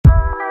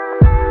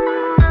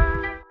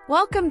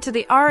Welcome to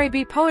the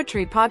RAB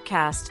Poetry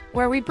Podcast,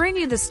 where we bring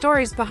you the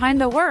stories behind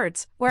the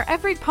words, where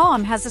every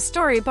poem has a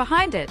story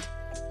behind it.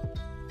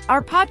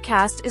 Our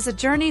podcast is a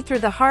journey through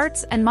the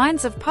hearts and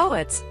minds of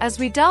poets as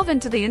we delve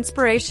into the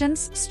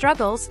inspirations,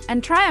 struggles,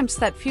 and triumphs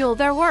that fuel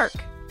their work.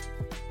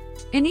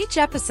 In each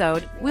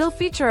episode, we'll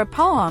feature a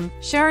poem,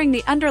 sharing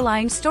the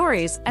underlying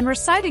stories and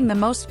reciting the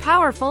most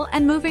powerful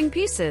and moving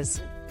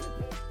pieces.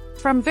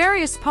 From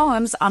various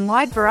poems on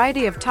wide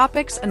variety of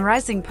topics and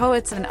rising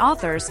poets and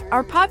authors,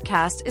 our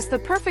podcast is the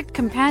perfect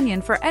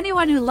companion for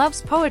anyone who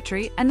loves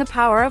poetry and the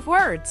power of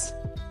words.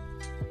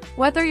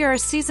 Whether you're a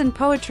seasoned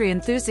poetry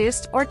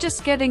enthusiast or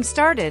just getting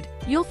started,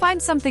 you'll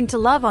find something to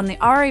love on the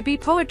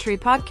RAB Poetry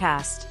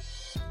Podcast.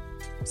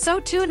 So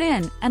tune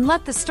in and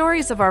let the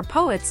stories of our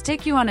poets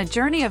take you on a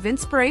journey of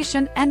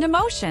inspiration and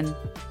emotion.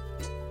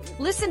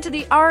 Listen to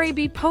the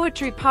RAB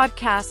Poetry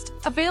Podcast,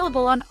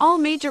 available on all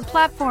major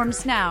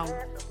platforms now.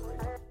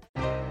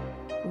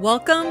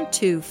 Welcome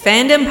to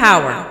Fandom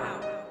Power.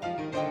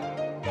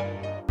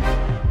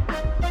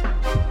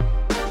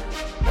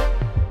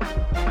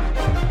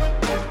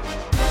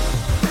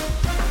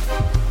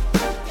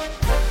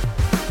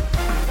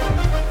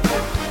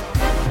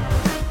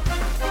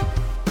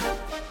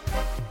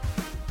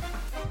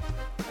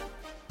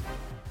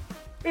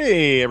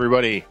 Hey,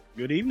 everybody.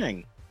 Good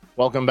evening.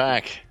 Welcome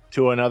back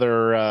to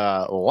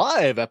another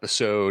live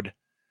episode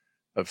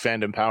of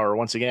Fandom Power.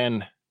 Once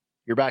again,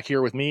 you're back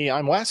here with me.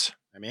 I'm Wes.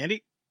 I'm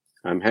Andy.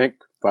 I'm Hank.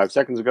 5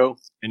 seconds ago.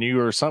 And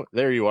you are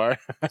there you are.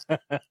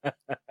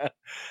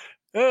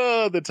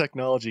 Oh, the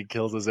technology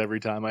kills us every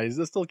time. I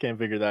still can't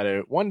figure that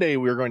out. One day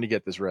we're going to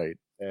get this right,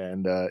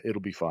 and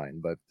it'll be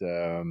fine. But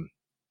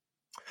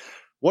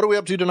what are we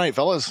up to tonight,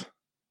 fellas?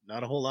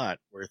 Not a whole lot.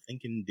 We're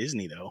thinking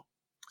Disney, though.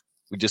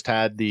 We just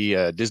had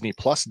the Disney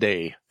Plus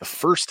Day, the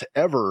first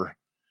ever,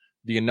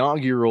 the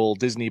inaugural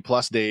Disney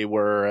Plus Day,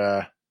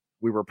 where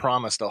we were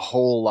promised a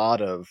whole lot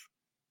of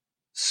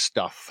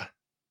stuff.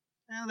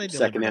 Well,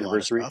 second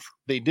anniversary.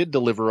 They did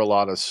deliver a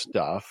lot of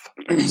stuff.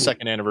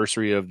 Second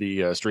anniversary of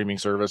the streaming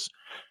service.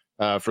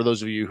 For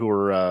those of you who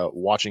are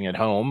watching at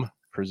home,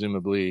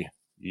 presumably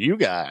you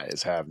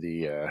guys have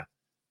the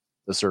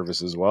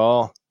service as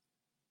well.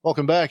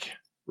 Welcome back,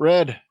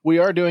 Red. We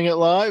are doing it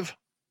live.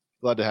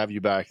 Glad to have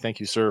you back. Thank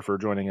you, sir, for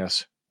joining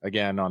us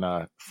again on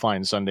a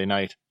fine Sunday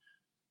night.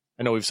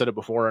 I know we've said it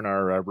before in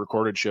our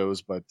recorded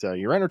shows, but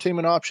your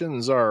entertainment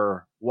options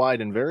are wide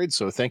and varied,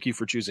 so thank you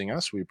for choosing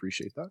us. We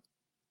appreciate that.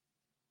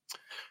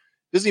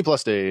 Disney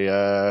Plus Day,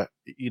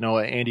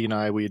 Andy and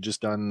I, we had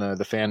just done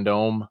the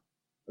Fandome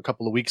a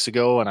couple of weeks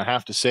ago, and I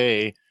have to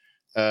say,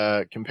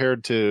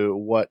 compared to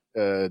what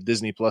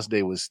Disney Plus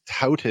Day was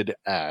touted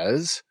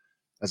as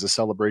a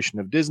celebration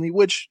of Disney,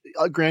 which,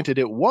 granted,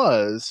 it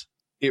was,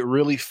 it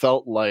really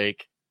felt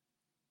like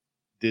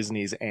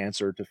Disney's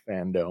answer to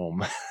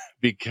Fandome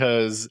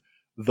because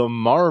the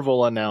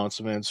Marvel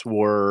announcements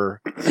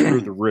were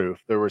through the roof.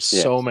 There were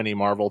so many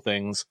Marvel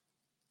things,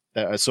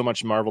 so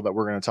much Marvel that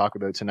we're going to talk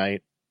about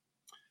tonight.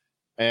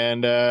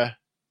 And I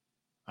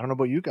don't know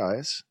about you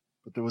guys,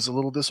 but there was a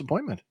little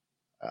disappointment.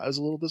 I was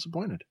a little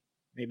disappointed.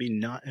 Maybe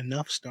not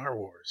enough Star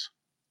Wars.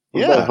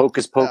 What about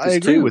Hocus Pocus I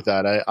agree 2? with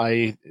that.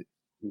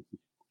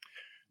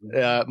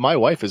 My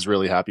wife is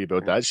really happy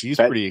about that. She's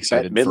pretty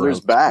excited. Bette Midler's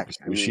back.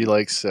 She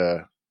likes.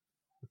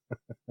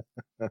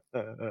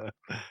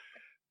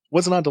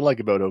 What's not to like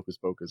about Hocus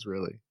Pocus,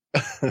 really?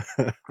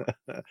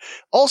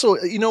 Also,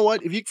 you know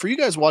what? For you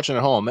guys watching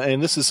at home,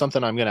 and this is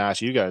something I'm going to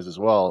ask you guys as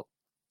well.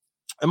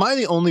 Am I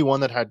the only one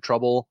that had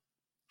trouble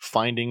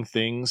finding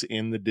things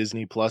in the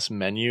Disney Plus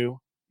menu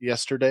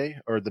yesterday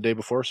or the day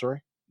before?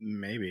 Sorry,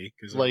 maybe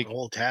because there's a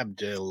whole tab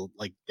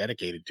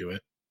dedicated to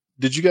it.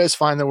 Did you guys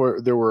find there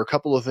were a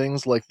couple of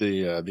things like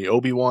the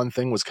Obi-Wan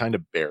thing was kind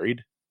of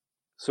buried?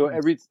 So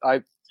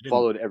I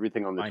followed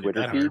everything on the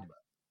Twitter feed,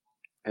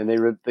 and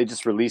they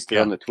just released it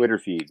on the Twitter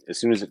feed as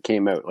soon as it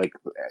came out, like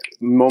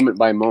moment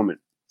by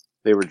moment.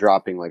 They were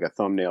dropping like a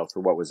thumbnail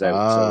for what was out.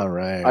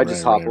 I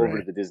just hop over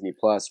to the Disney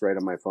Plus right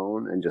on my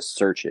phone and just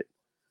search it.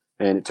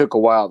 And it took a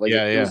while.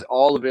 It was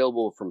all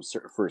available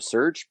for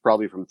search,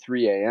 probably from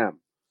 3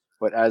 a.m.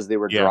 But as they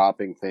were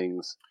dropping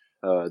things,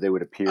 they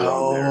would appear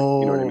on there. You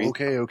know what I mean?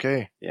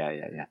 Okay.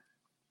 Yeah.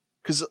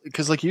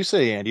 Because like you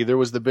say, Andy, there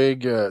was the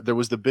big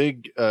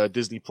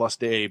Disney Plus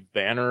Day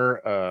banner,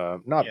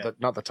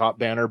 not the top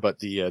banner, but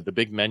the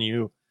big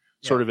menu.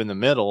 Sort of in the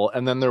middle,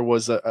 and then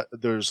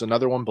there's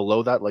another one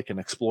below that, like an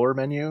Explorer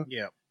menu.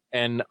 Yeah.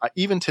 And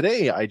even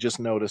today, I just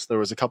noticed there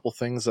was a couple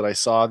things that I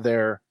saw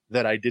there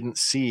that I didn't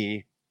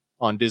see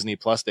on Disney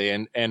Plus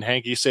Day. And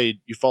Hank, you say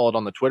you followed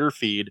on the Twitter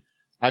feed.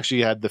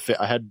 Actually,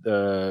 I had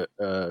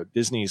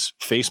Disney's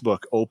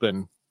Facebook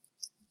open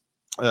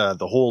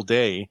the whole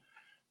day,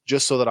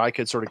 just so that I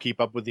could sort of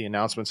keep up with the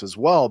announcements as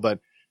well. But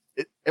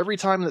every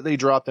time that they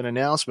dropped an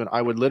announcement,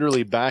 I would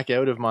literally back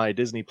out of my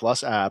Disney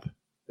Plus app,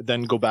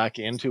 then go back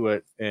into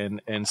it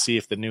and see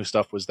if the new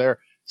stuff was there.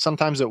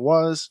 Sometimes it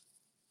was,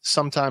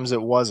 sometimes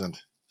it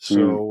wasn't.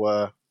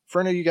 So for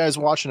any of you guys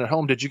watching at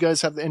home, did you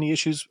guys have any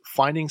issues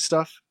finding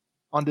stuff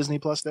on Disney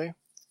Plus Day?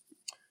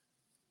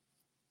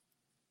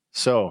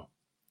 So,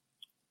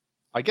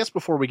 I guess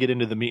before we get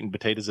into the meat and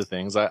potatoes of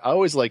things, I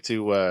always like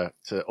to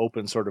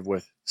open sort of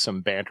with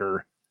some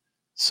banter,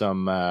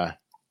 some other.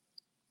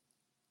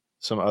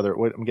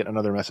 Wait, I'm getting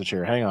another message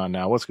here. Hang on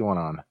now. What's going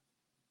on?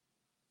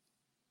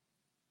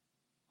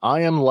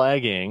 I am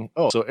lagging.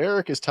 Oh, so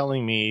Eric is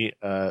telling me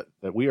that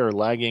we are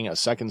lagging a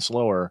second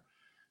slower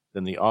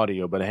than the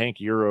audio, but Hank,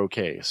 you're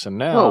okay. So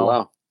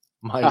now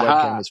my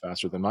webcam is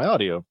faster than my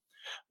audio.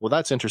 Well,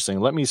 that's interesting.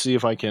 Let me see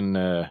if I can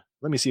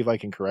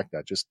correct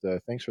that. Just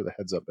thanks for the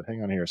heads up, but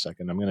hang on here a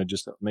second. I'm going to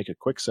just make a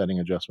quick setting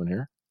adjustment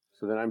here.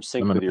 So then I'm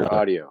synced with your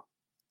audio.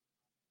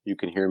 You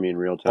can hear me in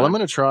real time. Well, I'm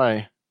going to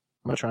try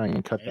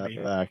and cut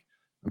that back.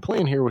 I'm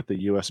playing here with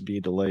the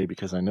USB delay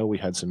because I know we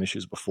had some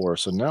issues before.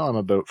 So now I'm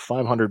about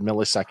 500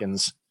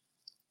 milliseconds.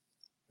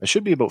 I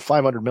should be about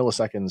 500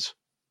 milliseconds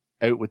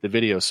out with the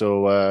video.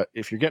 So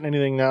if you're getting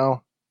anything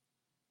now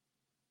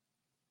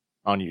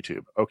on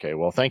YouTube. Okay,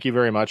 well, thank you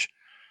very much.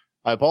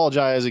 I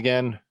apologize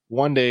again.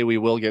 One day we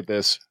will get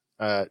this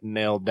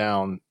nailed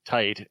down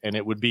tight, and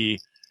it would be,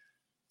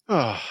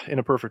 in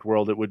a perfect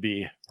world, it would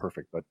be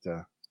perfect. But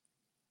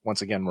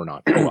once again, we're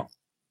not. Oh, well.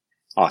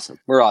 Awesome.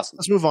 We're awesome.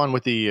 Let's move on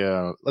with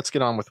let's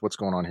get on with what's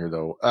going on here,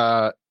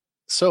 though.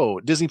 So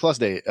Disney Plus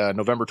Day,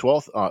 November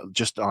 12th,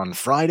 just on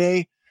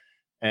Friday.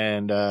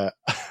 And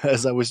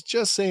as I was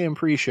just saying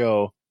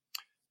pre-show,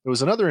 there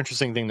was another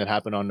interesting thing that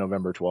happened on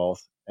November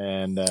 12th.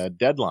 And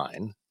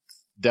Deadline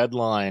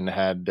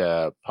had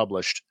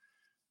published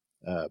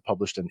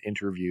an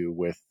interview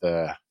with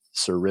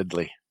Sir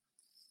Ridley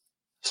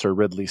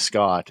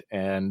Scott.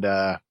 And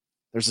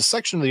there's a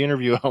section of the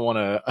interview I'm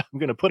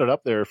going to put it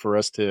up there for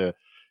us to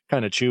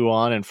kind of chew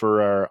on and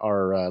for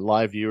our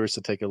live viewers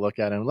to take a look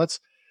at. And let's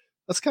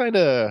kind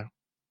of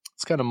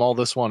mull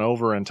this one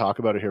over and talk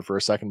about it here for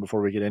a second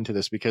before we get into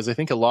this, because I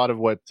think a lot of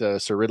what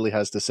Sir Ridley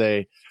has to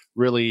say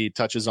really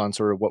touches on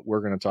sort of what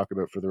we're going to talk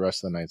about for the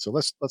rest of the night. So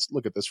let's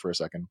look at this for a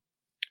second.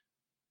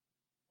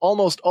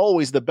 Almost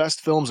always the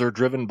best films are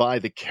driven by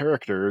the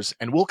characters,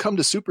 and we'll come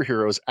to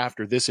superheroes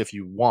after this if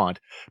you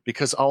want,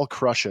 because I'll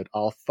crush it.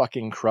 I'll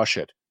fucking crush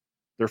it.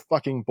 They're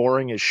fucking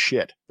boring as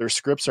shit. Their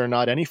scripts are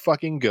not any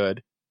fucking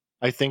good.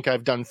 I think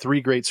I've done 3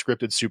 great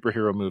scripted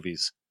superhero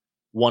movies.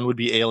 One would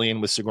be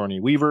Alien with Sigourney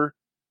Weaver.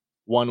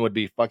 One would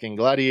be fucking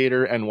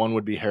Gladiator, and one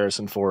would be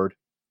Harrison Ford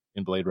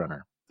in Blade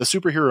Runner. The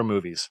superhero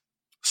movies.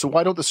 So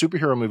why don't the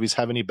superhero movies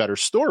have any better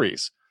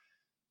stories?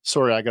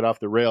 Sorry, I got off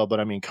the rail, but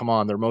I mean, come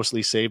on, they're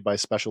mostly saved by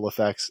special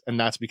effects, and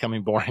that's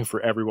becoming boring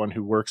for everyone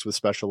who works with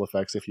special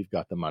effects if you've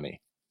got the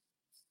money.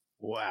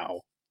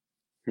 Wow.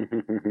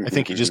 I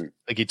think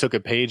he took a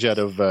page out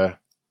of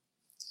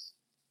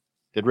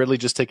did Ridley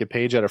just take a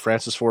page out of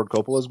Francis Ford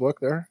Coppola's book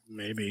there?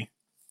 Maybe.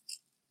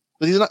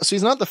 But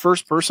he's not the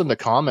first person to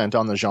comment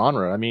on the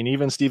genre. I mean,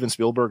 even Steven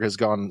Spielberg has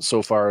gone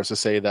so far as to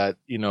say that,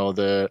 you know,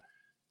 the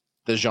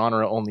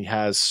genre only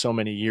has so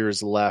many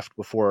years left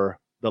before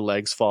the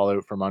legs fall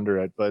out from under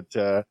it.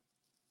 But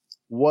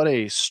what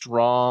a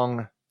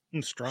strong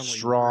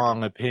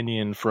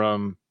opinion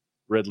from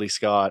Ridley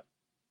Scott.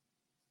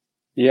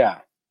 Yeah.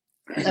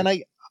 And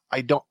I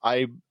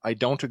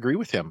don't agree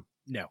with him.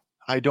 No.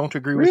 I don't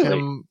agree with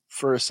him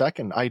for a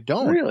second. I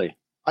don't. Really?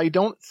 I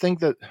don't think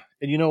that,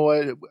 and you know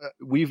what,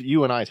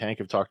 you and I, Tank,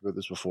 have talked about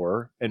this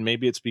before, and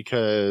maybe it's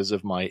because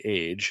of my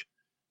age.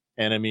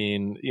 And I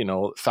mean, you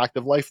know, fact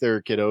of life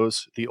there,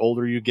 kiddos, the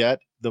older you get,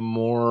 the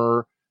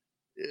more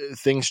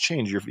things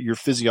change. Your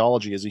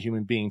physiology as a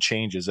human being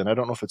changes. And I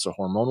don't know if it's a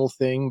hormonal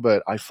thing,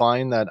 but I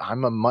find that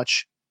I'm a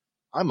much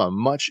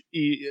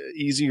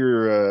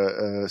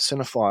easier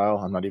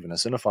cinephile. I'm not even a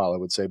cinephile, I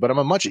would say, but I'm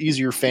a much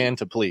easier fan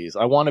to please.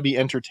 I want to be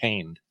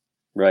entertained.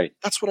 Right.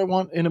 That's what I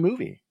want in a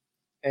movie.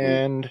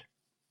 And,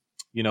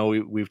 you know,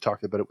 we've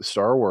talked about it with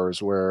Star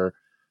Wars, where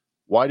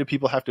why do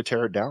people have to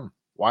tear it down?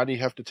 Why do you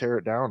have to tear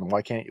it down?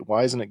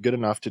 Why isn't it good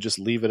enough to just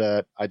leave it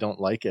at, I don't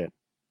like it?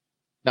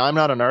 Now, I'm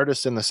not an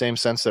artist in the same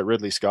sense that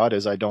Ridley Scott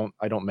is. I don't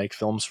make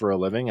films for a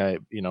living.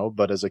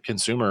 But as a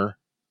consumer,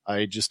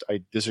 I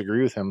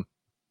disagree with him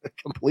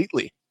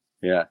completely.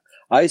 Yeah.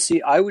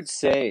 I would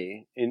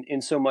say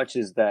in so much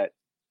as that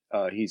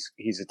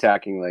he's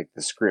attacking like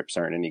the scripts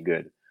aren't any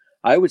good.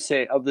 I would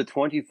say of the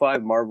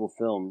 25 Marvel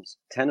films,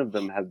 10 of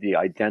them have the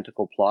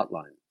identical plot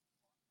line.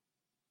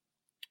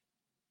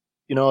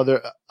 You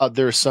know,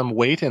 there's some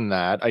weight in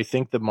that. I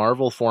think the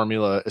Marvel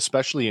formula,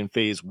 especially in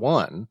phase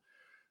 1,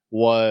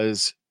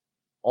 was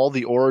all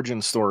the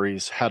origin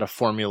stories had a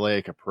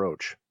formulaic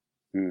approach.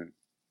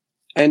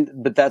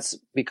 But that's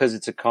because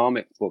it's a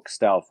comic book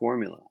style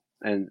formula.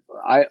 And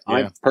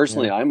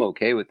I'm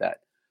okay with that.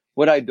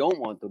 What I don't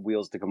want the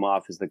wheels to come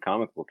off is the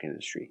comic book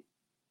industry.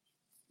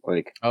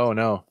 Like, oh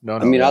no.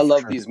 I mean, I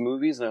love these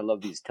movies and I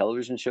love these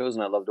television shows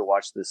and I love to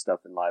watch this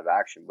stuff in live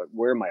action. But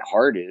where my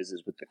heart is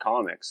with the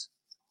comics.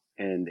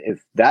 And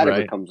if that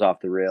ever comes off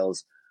the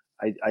rails,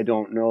 I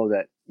don't know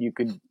that you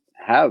could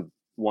have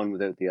one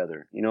without the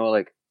other. You know,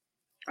 like,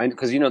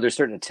 because, you know, they're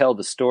starting to tell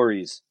the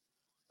stories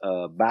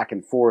back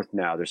and forth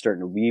now. They're starting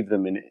to weave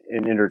them and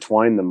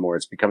intertwine them more.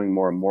 It's becoming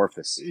more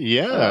amorphous.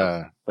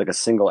 Yeah. Like a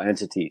single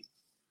entity.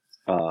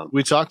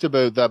 We talked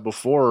about that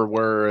before,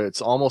 where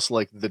it's almost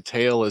like the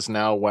tail is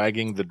now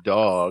wagging the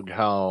dog,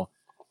 how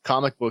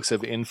comic books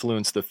have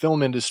influenced the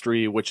film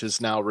industry, which is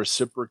now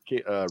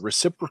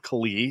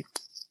reciprocally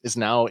is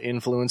now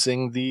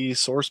influencing the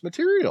source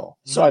material.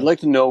 So I'd like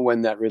to know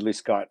when that Ridley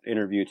Scott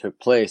interview took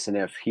place and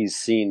if he's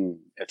seen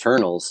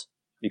Eternals,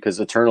 because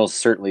Eternals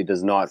certainly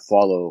does not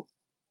follow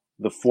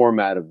the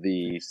format of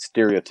the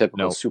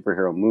stereotypical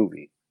superhero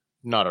movie.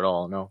 Not at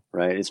all, no.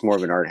 Right? It's more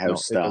of an art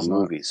house style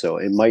movie, so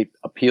it might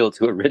appeal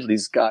to a Ridley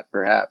Scott,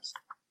 perhaps.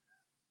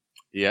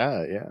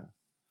 Yeah.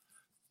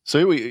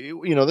 So,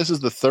 this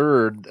is the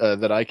third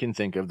that I can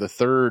think of, the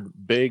third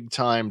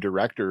big-time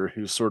director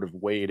who sort of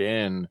weighed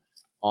in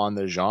on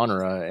the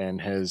genre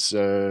and has,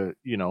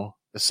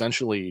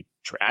 essentially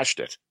trashed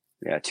it.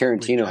 Yeah,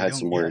 Tarantino had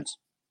some words.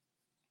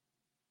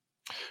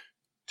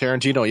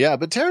 Tarantino, yeah,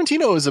 but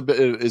Tarantino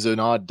is an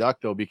odd duck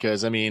though,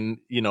 because I mean,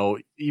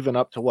 even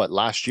up to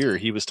last year,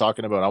 he was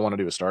talking about I want to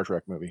do a Star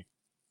Trek movie,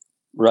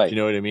 right? You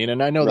know what I mean?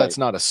 And I know that's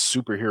not a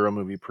superhero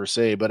movie per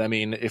se, but I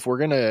mean, if we're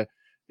gonna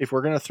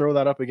throw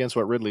that up against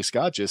what Ridley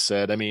Scott just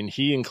said, I mean,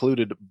 he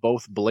included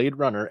both Blade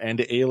Runner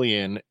and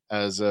Alien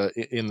as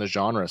in the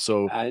genre,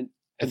 so I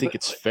think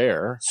it's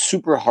fair.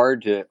 Super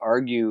hard to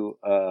argue,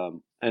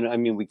 and I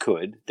mean, we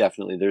could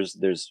definitely. There's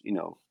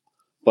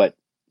but.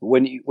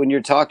 When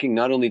you're talking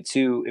not only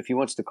two, if he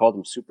wants to call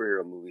them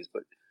superhero movies,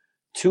 but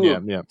two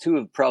of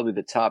probably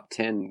the top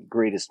 10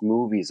 greatest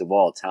movies of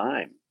all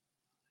time.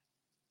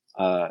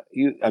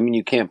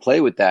 You can't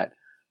play with that.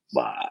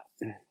 But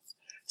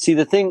see,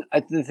 the thing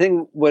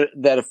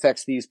that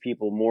affects these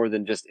people more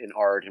than just in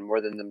art and more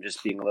than them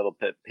just being a little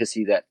bit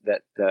pissy that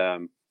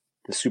the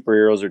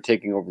superheroes are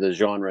taking over the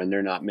genre and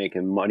they're not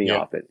making money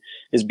off it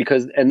is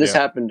because, and this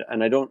happened,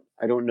 and I don't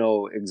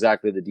know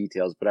exactly the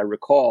details, but I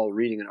recall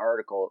reading an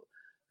article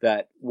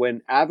that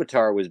when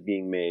Avatar was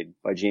being made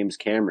by James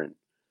Cameron,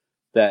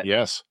 that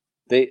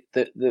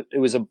it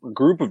was a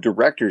group of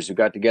directors who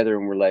got together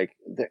and were like,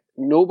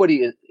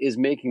 nobody is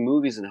making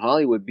movies in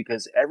Hollywood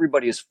because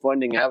everybody is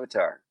funding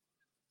Avatar,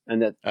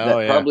 and that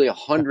probably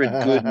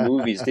 100 good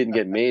movies didn't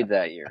get made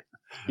that year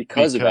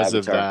because of Avatar.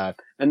 Of that.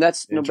 And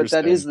that's but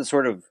that is the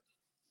sort of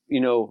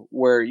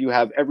where you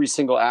have every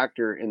single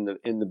actor in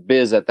the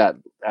biz at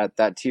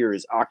that tier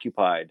is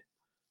occupied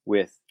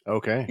with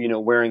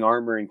wearing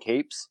armor and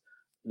capes.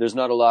 There's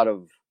not a lot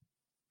of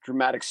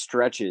dramatic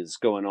stretches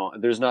going on.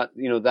 There's not,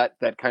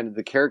 that kind of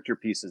the character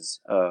pieces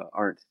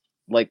aren't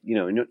like, you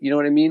know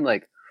what I mean?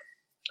 Like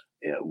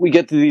we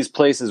get to these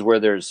places where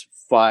there's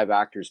 5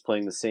 actors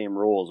playing the same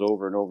roles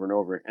over and over and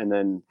over, and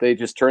then they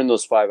just turn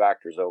those 5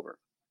 actors over.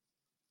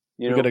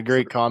 We got a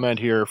great comment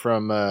here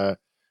from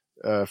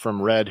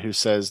Red, who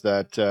says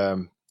that,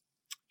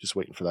 just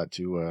waiting for that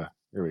to,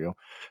 there we go.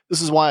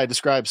 This is why I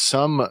describe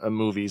some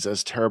movies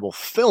as terrible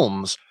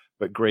films,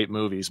 but great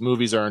movies.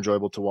 Movies are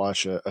enjoyable to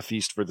watch, a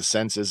feast for the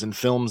senses. And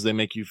films, they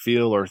make you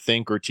feel or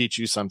think or teach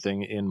you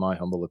something, in my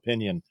humble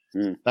opinion.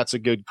 That's a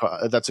good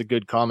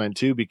comment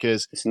too,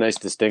 because it's a nice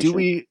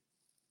distinction.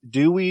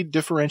 Do we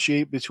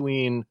differentiate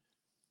between,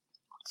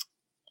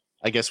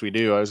 I guess we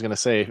do. I was going to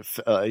say,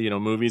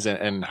 movies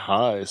and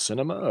high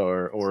cinema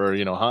or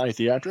high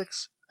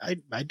theatrics.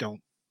 I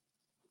don't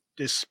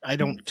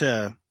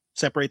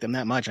separate them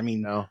that much. I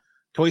mean,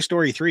 Toy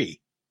Story 3,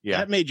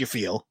 that made you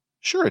feel.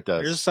 Sure it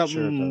does. There's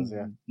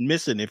something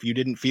missing if you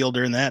didn't feel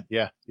during that.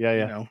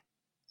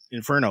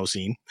 Inferno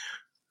scene.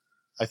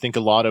 I think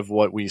a lot of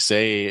what we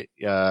say,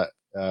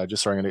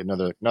 just sorry, I'm going to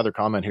get another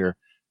comment here,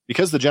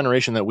 because the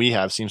generation that we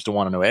have seems to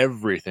want to know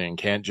everything,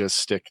 can't just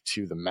stick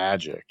to the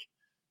magic.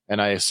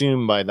 And I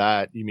assume by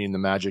that you mean the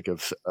magic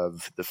of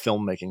the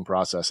filmmaking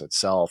process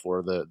itself,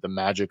 or the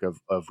magic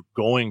of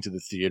going to the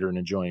theater and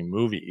enjoying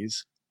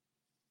movies.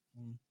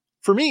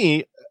 For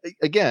me,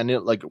 again,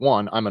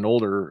 I'm an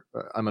older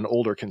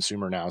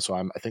consumer now, so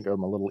I think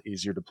I'm a little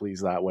easier to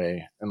please that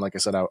way. And like I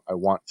said, I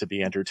want to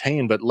be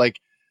entertained, but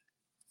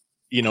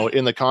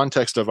in the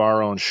context of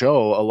our own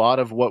show, a lot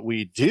of what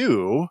we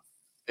do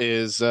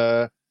is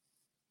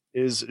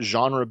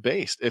genre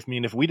based. If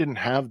we didn't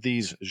have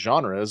these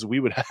genres,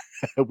 we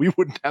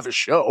wouldn't have a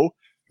show.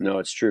 No,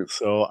 it's true.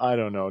 So I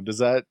don't know.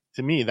 To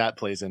me, that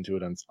plays into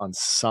it on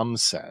some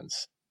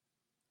sense.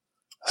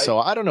 So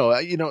I don't know.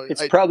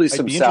 It's probably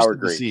some sour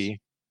grapes.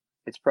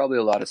 It's probably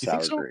a lot of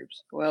sour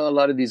grapes. Well, a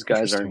lot of these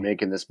guys aren't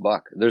making this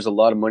buck. There's a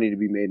lot of money to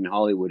be made in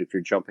Hollywood if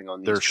you're jumping on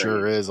these trains.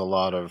 Sure is a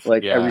lot of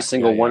every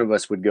single one of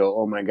us would go,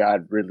 "Oh my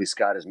God, Ridley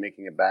Scott is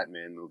making a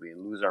Batman movie,"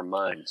 and lose our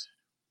minds.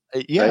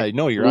 Right?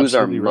 No, you're lose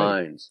our absolutely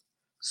right. minds.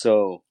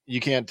 So you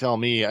can't tell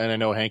me, and I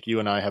know Hank, you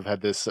and I have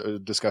had this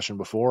discussion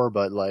before,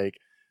 but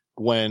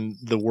when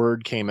the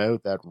word came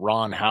out that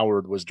Ron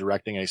Howard was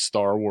directing a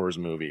Star Wars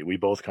movie, we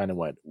both kind of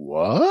went,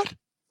 "What?"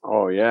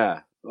 Oh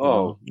yeah.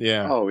 Oh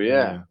yeah. Oh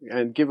yeah.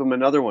 And give him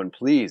another one,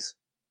 please.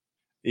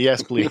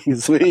 Yes,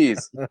 please.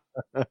 Please.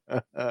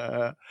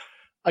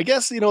 I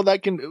guess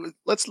that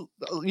let's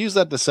use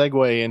that to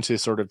segue into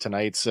sort of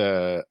tonight's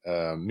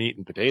meat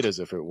and potatoes,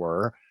 if it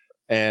were.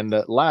 And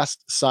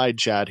last side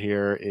chat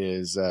here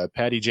is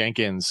Patty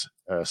Jenkins'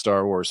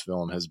 Star Wars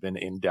film has been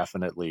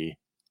indefinitely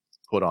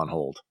put on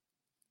hold.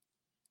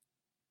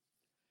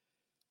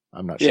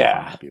 I'm not sure if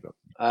I'm happy about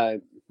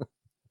it.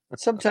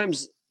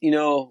 Sometimes,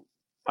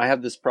 I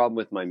have this problem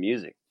with my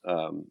music.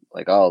 Hey,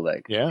 I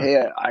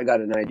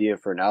got an idea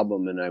for an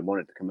album and I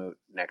want it to come out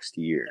next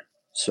year.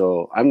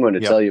 So I'm going to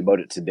tell you about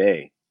it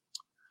today.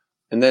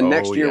 And then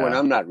next year when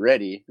I'm not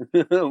ready,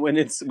 when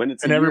it's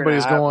and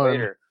everybody's going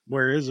later,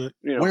 where is it?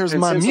 Where's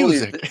my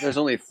music? There's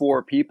only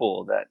 4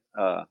 people that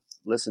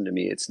listen to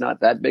me. It's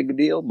not that big a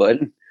deal, but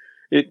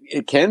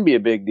it can be a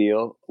big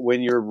deal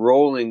when you're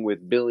rolling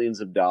with billions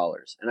of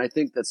dollars. And I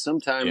think that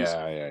sometimes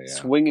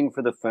swinging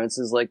for the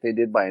fences like they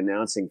did by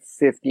announcing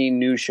 15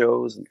 new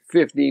shows and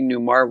 15 new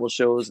Marvel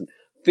shows and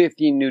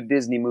 15 new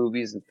Disney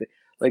movies and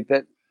like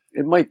that,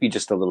 it might be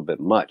just a little bit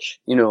much.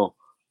 We know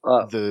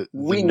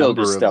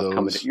there's stuff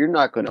coming. You're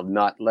not going to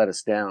not let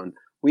us down.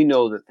 We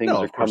know that things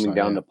are coming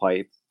down the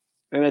pipe.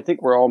 And I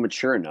think we're all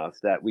mature enough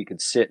that we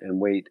could sit and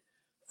wait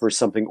for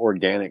something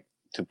organic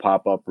to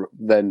pop up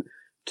than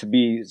to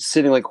be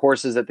sitting like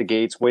horses at the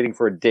gates waiting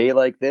for a day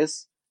like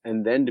this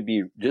and then to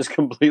be just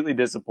completely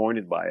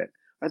disappointed by it.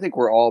 I think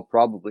we're all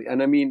probably,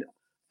 and I mean,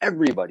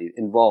 everybody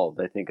involved,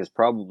 I think, is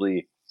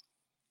probably,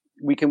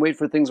 we can wait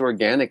for things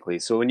organically.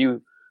 So when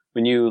you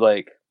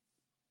like,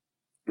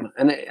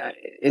 and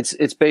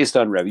it's based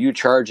on revenue, you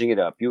charging it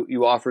up,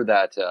 you offer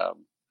that,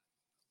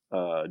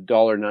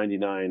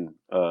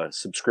 $1.99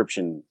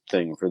 subscription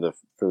thing for the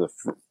it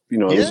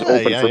was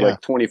open for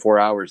like 24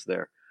 hours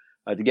there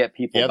to get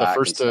people back.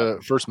 The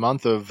first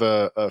month of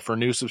for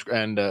new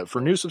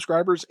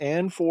subscribers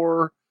and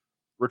for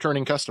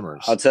returning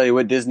customers. I'll tell you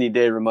what Disney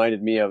Day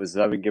reminded me of is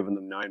I've been giving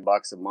them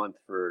 $9 a month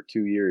for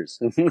 2 years.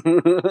 That's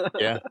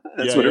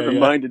what it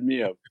reminded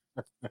me of.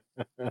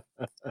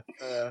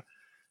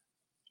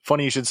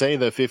 Funny you should say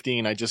the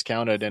 15. I just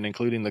counted, and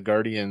including the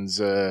Guardians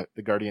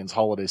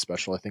holiday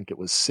special, I think it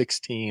was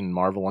 16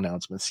 Marvel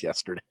announcements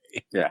yesterday.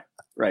 Yeah,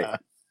 right.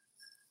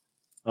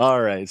 All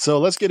right, so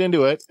let's get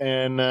into it.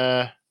 And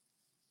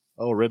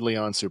Ridley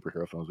on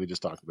superhero films. We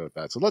just talked about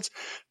that. So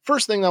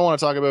first thing I want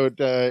to talk about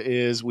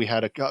is we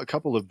had a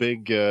couple of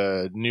big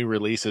new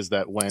releases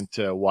that went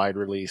wide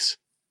release,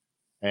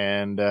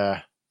 and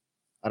I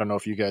don't know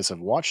if you guys have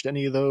watched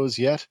any of those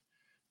yet.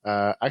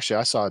 Actually,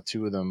 I saw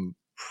 2 of them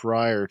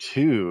prior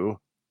to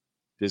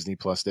Disney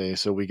Plus Day.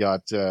 So we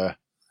got, I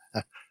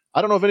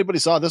don't know if anybody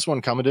saw this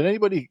one coming. Did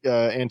anybody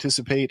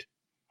anticipate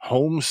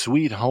Home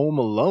Sweet Home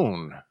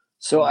Alone?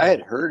 So I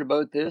had heard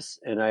about this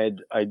and I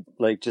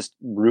like just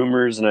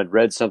rumors and I'd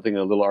read something,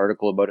 a little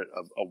article about it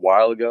a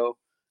while ago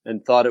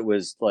and thought it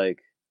was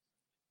like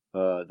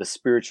the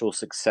spiritual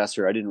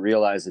successor. I didn't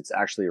realize it's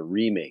actually a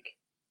remake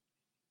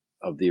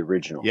of the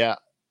original. Yeah.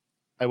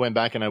 I went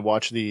back and I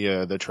watched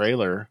the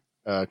trailer.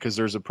 Because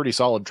there's a pretty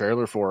solid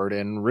trailer for it,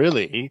 and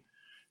really,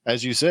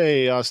 as you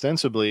say,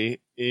 ostensibly,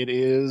 it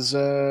is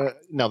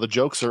now the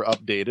jokes are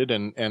updated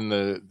and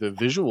the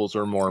visuals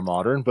are more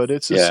modern, but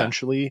it's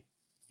essentially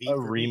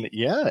a remake.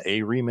 Yeah,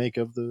 a remake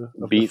of the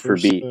beat for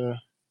beat,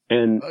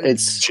 and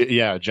it's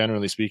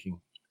generally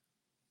speaking.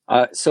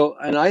 So,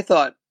 and I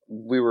thought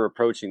we were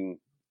approaching.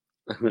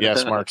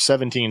 Yes, Mark,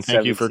 17.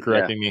 Thank you for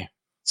correcting me.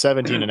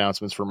 17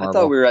 announcements for Marvel. I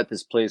thought we were at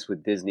this place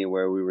with Disney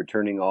where we were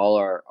turning all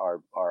our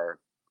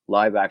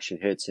live action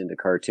hits into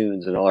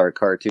cartoons and all our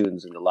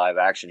cartoons into live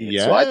action hits.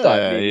 Yeah, so I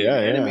thought maybe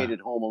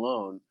animated Home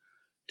Alone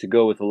to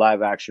go with the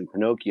live action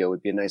Pinocchio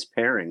would be a nice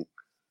pairing.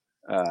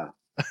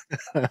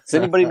 Does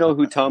anybody know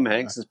who Tom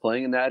Hanks is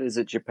playing in that? Is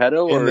it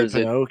Geppetto or is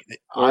it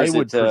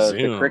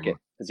the Cricket?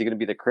 Is he going to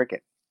be the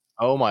Cricket?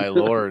 Oh my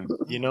Lord.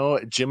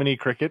 Jiminy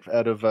Cricket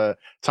out of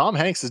Tom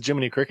Hanks as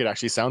Jiminy Cricket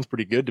actually sounds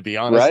pretty good, to be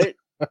honest.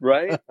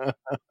 Right.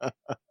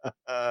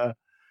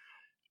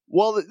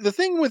 Well, the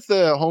thing with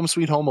the Home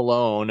Sweet Home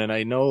Alone, and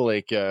I know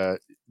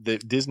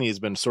Disney has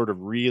been sort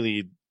of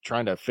really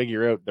trying to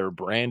figure out their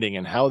branding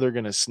and how they're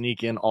going to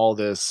sneak in all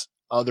this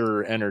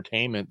other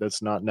entertainment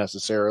that's not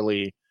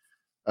necessarily,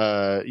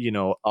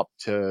 up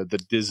to the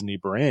Disney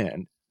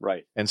brand.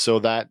 Right. And so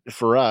that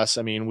for us,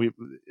 I mean, we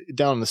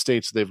down in the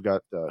States, they've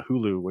got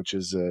Hulu, which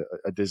is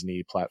a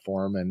Disney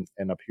platform. And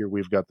up here,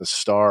 we've got the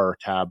Star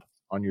tab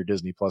on your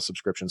Disney Plus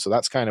subscription. So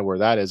that's kind of where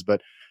that is.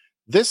 But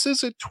this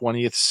is a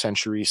 20th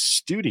Century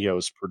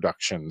Studios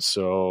production.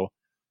 So,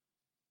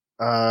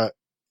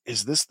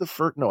 is this the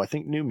first? No, I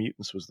think New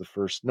Mutants was the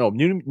first. No,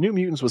 New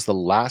Mutants was the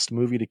last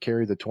movie to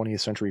carry the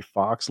 20th Century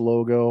Fox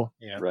logo.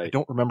 Yeah, right. I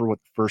don't remember what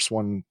the first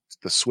one,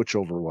 the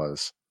switchover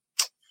was.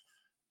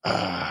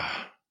 Buzz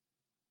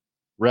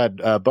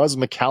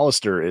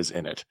McAllister is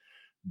in it.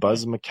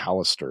 Buzz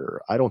McAllister.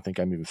 I don't think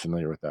I'm even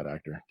familiar with that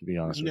actor, to be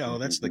honest with you. No,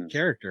 that's the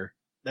character.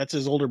 That's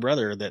his older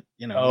brother that,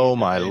 Oh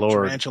my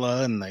Lord.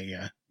 Tarantula and the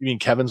You mean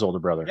Kevin's older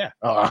brother? Yeah.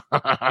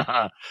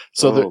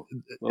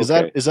 Is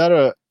that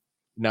a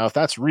now if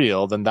that's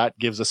real, then that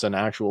gives us an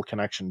actual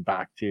connection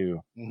back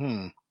to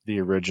the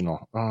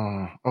original.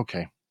 Oh,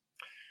 okay.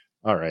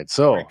 All right.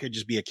 So or it could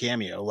just be a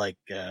cameo like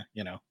the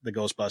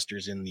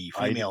Ghostbusters in the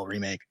female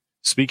remake.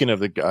 Speaking of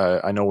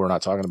the, I know we're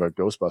not talking about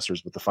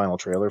Ghostbusters, but the final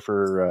trailer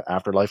for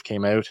Afterlife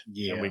came out.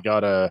 Yeah. And we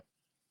got a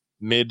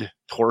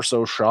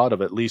mid-torso shot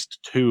of at least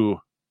two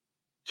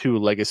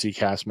legacy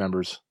cast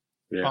members.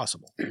 Yeah.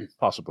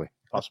 Possibly.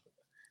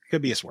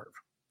 Could be a swerve.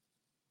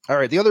 All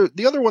right. The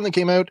other one that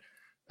came out,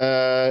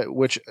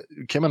 which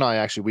Kim and I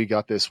actually, we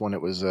got this when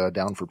it was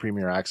down for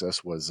Premier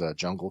Access, was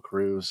Jungle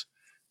Cruise.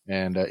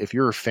 And if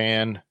you're a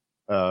fan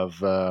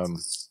of, I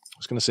was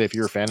going to say, if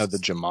you're a fan of the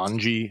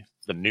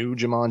new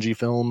Jumanji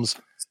films,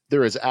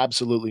 there is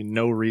absolutely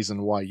no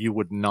reason why you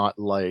would not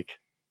like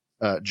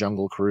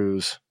Jungle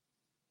Cruise.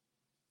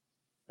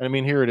 And I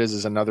mean, here it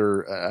is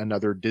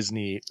another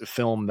Disney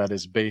film that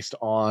is based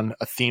on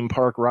a theme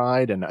park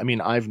ride. And I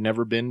mean, I've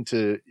never been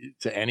to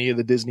any of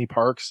the Disney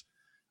parks.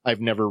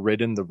 I've never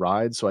ridden the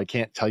ride, so I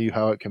can't tell you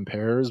how it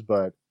compares.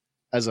 But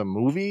as a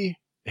movie,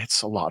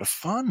 it's a lot of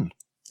fun.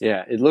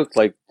 Yeah, it looked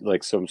like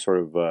some sort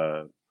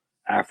of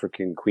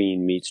African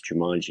Queen meets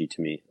Jumanji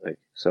to me. Like,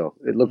 so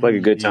it looked like a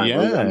good time.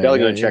 Yeah, I'm definitely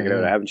going to check it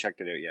out. I haven't checked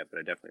it out yet, but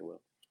I definitely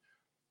will.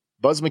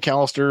 Buzz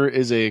McAllister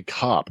is a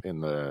cop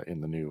in the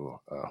new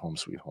Home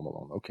Sweet Home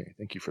Alone. Okay,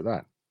 thank you for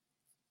that.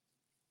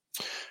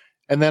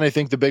 And then I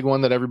think the big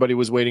one that everybody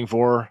was waiting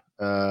for,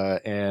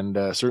 and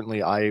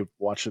certainly I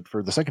watched it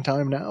for the second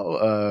time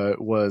now,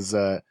 was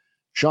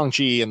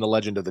Shang-Chi and the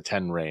Legend of the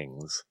Ten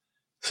Rings.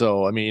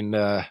 So, I mean,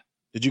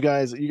 did you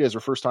guys are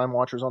first time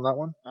watchers on that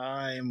one?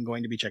 I'm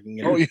going to be checking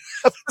it out. Oh, you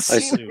haven't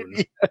seen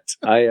it yet.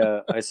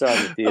 I saw it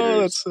in the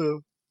theaters.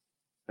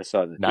 I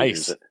saw it in the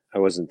nice. Theaters. I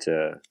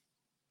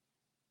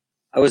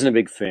wasn't a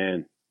big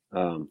fan.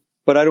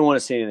 But I don't want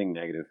to say anything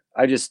negative.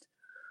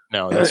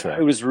 No, that's right.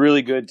 It was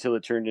really good till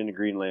it turned into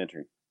Green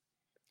Lantern.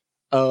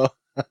 Oh.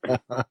 You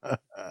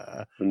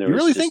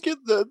really think it?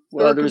 There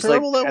was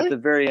like at the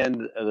very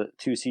end, the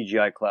two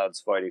CGI clouds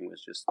fighting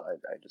was just.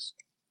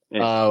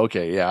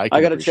 Okay, yeah.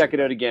 I got to check it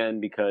out again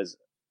because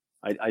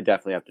I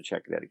definitely have to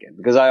check it out again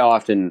because I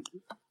often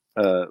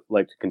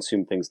like to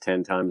consume things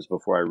 10 times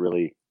before I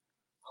really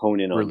hone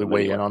in on them. Really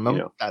weigh in on them.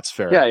 You know? That's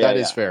fair. Yeah, that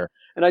is fair.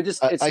 And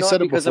it's not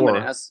said because I'm an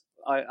ass.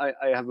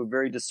 I have a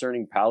very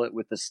discerning palate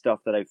with the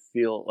stuff that I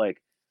feel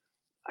like.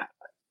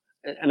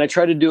 And I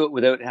try to do it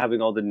without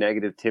having all the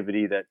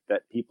negativity that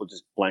people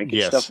just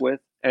blanket stuff with.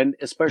 And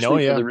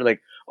especially for the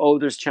like, oh,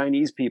 there's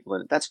Chinese people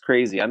in it. That's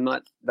crazy. I'm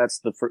not,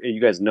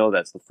 you guys know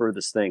that's the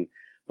furthest thing.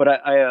 But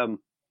I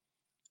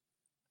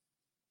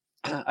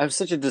have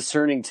such a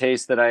discerning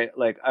taste that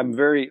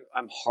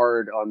I'm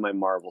hard on my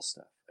Marvel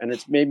stuff. And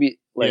it's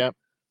maybe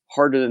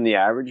harder than the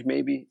average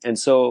maybe. And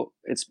so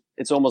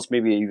it's almost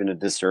maybe even a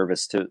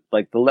disservice to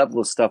like the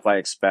level of stuff I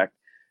expect.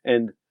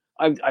 And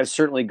I've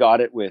certainly got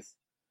it with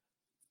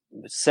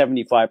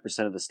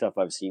 75% of the stuff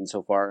I've seen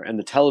so far, and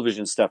the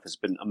television stuff has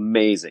been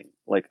amazing,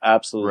 like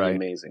absolutely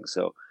amazing.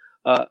 So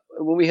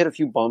when we hit a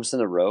few bumps in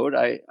the road,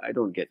 I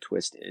don't get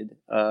twisted,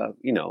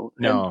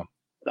 No,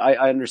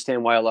 I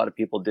understand why a lot of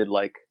people did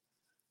like,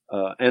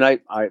 and I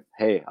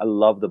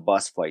love the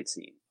bus fight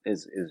scene.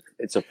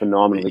 It's a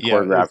phenomenally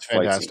choreographed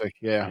fight scene.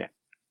 Yeah.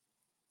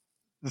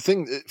 The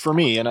thing for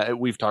me, and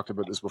we've talked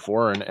about this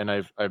before, and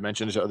I've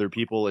mentioned it to other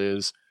people,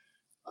 is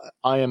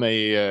I am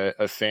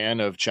a fan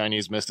of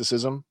Chinese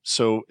mysticism.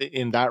 So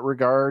in that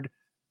regard,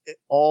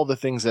 all the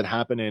things that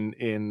happen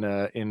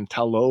in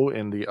Ta Lo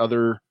and the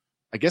other,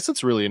 I guess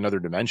it's really another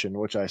dimension,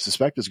 which I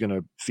suspect is going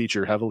to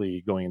feature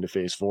heavily going into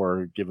Phase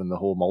 4, given the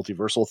whole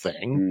multiversal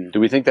thing. Do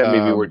we think that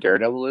maybe where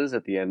Daredevil is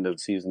at the end of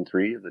season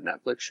 3 of the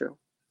Netflix show?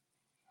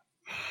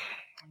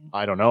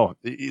 I don't know.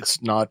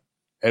 It's not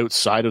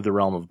outside of the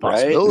realm of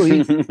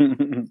possibility.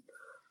 Right?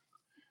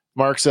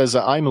 Mark says,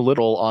 I'm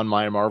literal on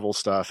my Marvel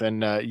stuff.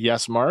 And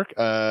yes, Mark,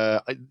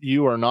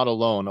 you are not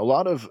alone. A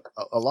lot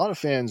of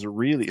fans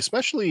really,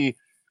 especially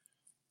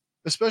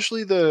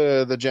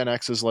the Gen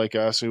X's like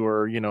us who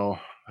are,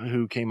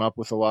 who came up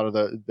with a lot of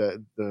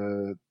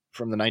the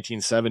from the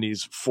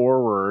 1970s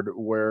forward,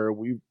 where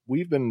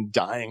we've been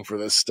dying for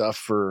this stuff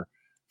for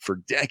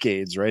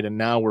decades, right? And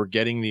now we're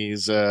getting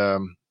these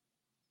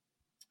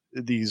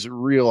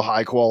real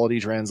high quality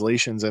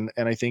translations. And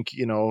I think,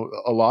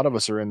 a lot of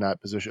us are in that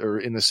position or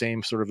in the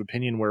same sort of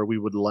opinion where we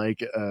would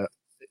like a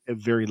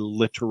very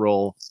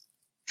literal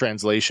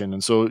translation.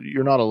 And so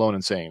you're not alone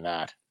in saying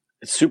that.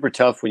 It's super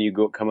tough when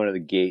you come out of the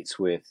gates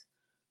with,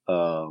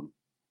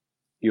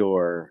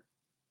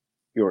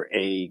 your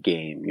A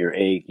game,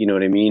 you know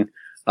what I mean?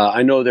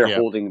 I know they're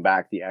holding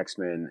back the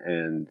X-Men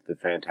and the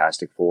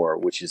Fantastic Four,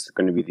 which is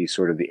going to be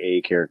the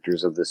A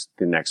characters of the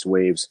next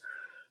waves.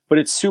 But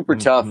it's super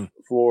tough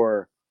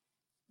for,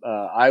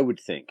 I would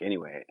think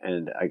anyway,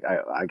 and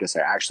I guess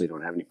I actually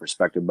don't have any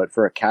perspective, but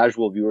for a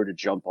casual viewer to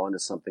jump onto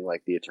something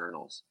like the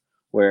Eternals,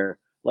 where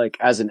like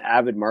as an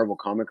avid Marvel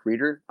comic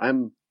reader,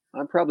 I'm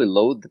probably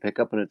loath to pick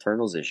up an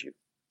Eternals issue.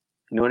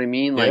 You know what I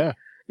mean? Like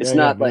it's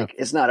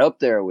not up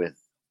there with,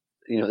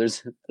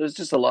 there's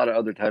just a lot of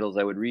other titles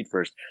I would read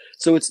first.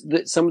 So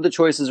some of the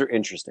choices are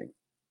interesting.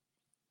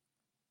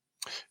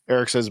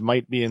 Eric says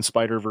might be in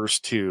Spider-Verse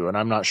 2, and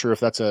I'm not sure if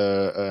that's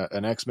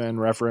an X-Men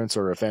reference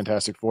or a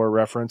Fantastic Four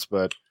reference,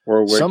 but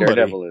or where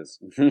Daredevil is.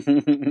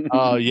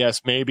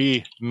 Yes,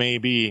 maybe.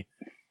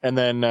 And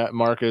then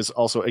Mark is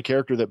also a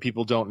character that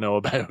people don't know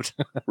about.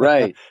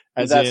 Right.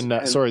 As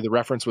in, sorry, the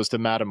reference was to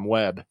Madam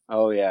Web.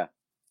 Oh, yeah.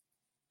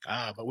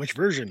 But which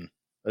version?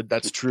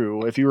 That's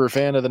true. If you were a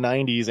fan of the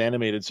 90s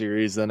animated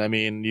series, then, I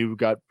mean, you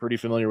got pretty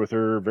familiar with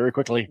her very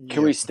quickly.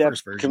 Can we step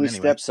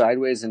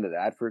sideways into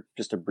that for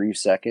just a brief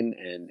second?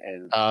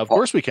 And of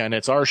course we can.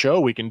 It's our show.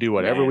 We can do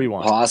whatever we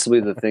want.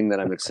 Possibly the thing that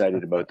I'm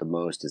excited about the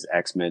most is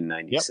X-Men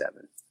 97.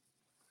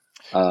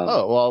 Yep.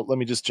 Well, let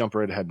me just jump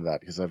right ahead to that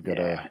because I've got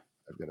a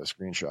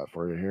screenshot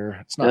for you here.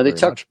 It's not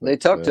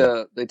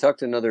they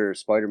tucked another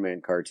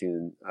Spider-Man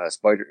cartoon,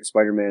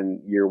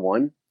 Spider-Man Year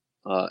One,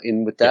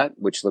 in with that,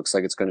 which looks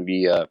like it's going to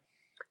be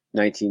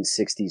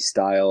 1960s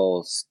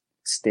style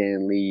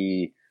Stan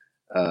Lee,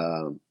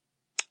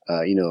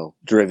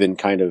 driven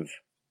kind of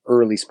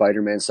early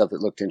Spider-Man stuff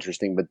that looked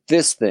interesting. But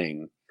this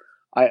thing,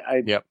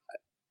 I'm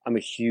a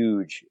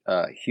huge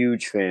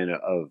fan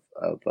of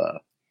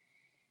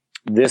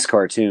this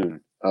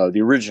cartoon,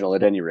 the original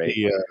at any rate.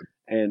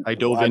 And I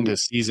dove into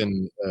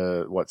season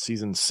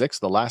 6,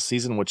 the last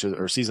season,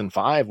 or season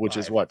 5, which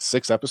is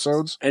 6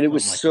 episodes. And it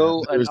was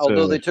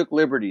although they took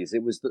liberties,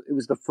 it was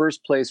the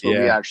first place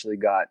where we actually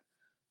got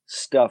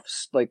stuff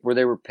like where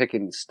they were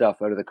picking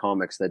stuff out of the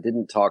comics that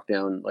didn't talk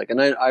down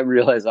and I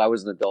realized I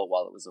was an adult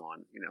while it was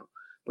on,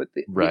 but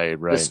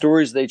the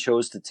stories they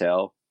chose to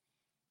tell,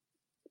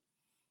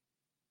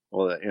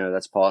 well,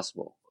 that's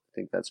possible. I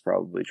think that's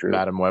probably true.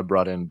 Madam Web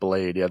brought in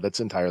Blade. Yeah, that's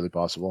entirely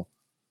possible.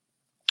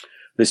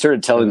 They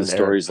started telling the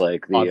stories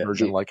like the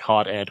version, like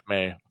Hot Aunt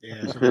May.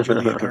 Yeah, so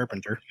Julia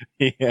Carpenter.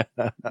 Yeah,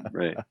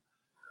 right.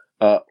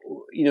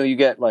 You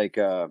get like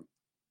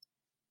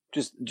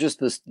just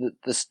this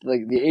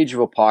like the Age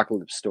of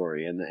Apocalypse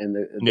story and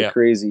the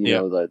crazy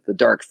the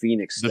Dark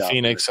Phoenix stuff. The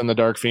Phoenix and the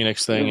Dark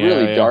Phoenix thing.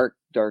 Really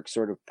dark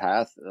sort of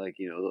path, like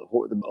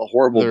the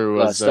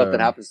horrible stuff that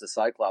happens to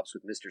Cyclops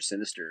with Mr.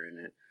 Sinister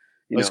and it.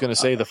 I was going to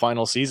say the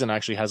final season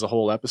actually has a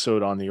whole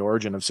episode on the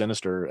origin of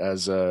Sinister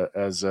as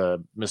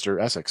Mr.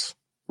 Essex.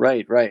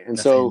 Right, and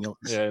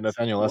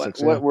Nathaniel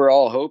Essex. What we're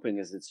all hoping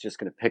is it's just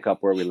going to pick up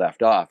where we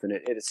left off, and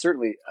it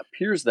certainly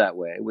appears that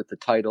way with the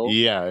title.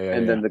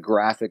 And then the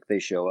graphic they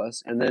show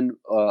us, and then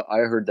I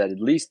heard that at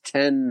least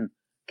 10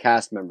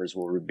 cast members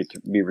will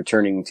be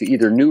returning to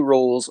either new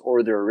roles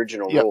or their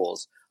original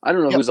roles. I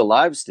don't know who's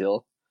alive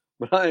still,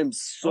 but I am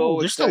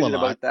so excited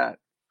about that.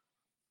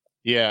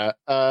 Yeah.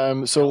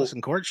 So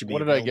Allison Court should be. What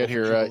did I get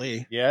here?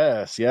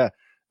 Yes. Yeah.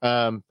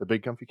 The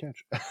big comfy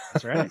couch.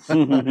 That's right.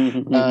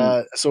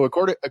 So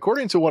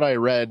according to what I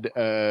read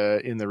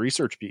in the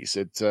research piece,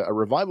 it's a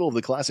revival of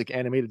the classic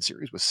animated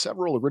series with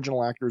several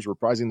original actors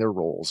reprising their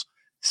roles,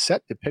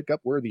 set to pick up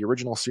where the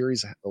original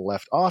series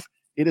left off.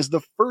 It is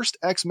the first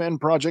X-Men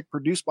project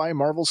produced by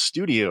Marvel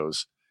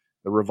Studios.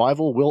 The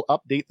revival will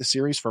update the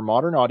series for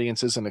modern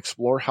audiences and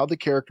explore how the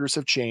characters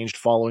have changed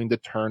following the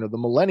turn of the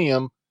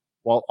millennium,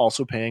 while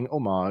also paying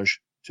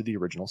homage to the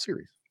original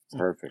series.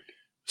 Perfect.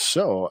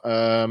 So,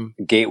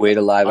 gateway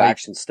to live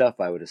action stuff,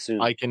 I would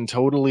assume. I can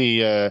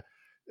totally,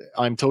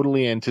 I'm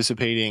totally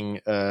anticipating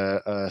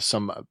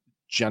some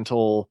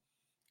gentle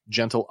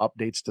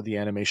updates to the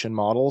animation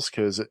models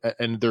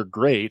and they're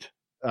great.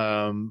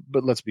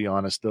 But let's be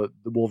honest, the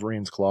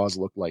Wolverine's claws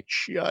look like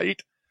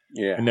shite.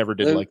 Yeah, I never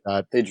did like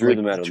that. They drew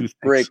them out of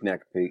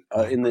breakneck speed.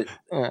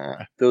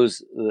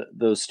 Those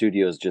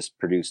studios just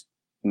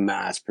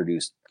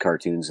mass-produced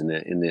cartoons in the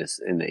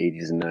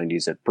 80s and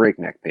 90s at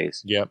breakneck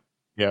pace. Yep.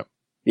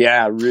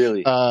 Yeah,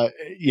 really.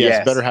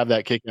 Yes, better have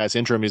that kick-ass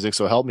intro music.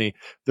 So help me.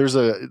 There's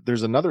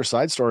another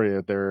side story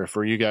out there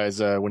for you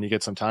guys. When you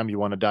get some time, you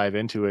want to dive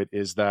into it.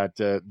 Is that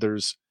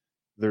there's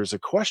a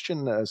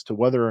question as to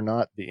whether or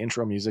not the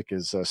intro music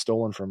is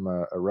stolen from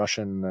a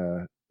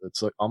Russian.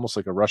 It's almost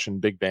like a Russian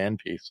big band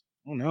piece.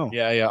 Oh no.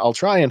 Yeah. I'll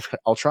try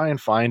and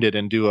find it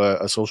and do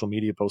a social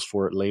media post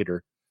for it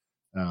later.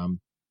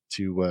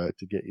 To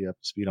get you up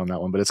to speed on that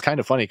one. But it's kind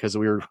of funny because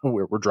we're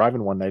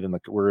driving one night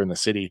we're in the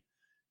city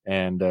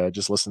and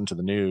just listened to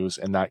the news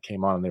and that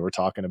came on and they were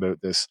talking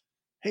about this.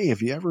 Hey,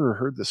 have you ever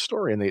heard this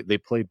story? And they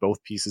played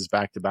both pieces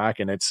back to back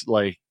and it's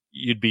like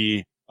you'd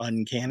be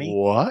uncanny.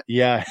 What?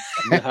 Yeah.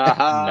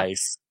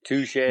 Nice.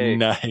 Touche.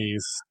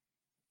 Nice.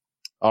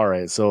 All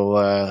right. So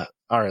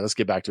all right, let's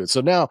get back to it. So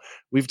now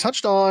we just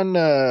touched on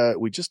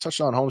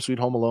Home Sweet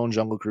Home Alone,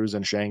 Jungle Cruise,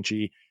 and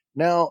Shang-Chi.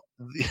 Now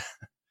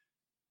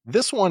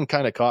this one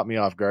kind of caught me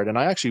off guard, and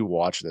I actually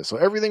watched this. So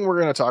everything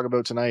we're going to talk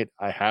about tonight,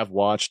 I have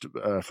watched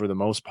for the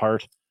most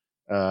part.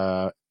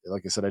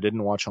 Like I said, I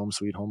didn't watch Home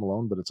Sweet Home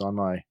Alone, but it's on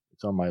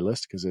my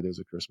list because it is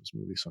a Christmas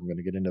movie. So I'm going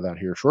to get into that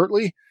here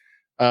shortly.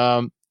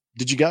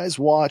 Did you guys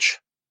watch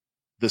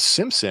The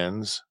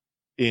Simpsons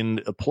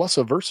in a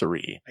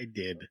Plusiversary? I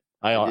did.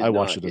 I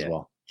watched it as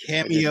well.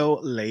 Cameo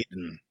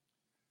laden.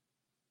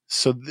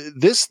 So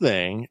this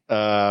thing,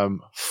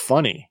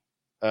 funny.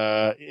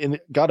 And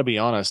got to be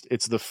honest,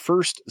 it's the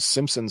first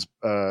Simpsons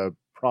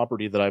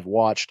property that I've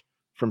watched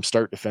from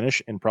start to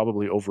finish in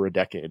probably over a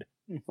decade.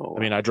 I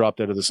mean, I dropped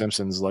out of The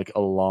Simpsons like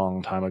a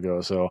long time ago.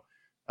 So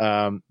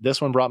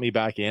this one brought me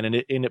back in,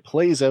 and it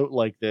plays out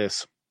like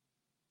this.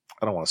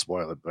 I don't want to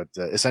spoil it, but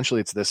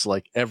essentially it's this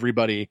like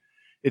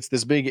it's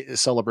this big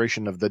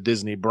celebration of the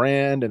Disney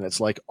brand, and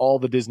it's like all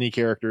the Disney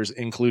characters,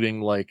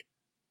 including like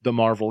the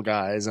Marvel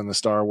guys and the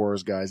Star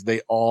Wars guys, they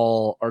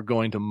all are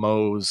going to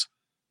Moe's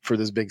for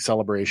this big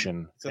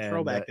celebration. It's a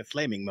throwback to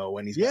Flaming Moe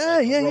when he's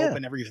got rope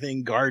and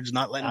everything, guards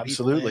not letting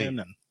people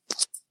in.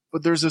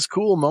 But there's this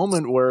cool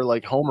moment where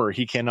like Homer,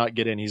 he cannot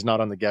get in. He's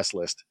not on the guest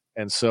list.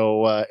 And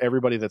so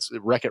everybody that's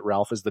Wreck-It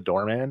Ralph is the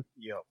doorman.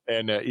 Yep.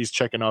 And he's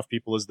checking off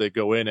people as they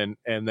go in.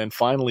 And then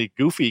finally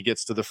Goofy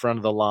gets to the front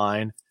of the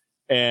line,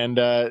 and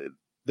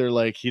they're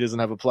like, he doesn't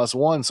have a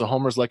 +1. So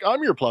Homer's like,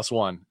 I'm your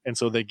 +1. And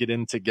so they get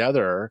in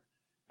together,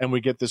 and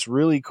we get this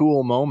really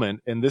cool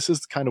moment. And this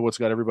is kind of what's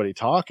got everybody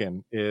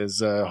talking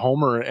is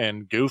Homer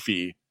and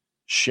Goofy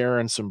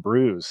sharing some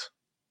brews,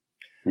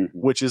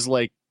 which is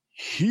like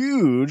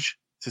huge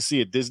to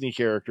see a Disney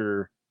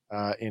character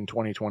in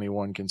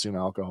 2021 consume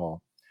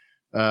alcohol.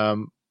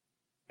 But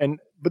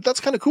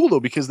that's kind of cool though,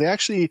 because they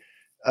actually,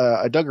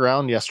 I dug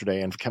around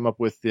yesterday and came up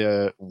with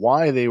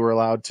why they were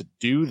allowed to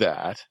do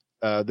that.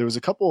 There was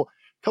a couple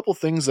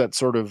things that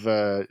sort of,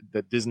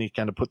 that Disney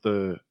kind of put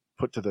to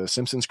the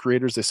Simpsons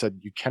creators. They said,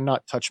 you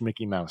cannot touch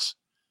Mickey Mouse.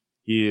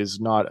 He is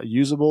not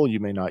usable.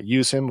 You may not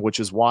use him, which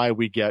is why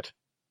we get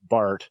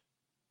Bart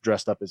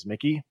dressed up as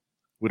Mickey.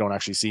 We don't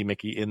actually see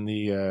Mickey in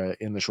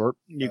the short.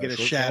 You get a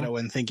shadow film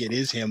and think it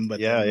is him,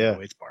 but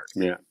it's Bart.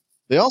 Yeah.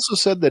 They also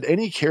said that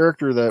any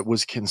character that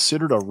was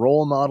considered a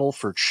role model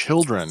for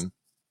children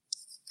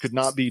could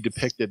not be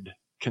depicted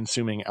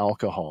consuming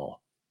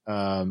alcohol.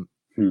 So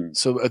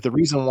the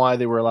reason why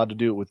they were allowed to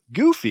do it with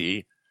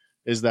Goofy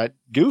is that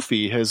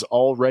Goofy has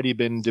already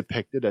been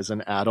depicted as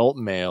an adult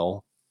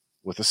male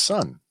with a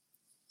son.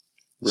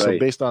 Right. So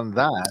based on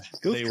that,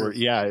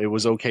 it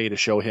was okay to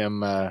show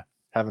him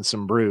having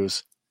some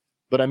brews.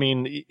 But I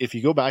mean, if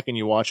you go back and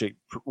you watch it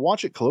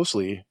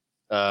closely,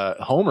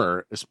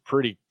 Homer is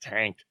pretty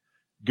tanked.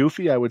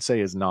 Goofy, I would say,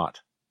 is not.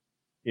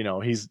 You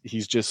know, he's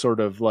just sort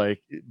of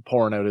like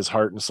pouring out his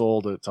heart and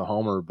soul to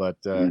Homer, but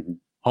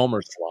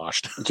Homer's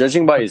sloshed.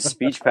 Judging by his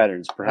speech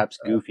patterns, perhaps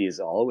Goofy is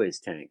always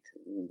tanked.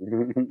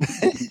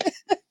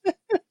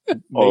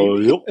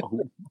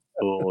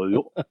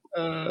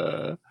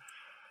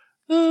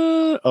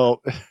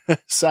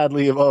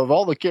 Sadly, of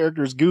all the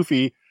characters,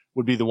 Goofy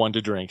would be the one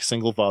to drink.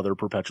 Single father,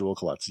 perpetual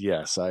klutz.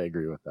 Yes, I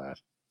agree with that.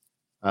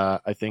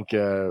 I think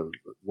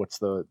what's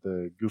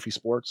the Goofy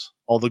Sports?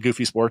 All the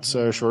Goofy Sports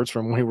shorts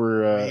from when we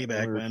were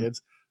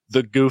kids.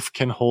 The goof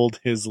can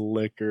hold his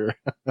liquor.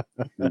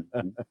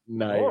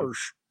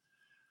 Nice.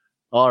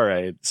 All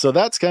right, so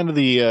that's kind of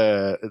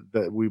the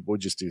we would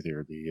just do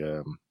there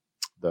the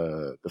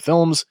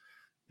films,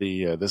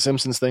 the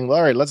Simpsons thing.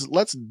 All right,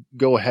 let's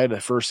go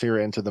ahead first here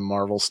into the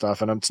Marvel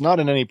stuff, and it's not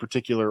in any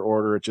particular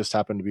order. It just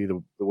happened to be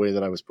the way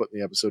that I was putting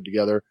the episode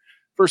together.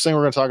 First thing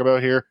we're going to talk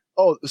about here.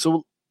 Oh,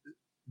 so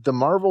the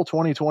Marvel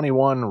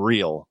 2021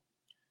 reel.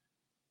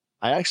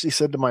 I actually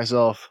said to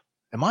myself,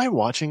 am I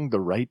watching the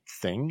right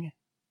thing?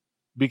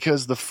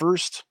 Because the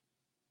first,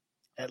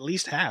 at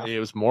least half, it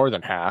was more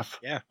than half.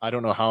 Yeah. I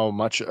don't know how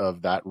much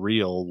of that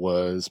reel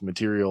was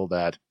material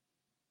that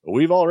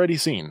we've already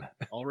seen,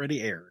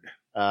 already aired.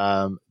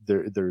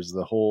 There's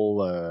the whole,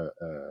 the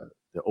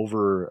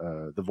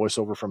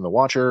voiceover from the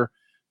Watcher,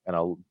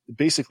 and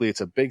basically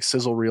it's a big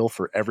sizzle reel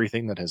for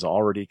everything that has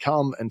already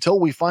come until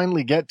we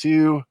finally get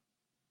to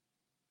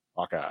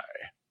Hawkeye.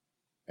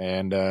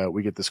 And,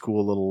 we get this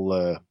cool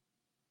little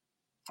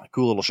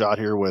shot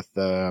here with,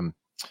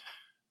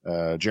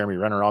 Jeremy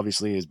Renner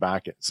obviously is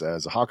back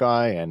as a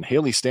Hawkeye, and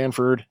Haley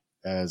Stanford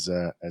as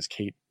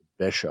Kate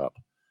Bishop.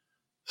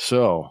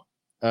 So,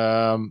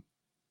 do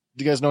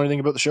you guys know anything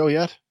about the show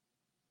yet?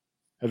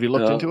 Have you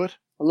looked into it?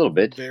 A little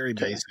bit. Very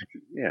basic.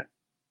 Yeah.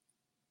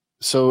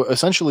 So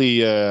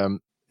essentially,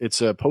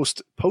 it's a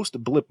post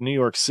blip New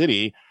York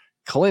City.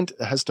 Clint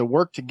has to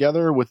work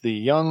together with the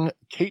young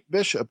Kate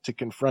Bishop to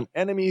confront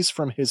enemies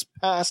from his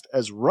past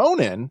as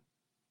Ronin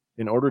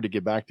in order to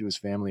get back to his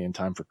family in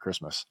time for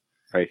Christmas.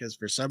 Right. Because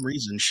for some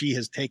reason she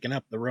has taken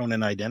up the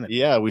Ronin identity.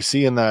 Yeah, we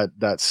see in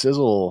that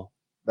sizzle,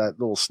 that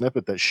little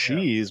snippet, that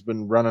she's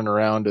been running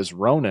around as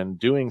Ronin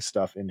doing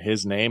stuff in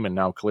his name, and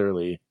now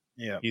clearly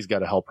he's got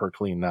to help her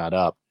clean that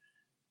up.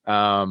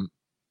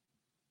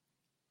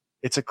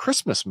 It's a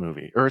Christmas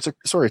movie, or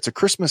it's a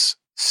Christmas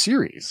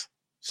series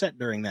set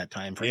during that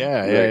time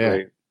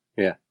frame.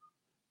 Yeah.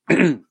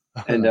 And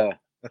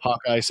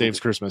Hawkeye saves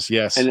Christmas.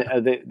 Yes,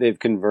 and they've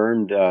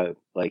confirmed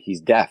like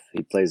he's deaf.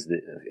 He plays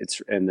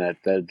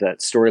that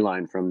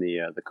storyline from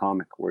the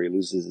comic where he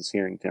loses his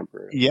hearing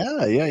temporarily.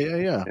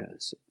 Yeah.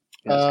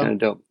 It's kind of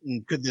dope.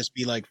 Could this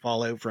be like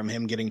fallout from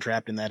him getting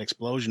trapped in that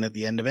explosion at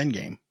the end of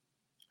Endgame?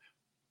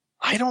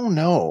 I don't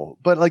know,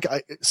 but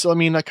I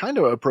kind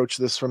of approach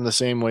this from the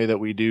same way that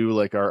we do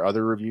like our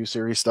other review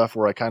series stuff,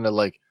 where I kind of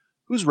like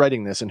who's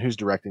writing this and who's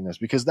directing this,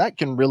 because that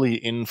can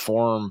really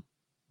inform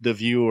the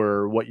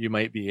viewer what you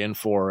might be in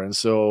for. And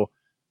so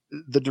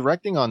the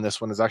directing on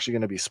this one is actually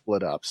going to be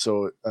split up.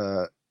 So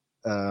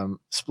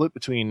split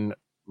between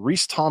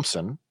Reese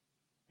Thompson.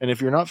 And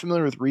if you're not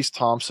familiar with Reese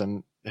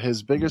Thompson,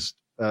 his biggest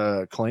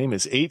claim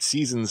is 8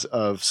 seasons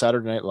of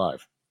Saturday Night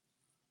Live,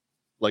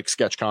 like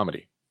sketch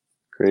comedy.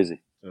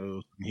 Crazy.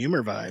 So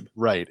humor vibe.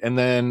 Right. And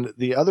then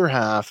the other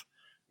half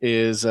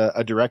is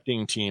a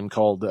directing team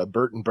called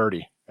Bert and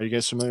Bertie. Are you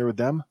guys familiar with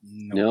them?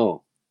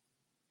 No.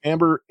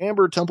 Amber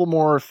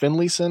Templemore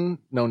Finlayson,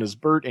 known as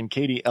Bert, and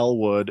Katie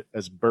Elwood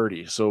as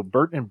Bertie. So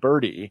Bert and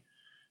Bertie,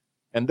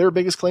 and their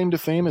biggest claim to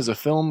fame is a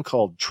film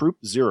called Troop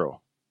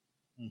Zero.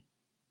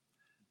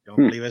 Don't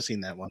believe I've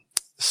seen that one.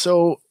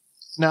 So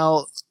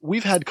now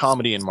we've had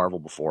comedy in Marvel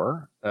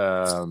before.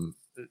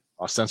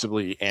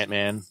 Ostensibly,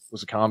 Ant-Man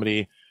was a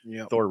comedy.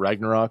 Yep. Thor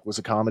Ragnarok was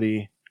a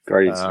comedy.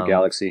 Guardians of the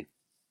Galaxy.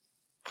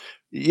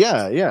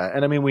 Yeah.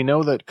 And I mean, we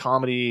know that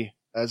comedy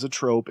as a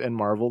trope in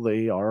Marvel,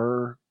 they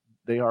are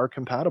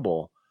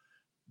compatible,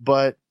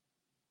 but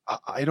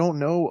I don't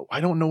know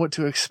what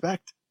to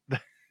expect.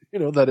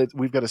 That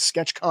we've got a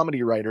sketch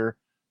comedy writer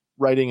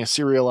writing a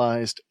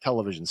serialized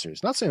television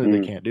series. Not saying that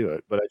they can't do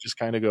it, but I just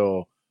kind of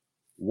go,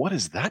 what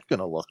is that going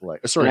to look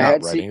like? Sorry, I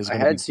had seen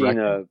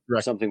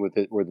something with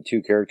it where the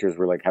two characters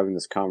were like having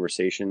this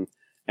conversation,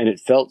 and it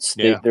felt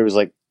there was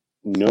like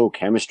no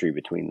chemistry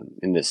between them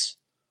in this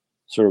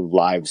sort of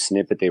live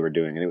snippet they were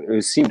doing, and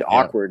it seemed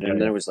awkward. And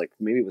then it was like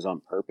maybe it was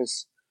on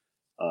purpose.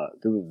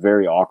 They were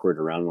very awkward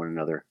around one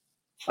another.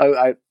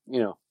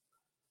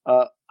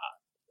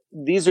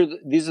 These are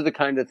the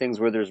kind of things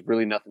where there's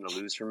really nothing to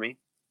lose for me.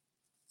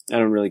 I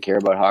don't really care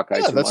about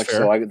Hawkeye too much,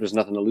 so there's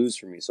nothing to lose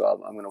for me. So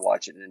I'm going to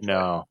watch it and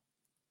enjoy it.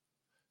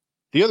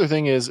 The other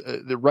thing is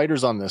the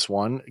writers on this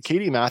one,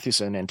 Katie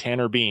Mathewson and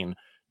Tanner Bean.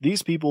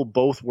 These people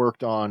both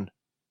worked on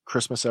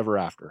Christmas Ever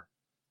After.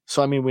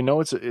 So I mean, we know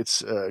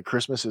it's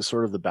Christmas is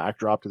sort of the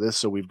backdrop to this.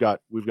 So we've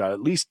got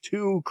at least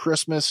 2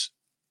 Christmas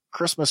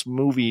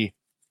movie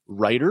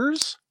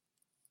writers.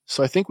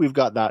 So I think we've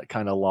got that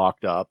kind of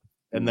locked up.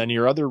 And then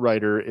your other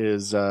writer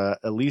is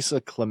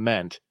Elisa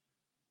Clement,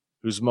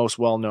 who's most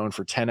well known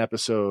for 10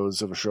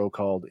 episodes of a show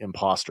called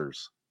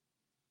Imposters.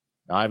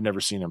 Now, I've never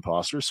seen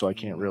Imposters, so I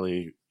can't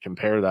really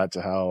compare that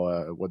to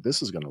how what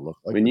this is going to look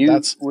like.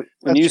 That's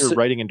your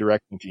writing and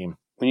directing team.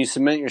 When you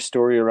cement your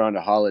story around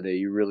a holiday,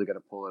 you really got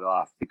to pull it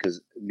off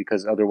because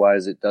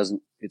otherwise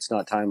it's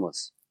not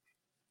timeless.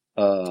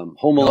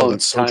 Home Alone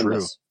is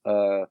timeless.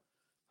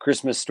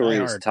 Christmas Story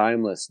is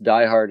timeless.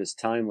 Die Hard is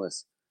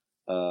timeless.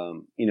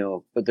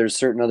 But there's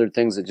certain other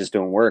things that just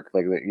don't work.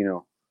 Like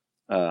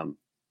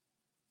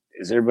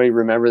does everybody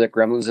remember that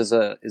Gremlins is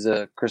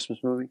a Christmas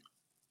movie?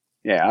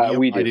 Yeah,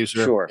 we do. I do,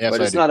 sure. Yes,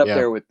 but it's not up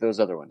there with those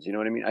other ones. You know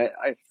what I mean?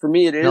 I for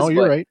me it is. No,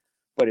 you're right.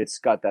 But it's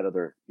got that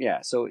other,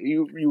 So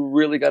you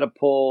really got to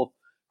pull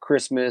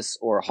Christmas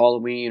or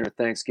Halloween or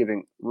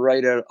Thanksgiving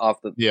right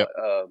off the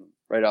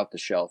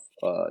shelf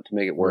to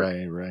make it work.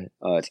 Right.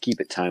 To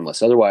keep it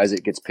timeless. Otherwise,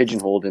 it gets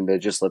pigeonholed into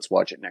just let's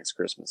watch it next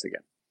Christmas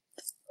again.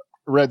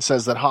 Red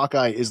says that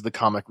Hawkeye is the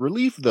comic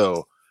relief,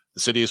 though.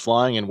 The city is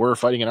flying and we're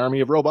fighting an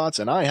army of robots,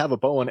 and I have a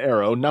bow and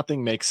arrow.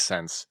 Nothing makes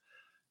sense.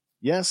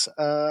 Yes,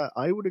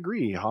 I would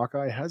agree.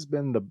 Hawkeye has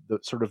been the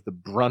sort of the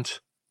brunt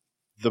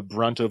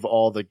of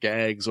all the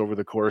gags over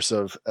the course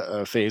of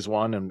phase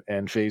 1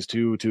 and phase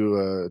 2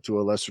 to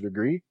a lesser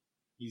degree.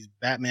 He's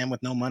Batman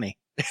with no money.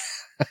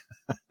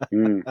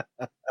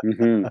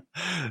 Mm-hmm.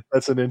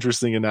 That's an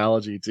interesting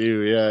analogy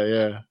too.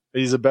 Yeah.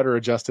 He's a better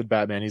adjusted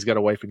Batman. He's got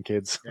a wife and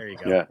kids. There you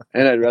go. Yeah,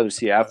 and I'd rather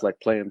see Affleck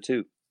play him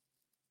too.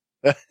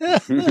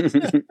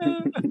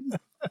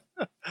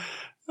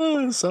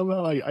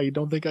 Somehow I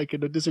don't think I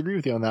could disagree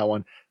with you on that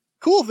one.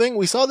 Cool thing,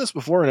 we saw this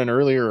before in an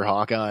earlier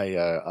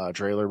Hawkeye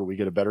trailer, but we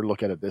get a better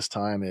look at it this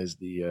time, is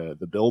the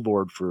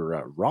billboard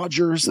for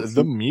Rogers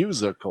the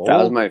Musical. That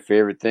was my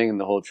favorite thing in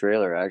the whole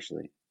trailer,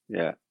 actually.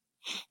 Yeah.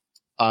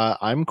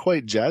 I'm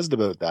quite jazzed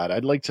about that.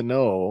 I'd like to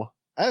know,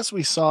 as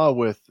we saw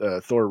with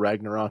Thor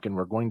Ragnarok, and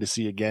we're going to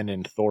see again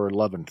in Thor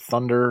Love and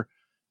Thunder,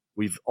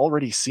 we've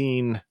already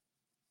seen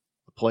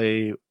the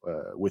play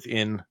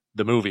within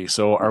the movie.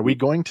 So are we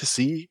going to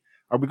see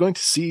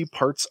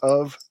parts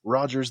of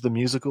Rogers the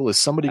Musical? Is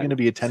somebody going to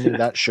be attending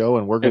that show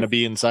and we're going to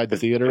be inside the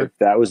theater? If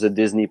that was a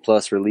Disney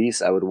Plus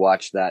release, I would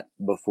watch that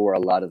before a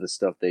lot of the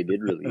stuff they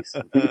did release.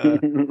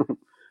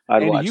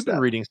 Andy, you've been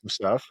reading some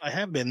stuff. I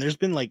have been. There's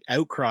been like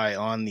outcry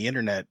on the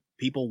internet.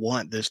 People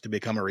want this to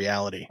become a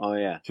reality. Oh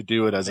yeah, to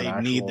do it as they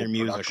need their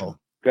musical.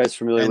 You guys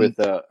familiar with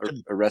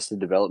Arrested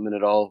Development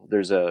at all?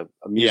 There's a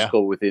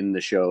musical within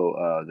the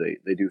show.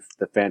 They do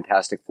the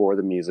Fantastic Four,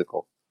 the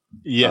musical.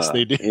 Yes,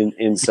 they do.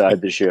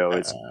 Inside the show,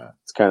 it's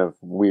kind of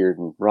weird,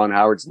 and Ron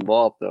Howard's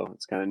involved though.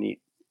 It's kind of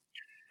neat.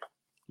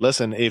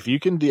 Listen, if you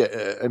can do,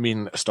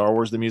 Star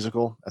Wars the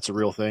musical, that's a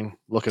real thing.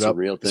 Look it up.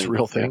 It's a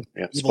real thing.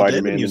 Yeah.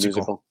 Spider-Man the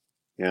musical.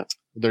 Yeah.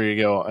 There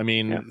you go. I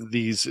mean,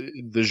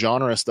 the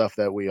genre stuff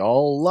that we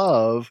all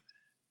love,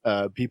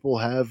 people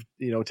have,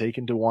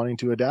 taken to wanting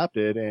to adapt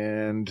it,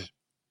 and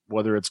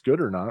whether it's good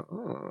or not,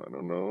 I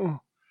don't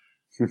know.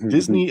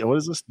 Disney, what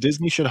is this?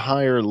 Disney should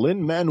hire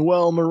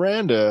Lin-Manuel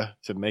Miranda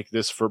to make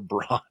this for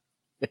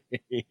Broadway.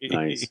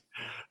 Nice.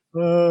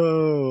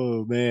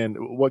 Oh man,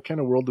 what kind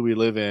of world do we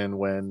live in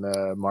when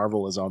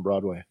Marvel is on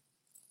Broadway?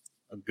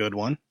 A good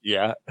one.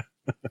 Yeah.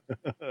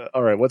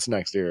 All right, what's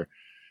next here?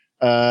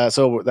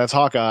 So that's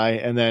Hawkeye,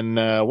 and then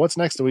what's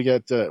next? Do we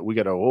get?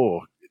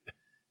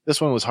 This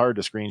one was hard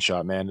to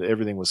screenshot, man.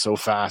 Everything was so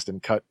fast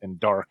and cut and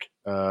dark.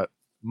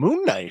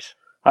 Moon Knight.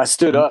 I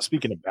stood up.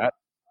 Speaking of that,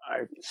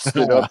 I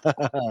stood up.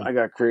 I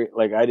got creative.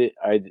 Like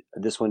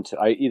this one.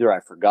 Either I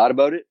forgot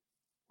about it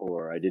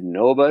or I didn't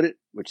know about it,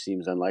 which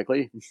seems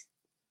unlikely.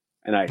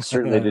 And I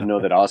certainly didn't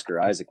know that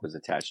Oscar Isaac was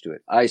attached to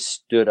it. I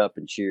stood up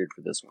and cheered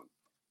for this one.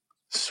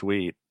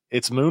 Sweet.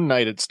 It's Moon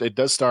Knight. It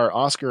does star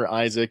Oscar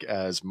Isaac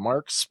as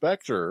Mark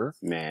Spector.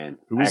 Man,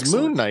 who is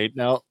Moon Knight.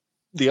 Now,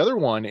 the other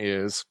one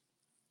is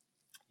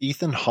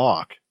Ethan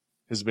Hawke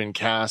has been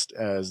cast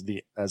as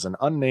an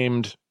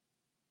unnamed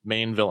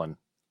main villain.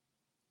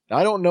 Now,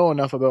 I don't know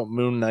enough about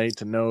Moon Knight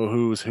to know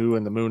who's who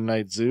in the Moon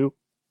Knight Zoo,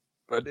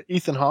 but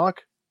Ethan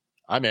Hawke,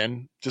 I'm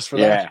in just for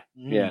that.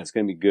 Yeah, it's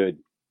going to be good.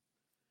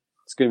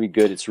 It's going to be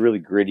good. It's really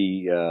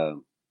gritty.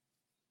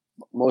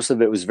 Most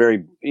of it was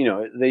very,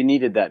 they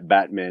needed that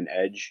Batman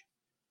edge.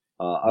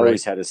 I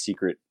always had a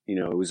secret,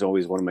 it was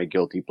always one of my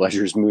guilty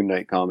pleasures, Moon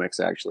Knight comics,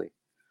 actually.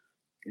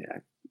 Yeah.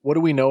 What do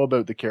we know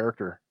about the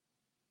character?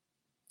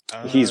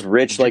 He's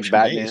rich like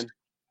Batman. Based.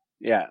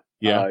 Yeah.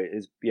 Yeah.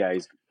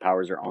 His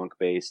powers are Ankh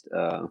based,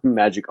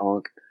 magic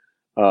Ankh.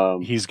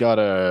 He's got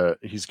a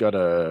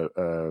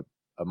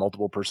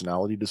multiple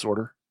personality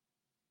disorder.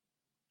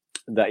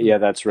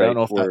 That's right.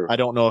 I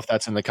don't know if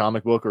that's in the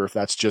comic book or if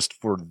that's just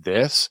for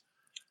this.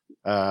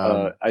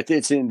 I think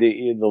it's in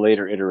the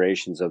later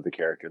iterations of the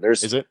character.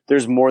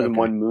 There's more than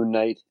one Moon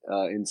Knight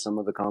in some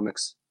of the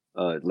comics,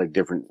 like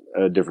different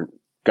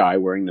guy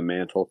wearing the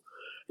mantle.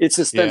 It's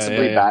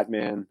ostensibly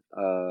Batman,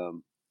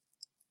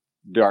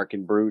 dark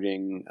and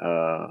brooding,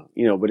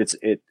 but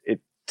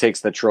it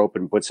takes the trope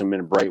and puts him in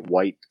a bright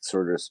white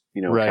sort of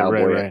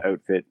cowboy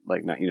outfit,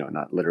 like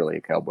not literally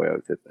a cowboy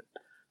outfit, but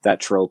that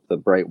trope, the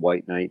bright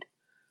white knight.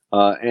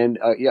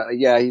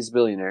 He's a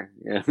billionaire.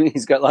 Yeah,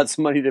 he's got lots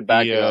of money to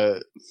back it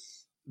up.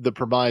 The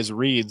premise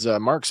reads,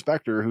 Mark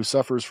Spector, who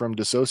suffers from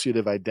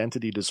dissociative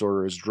identity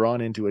disorder, is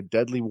drawn into a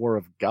deadly war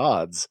of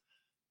gods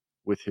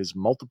with his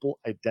multiple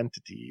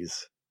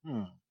identities.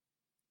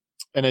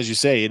 And as you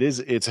say,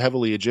 it's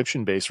heavily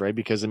Egyptian based, right?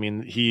 Because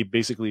he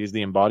basically is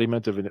the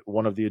embodiment of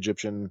one of the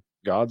Egyptian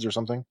gods or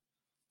something.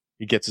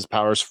 He gets his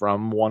powers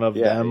from one of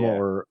them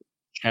or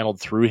channeled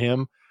through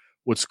him.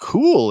 What's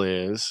cool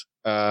is,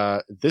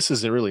 this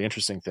is a really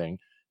interesting thing.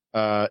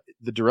 The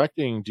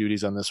directing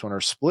duties on this one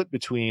are split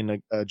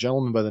between a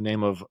gentleman by the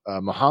name of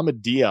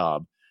Mohammed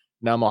Diab.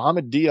 Now,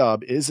 Mohammed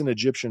Diab is an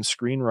Egyptian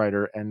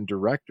screenwriter and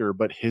director,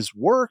 but his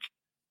work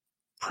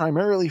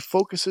primarily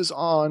focuses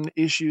on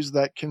issues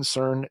that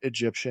concern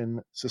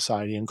Egyptian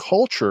society and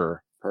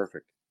culture.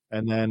 Perfect.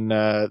 And then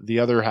the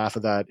other half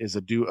of that is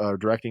a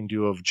directing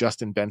duo of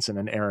Justin Benson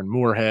and Aaron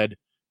Moorhead,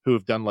 who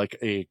have done like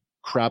a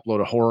crap load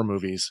of horror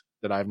movies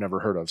that I've never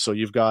heard of. So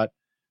you've got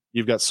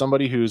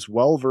somebody who's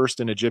well versed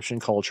in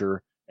Egyptian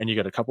culture, and you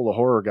got a couple of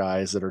horror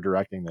guys that are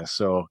directing this.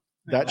 So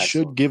that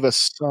should give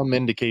us some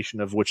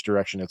indication of which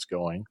direction it's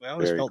going. Well, I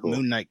always felt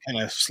Moon Knight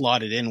kind of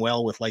slotted in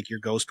well with like your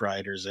Ghost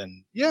Riders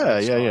and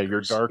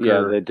your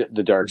darker,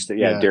 the dark,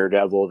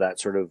 Daredevil, that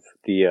sort of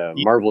the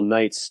Marvel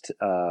Knights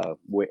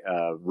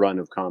run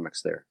of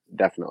comics there,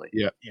 definitely.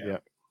 Yeah.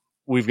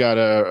 We've got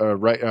a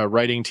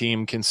writing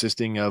team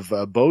consisting of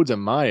Bo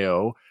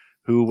DeMaio,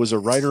 who was a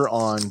writer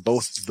on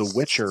both The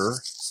Witcher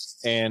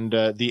and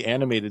the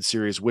animated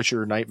series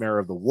Witcher: Nightmare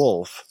of the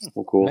Wolf.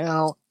 Oh, cool.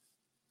 Now,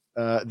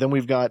 then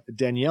we've got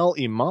Danielle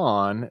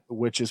Iman,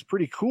 which is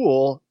pretty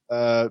cool.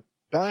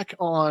 Back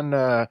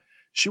on,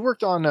 she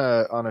worked on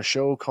a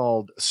show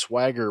called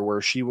Swagger,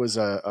 where she was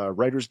a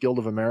Writers Guild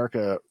of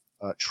America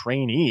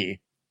trainee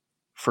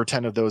for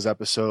 10 of those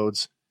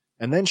episodes.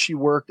 And then she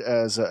worked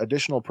as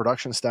additional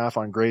production staff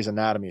on Grey's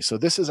Anatomy. So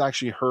this is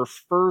actually her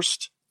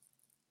first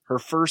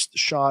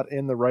shot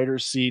in the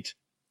writer's seat,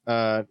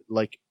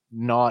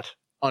 not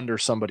under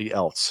somebody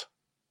else.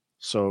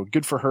 So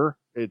good for her.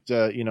 It,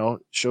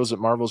 shows that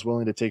Marvel's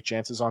willing to take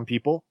chances on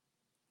people.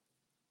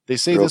 They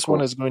say this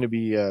one is going to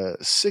be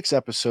 6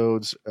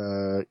 episodes,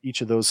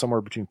 each of those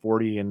somewhere between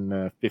 40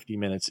 and 50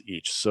 minutes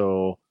each.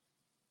 So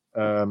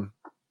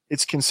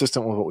it's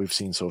consistent with what we've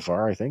seen so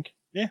far, I think.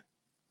 Yeah.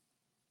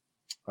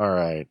 All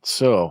right.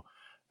 So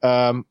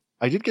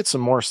I did get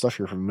some more stuff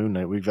here from Moon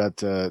Knight. We've got,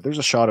 there's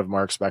a shot of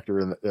Mark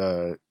Spector,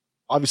 and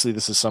obviously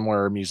this is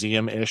somewhere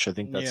museum-ish. I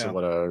think that's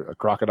a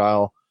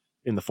crocodile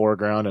in the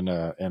foreground and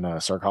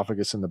a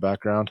sarcophagus in the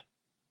background.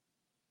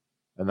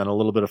 And then a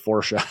little bit of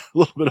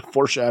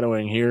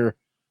foreshadowing here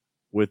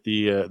with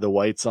the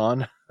whites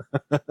on.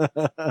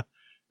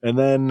 And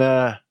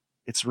then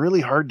it's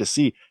really hard to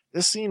see.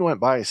 This scene went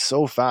by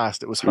so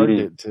fast. It was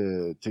hard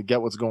to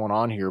get what's going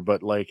on here,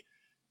 but like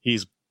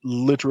he's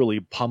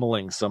literally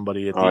pummeling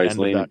somebody at the end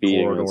of that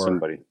corridor.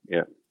 Somebody.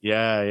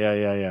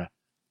 Yeah.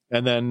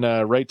 And then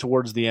right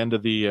towards the end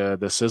of the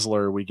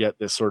Sizzler, we get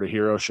this sort of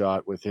hero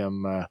shot with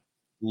him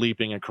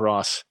leaping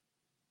across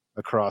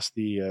across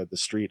the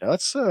street.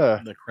 That's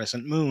the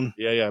crescent moon.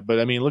 Yeah. But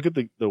I mean, look at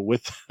the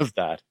width of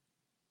that.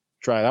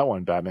 Try that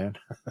one, Batman.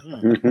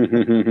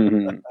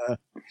 And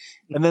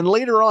then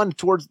later on,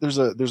 there's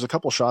a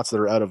couple shots that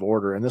are out of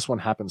order, and this one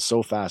happens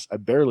so fast. I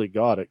barely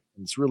got it.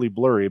 It's really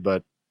blurry,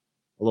 but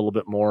a little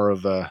bit more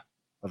of a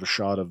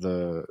shot of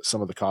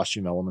some of the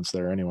costume elements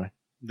there. Anyway,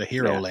 the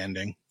hero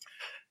landing.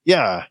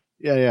 Yeah.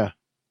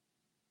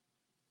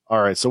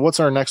 All right. So what's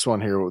our next one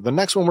here? The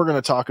next one we're going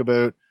to talk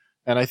about,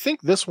 and I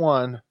think this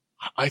one's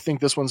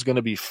going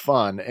to be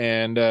fun.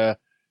 And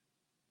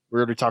we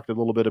already talked a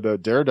little bit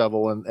about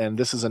Daredevil, and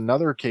this is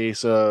another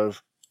case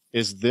of,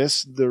 is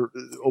this the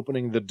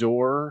opening the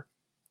door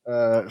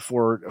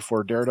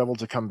for Daredevil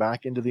to come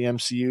back into the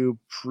MCU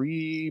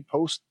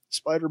post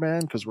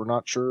Spider-Man? Because we're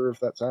not sure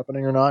if that's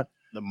happening or not.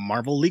 The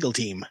Marvel legal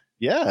team.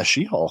 Yeah,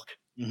 She-Hulk.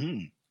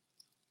 Mm-hmm.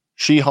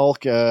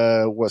 She-Hulk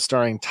was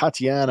starring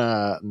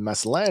Tatiana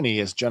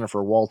Maslany as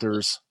Jennifer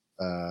Walters,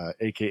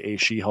 a.k.a.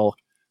 She-Hulk.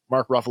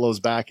 Mark Ruffalo's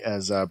back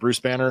as Bruce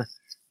Banner.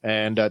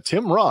 And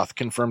Tim Roth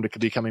confirmed to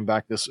be coming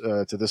back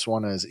to this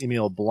one as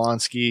Emil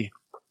Blonsky.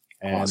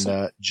 And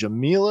awesome.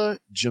 Jamila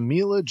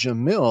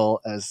Jamil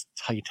as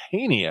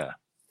Titania.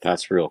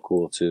 That's real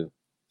cool, too.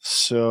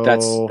 So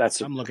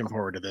I'm looking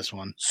forward to this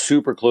one.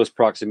 Super close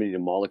proximity to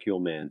Molecule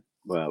Man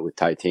with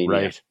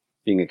Titania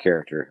being a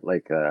character.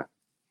 Like,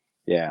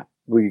 yeah,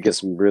 we could get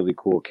some really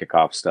cool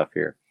kickoff stuff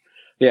here.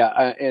 Yeah,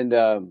 and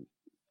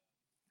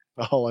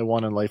all I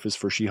want in life is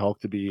for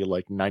She-Hulk to be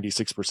like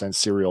 96%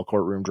 serial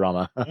courtroom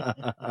drama.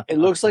 It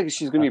looks like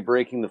she's going to be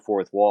breaking the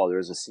fourth wall.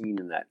 There's a scene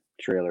in that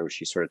trailer where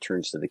she sort of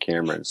turns to the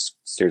camera and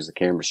stares the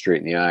camera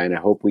straight in the eye, and I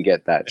hope we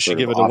get that. She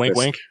give it a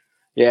wink.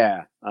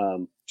 Yeah,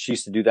 she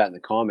used to do that in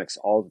the comics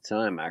all the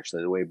time.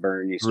 Actually, the way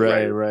Byrne used to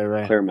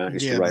write, Claremont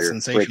used to write her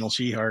sensational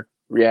She-Hulk.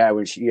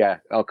 Yeah,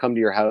 I'll come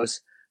to your house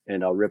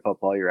and I'll rip up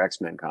all your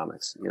X-Men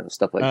comics,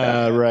 stuff like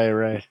that.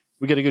 Right.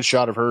 We get a good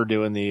shot of her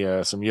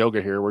doing some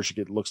yoga here, where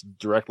she looks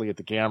directly at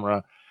the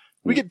camera.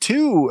 We get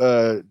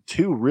two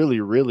really,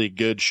 really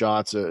good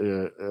shots,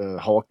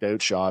 hulked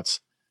out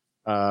shots,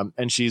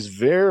 and she's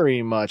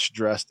very much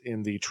dressed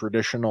in the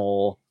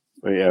traditional.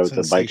 With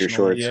the biker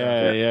shorts.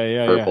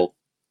 Yeah. Purple.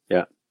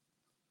 Yeah.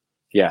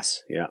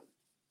 Yes. Yeah.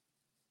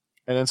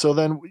 And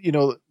then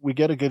we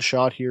get a good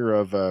shot here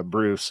of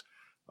Bruce,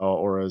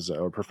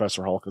 or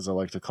Professor Hulk, as I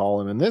like to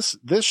call him. And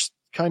this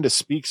kind of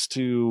speaks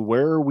to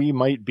where we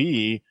might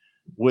be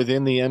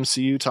within the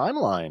MCU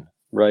timeline.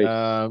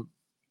 Right.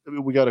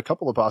 We got a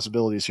couple of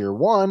possibilities here.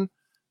 One,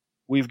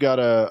 we've got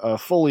a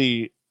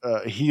fully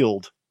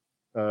healed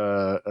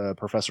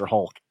Professor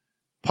Hulk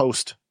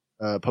post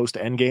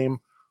Endgame,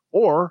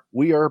 or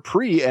we are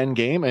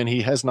pre-Endgame and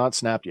he has not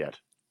snapped yet.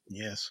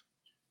 Yes.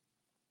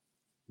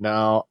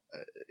 Now,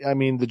 I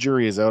mean, the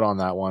jury is out on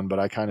that one, but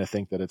I kind of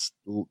think that it's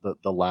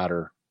the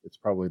latter. It's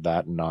probably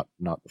that and not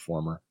the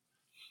former.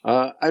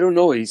 I don't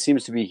know. He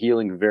seems to be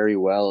healing very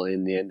well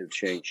in the end of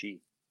Shang-Chi.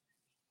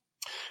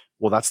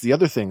 Well, that's the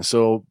other thing.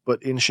 So,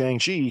 but in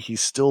Shang-Chi, he's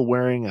still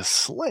wearing a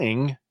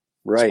sling.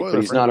 Right, but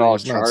he's not all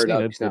charred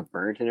up. He's not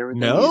burnt and everything.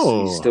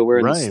 No, he's still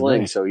wearing the sling.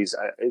 Right. So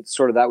it's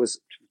sort of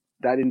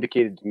that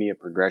indicated to me a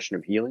progression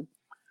of healing.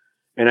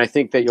 And I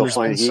think that you'll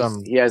find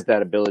he has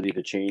that ability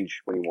to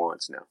change when he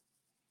wants now.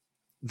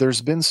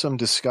 There's been some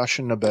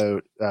discussion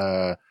about,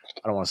 I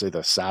don't want to say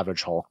the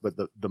Savage Hulk, but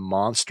the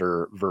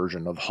monster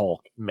version of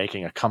Hulk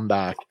making a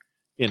comeback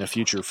in a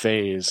future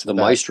phase. The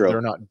Maestro.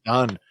 They're not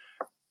done.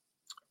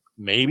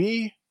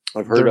 Maybe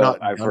I've heard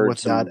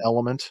with that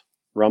element.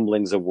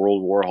 Rumblings of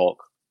World War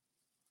Hulk.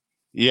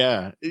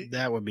 Yeah,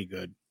 that would be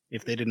good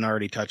if they didn't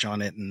already touch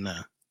on it in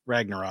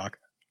Ragnarok.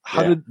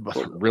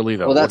 Really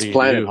though? Well, that's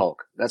Planet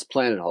Hulk. That's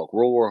Planet Hulk.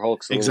 World War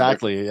Hulk's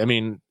exactly. I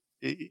mean,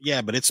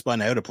 yeah, but it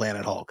spun out of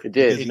Planet Hulk. It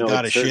did. He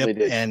got a ship,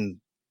 and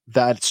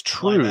that's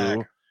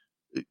true.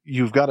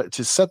 You've got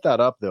to set that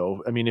up,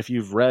 though. I mean, if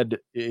you've read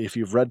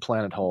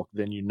Planet Hulk,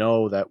 then you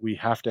know that we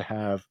have to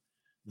have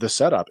the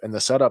setup, and the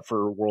setup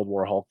for World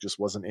War Hulk just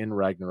wasn't in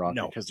Ragnarok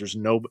because there's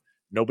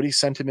nobody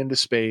sent him into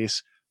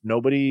space.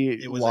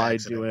 Nobody lied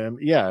to him.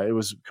 Yeah, it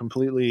was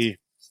completely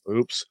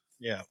oops.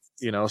 Yeah.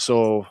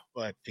 So.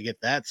 But to get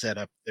that set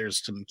up,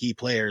 there's some key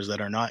players that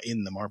are not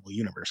in the Marvel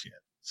Universe yet.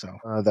 So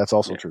that's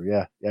also true.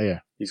 Yeah.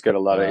 He's got a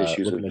lot of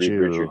issues with Reed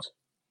Richards.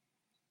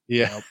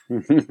 Yeah.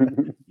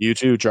 You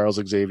too, Charles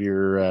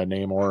Xavier,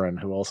 Namor, and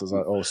who else is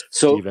that? Oh,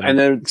 so Steven, and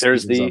then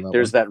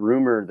there's that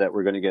rumor that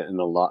we're going to get an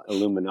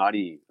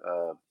Illuminati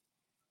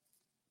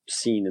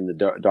scene in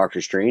the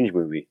Doctor Strange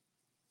movie,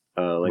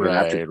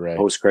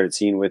 post-credit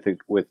scene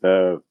with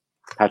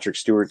Patrick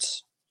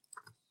Stewart's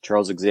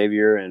Charles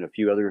Xavier and a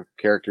few other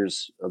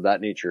characters of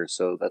that nature.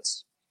 So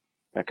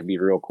that could be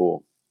real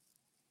cool.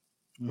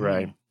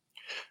 Right.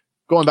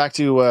 Going back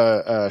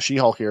to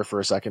She-Hulk here for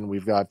a second,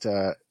 we've got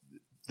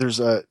there's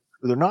going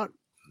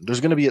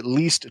to be at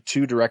least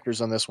two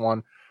directors on this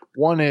one.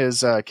 One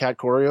is Kat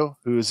Corio,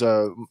 who's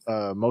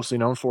mostly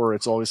known for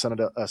It's Always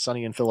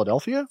Sunny in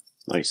Philadelphia.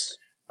 Nice.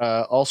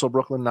 Also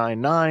Brooklyn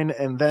Nine-Nine,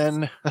 and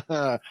then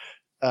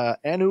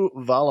Anu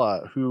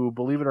Vala, who,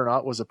 believe it or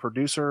not, was a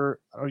producer.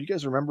 Oh, you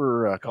guys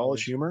remember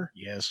College Humor?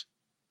 Yes.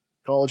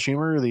 College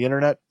Humor, the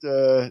internet,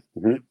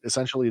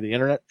 essentially the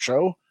internet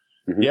show.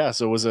 Mm-hmm. Yeah,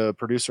 so was a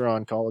producer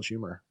on College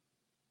Humor.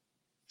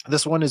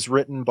 This one is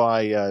written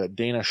by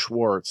Dana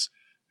Schwartz,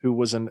 who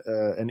was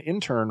an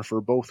intern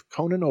for both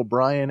Conan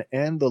O'Brien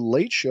and The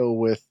Late Show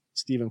with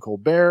Stephen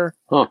Colbert.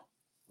 Huh.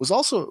 Was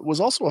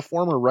also a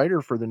former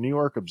writer for the New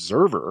York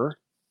Observer,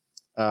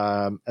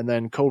 and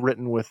then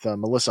co-written with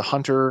Melissa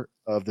Hunter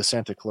of the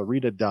Santa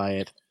Clarita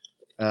Diet.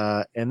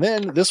 And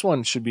then this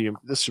should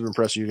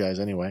impress you guys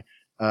anyway.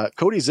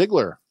 Cody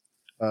Ziegler,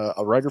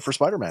 a writer for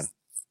Spider-Man,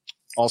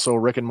 also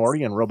Rick and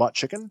Morty and Robot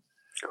Chicken.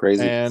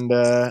 Crazy. And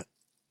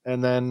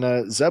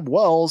then Zeb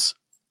Wells,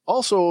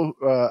 also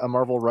a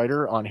Marvel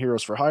writer on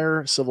Heroes for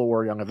Hire, Civil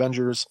War, Young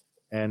Avengers,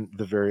 and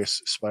the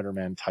various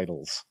Spider-Man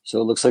titles.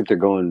 So it looks like they're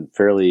going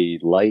fairly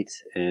light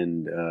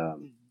and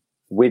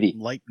witty.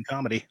 Light and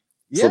comedy.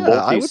 Yeah,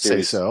 I would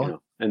say so. You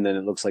know, and then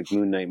it looks like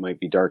Moon Knight might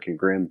be dark and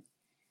grim.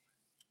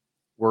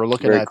 We're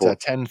looking at cool.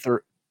 10,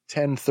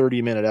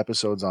 30-minute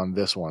episodes on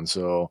this one.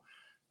 So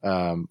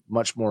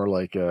much more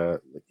like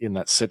in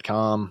that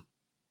sitcom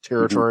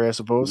territory, I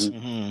suppose.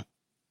 Mm-hmm.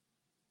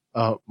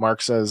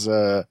 Mark says,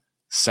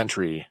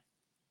 Sentry.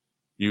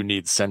 You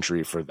need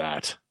Sentry for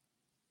that.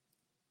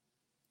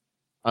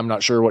 I'm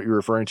not sure what you're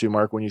referring to,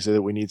 Mark, when you say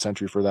that we need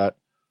Sentry for that.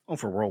 Oh,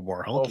 for World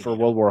War Hulk. Oh, for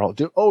World War Hulk.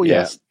 Oh,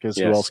 yes. Because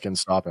who else can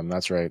stop him?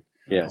 That's right.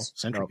 Yes.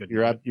 No,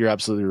 you're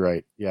absolutely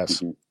right. Yes.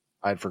 Mm-hmm.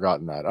 I'd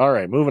forgotten that. All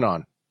right, moving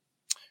on.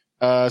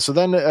 So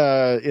then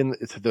in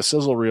the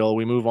sizzle reel,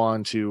 we move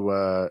on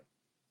to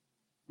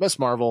Miss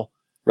Marvel.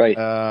 Right.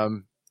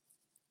 And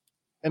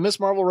Miss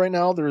Marvel right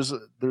now, there's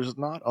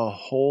not a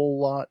whole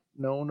lot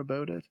known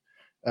about it.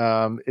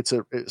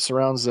 It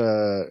surrounds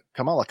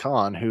Kamala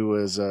Khan, who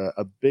is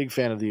a big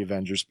fan of the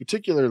Avengers,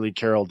 particularly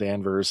Carol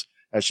Danvers,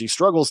 as she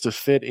struggles to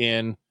fit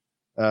in,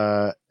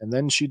 and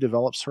then she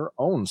develops her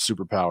own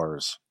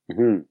superpowers.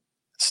 Mm-hmm.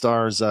 It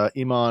stars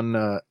Iman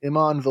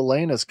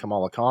Vellani as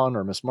Kamala Khan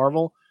or Miss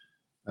Marvel,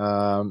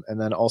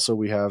 and then also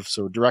we have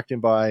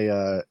directed by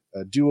a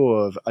duo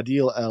of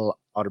Adil El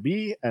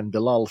Arbi and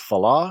Bilal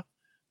Fallah,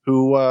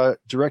 who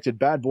directed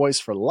Bad Boys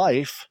for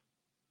Life.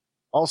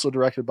 Also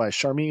directed by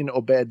Sharmeen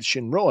Obed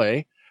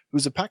Shinroy,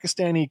 who's a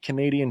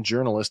Pakistani-Canadian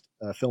journalist,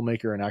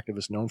 filmmaker, and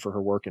activist known for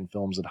her work in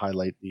films that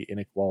highlight the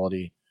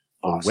inequality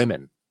of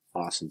women.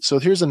 Awesome. So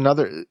this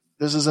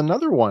is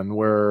another one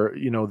where,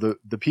 you know,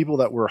 the people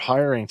that we're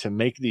hiring to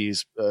make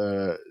these,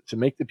 to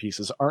make the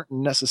pieces aren't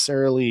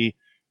necessarily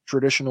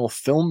traditional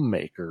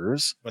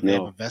filmmakers, but they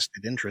have a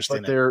vested interest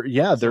in it. They're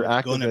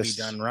activists. Going to be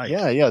done right.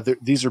 Yeah.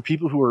 These are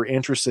people who are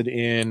interested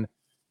in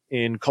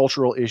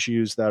cultural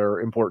issues that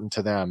are important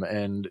to them.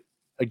 And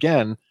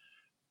again,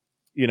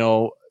 you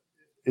know,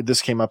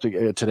 this came up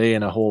today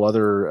in a whole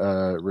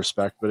other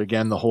respect, but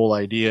again, the whole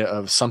idea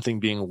of something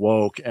being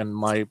woke, and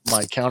my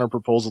counter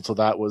proposal to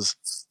that was,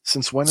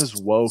 since when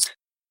is woke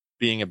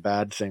being a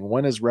bad thing?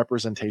 When is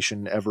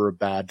representation ever a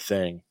bad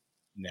thing?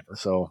 Never.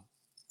 So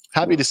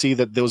happy to see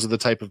that those are the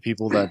type of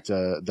people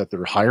that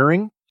they're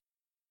hiring.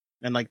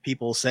 And like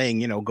people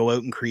saying, you know, go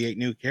out and create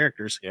new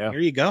characters. Yeah.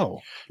 Here you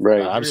go.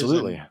 Right.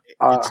 Absolutely.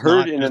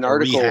 Heard in an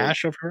article,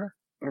 rehash of her.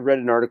 I read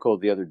an article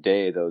the other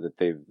day, though, that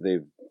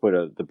they've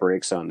put the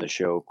brakes on the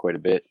show quite a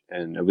bit,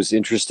 and it was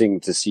interesting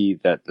to see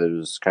that there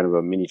was kind of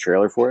a mini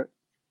trailer for it.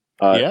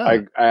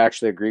 I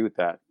actually agree with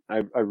that.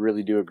 I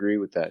really do agree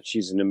with that.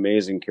 She's an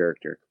amazing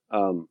character.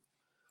 But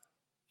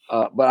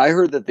I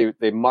heard that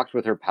they mucked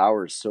with her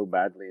powers so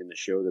badly in the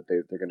show that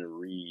they're going to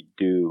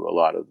redo a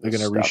lot of this. They're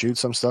going to reshoot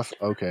some stuff?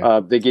 Okay.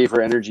 They gave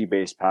her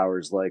energy-based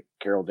powers like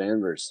Carol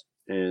Danvers,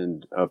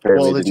 and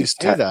apparently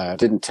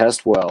didn't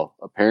test well,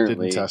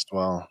 apparently. Didn't test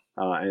well.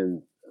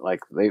 And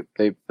like they,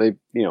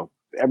 you know,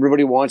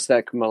 everybody wants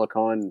that Kamala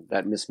Khan,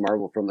 that Miss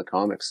Marvel from the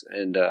comics,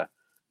 and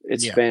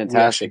it's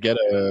fantastic. We actually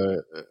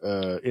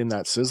get in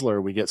that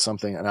Sizzler, we get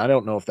something, and I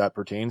don't know if that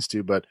pertains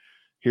to, but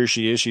here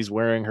she is. She's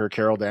wearing her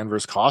Carol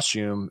Danvers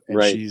costume,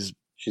 and she's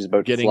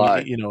about getting, to fly.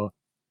 You know,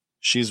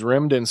 she's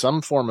rimmed in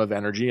some form of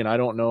energy, and I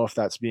don't know if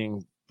that's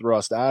being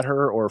thrust at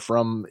her or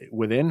from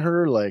within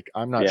her. Like,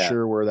 I'm not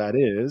sure where that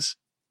is.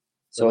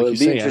 So it'd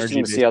be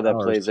interesting to see how that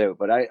plays out.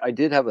 But I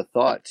did have a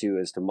thought too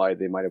as to why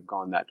they might have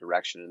gone that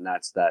direction, and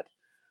that's that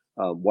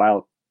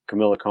while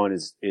Kamala Khan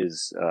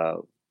is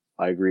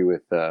I agree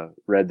with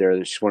Red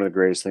there. She's one of the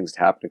greatest things to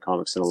happen to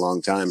comics in a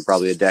long time,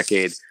 probably a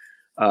decade.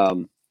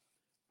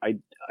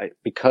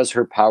 Because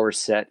her power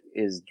set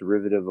is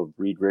derivative of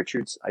Reed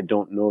Richards, I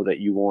don't know that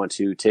you want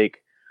to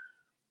take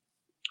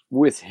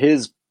with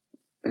his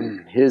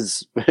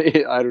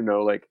I don't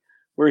know, like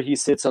where he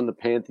sits on the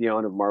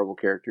pantheon of Marvel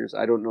characters.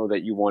 I don't know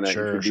that you want to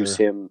introduce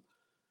him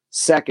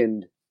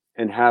second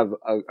and have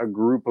a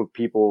group of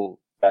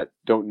people that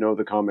don't know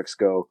the comics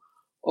go,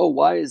 oh,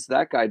 why is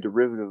that guy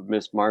derivative of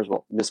Miss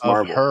Marvel?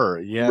 Of her,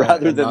 yeah,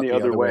 rather than the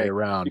other way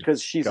around,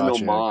 because she's an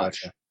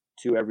homage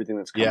to everything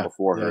that's come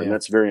before her, and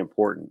that's very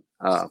important.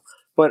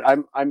 But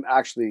I'm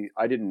actually,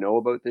 I didn't know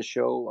about this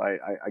show. I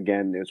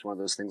again, it was one of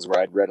those things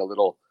where I'd read a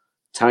little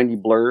tiny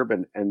blurb,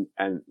 and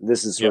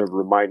this is sort of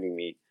reminding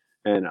me,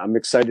 and I'm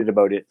excited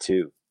about it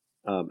too,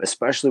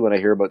 especially when I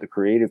hear about the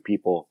creative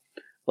people.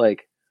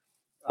 Like,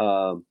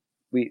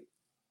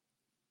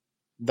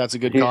 That's a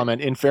good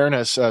comment. In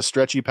fairness,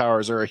 stretchy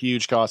powers are a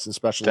huge cost in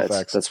special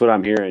effects. That's what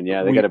I'm hearing.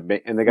 Yeah, they got to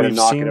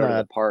knock it out of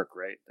the park,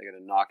 right? They got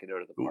to knock it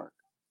out of the park.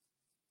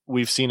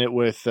 We've seen it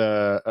with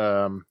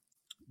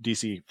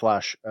DC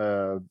Flash.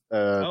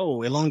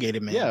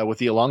 Elongated Man. Yeah, with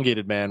the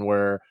Elongated Man,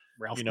 where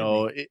Ralph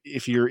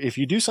if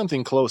you do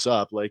something close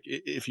up, like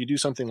if you do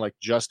something like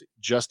just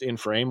in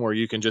frame, where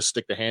you can just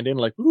stick the hand in,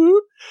 like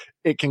whoop,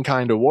 it can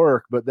kind of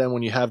work. But then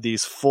when you have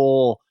these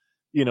full,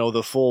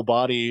 the full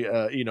body,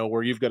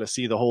 where you've got to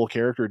see the whole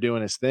character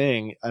doing his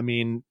thing. I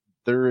mean,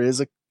 there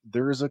is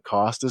a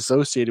cost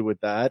associated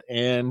with that,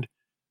 and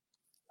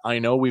I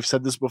know we've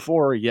said this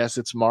before. Yes,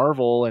 it's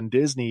Marvel and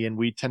Disney, and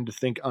we tend to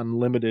think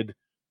unlimited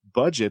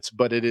budgets,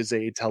 but it is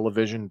a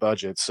television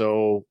budget.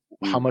 So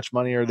how much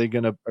money are they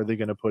gonna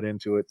put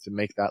into it to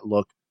make that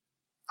look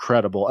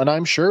credible? And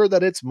I'm sure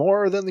that it's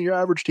more than your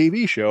average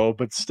TV show,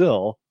 but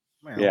still,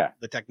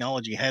 the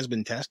technology has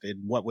been tested.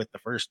 What with the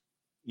first,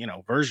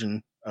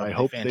 version of I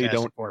hope they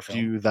don't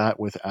do that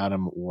with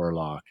Adam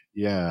Warlock.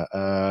 Yeah,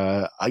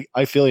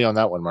 I feel you on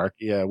that one, Mark.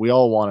 Yeah, we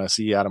all want to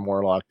see Adam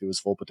Warlock do his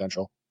full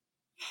potential.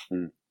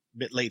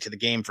 Bit late to the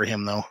game for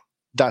him, though.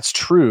 That's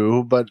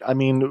true, but I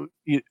mean,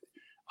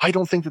 I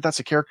don't think that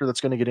that's a character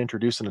that's going to get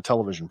introduced in a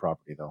television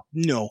property, though.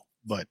 No,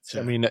 but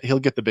I mean, he'll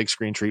get the big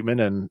screen treatment,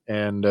 and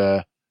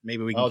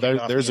maybe we can.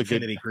 There's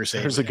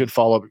a good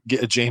follow up.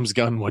 James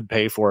Gunn would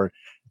pay for it.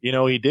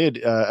 He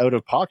did out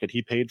of pocket.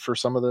 He paid for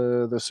some of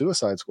the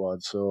Suicide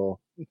Squad. So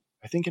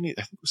I think it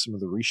was some of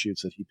the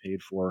reshoots that he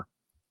paid for.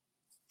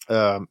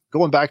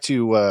 Going back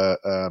to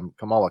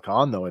Kamala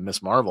Khan though in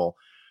Ms. Marvel,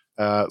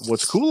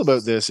 what's cool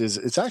about this is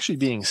it's actually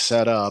being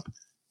set up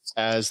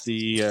as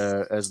the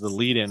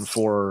lead-in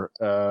for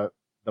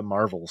the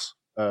Marvels,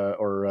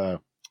 oh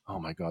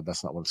my God,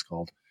 that's not what it's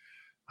called.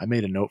 I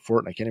made a note for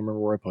it and I can't even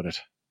remember where I put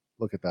it.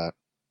 Look at that.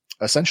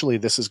 Essentially,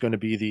 this is going to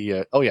be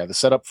the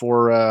setup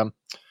for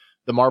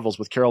the Marvels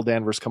with Carol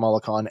Danvers,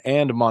 Kamala Khan,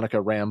 and Monica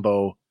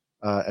Rambeau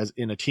as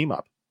in a team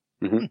up.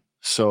 Mm-hmm.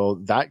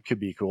 So that could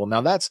be cool.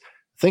 Now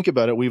think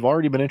about it. We've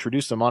already been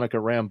introduced to Monica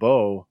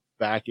Rambeau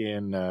back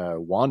in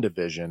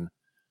WandaVision.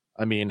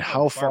 I mean,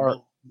 how far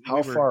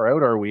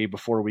out are we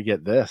before we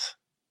get this?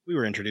 We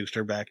were introduced to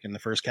her back in the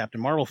first Captain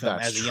Marvel film.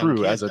 That's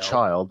true. As a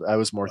child, I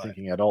was more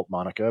thinking adult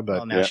Monica,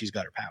 but now she's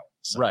got her power.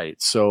 So.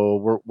 Right.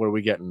 So what are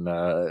we getting?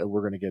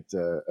 We're going to get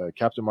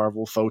Captain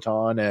Marvel,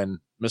 Photon, and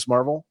Ms.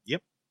 Marvel.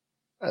 Yep.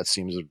 That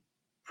seems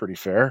pretty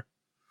fair.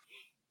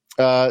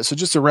 So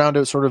just to round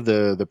out sort of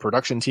the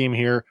production team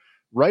here,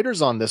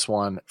 writers on this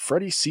one,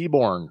 Freddie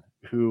Seaborn,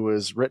 who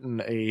has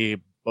written a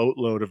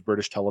boatload of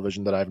British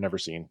television that I've never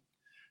seen,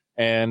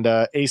 and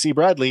AC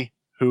Bradley,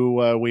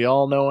 who we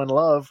all know and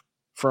love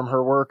from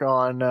her work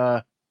on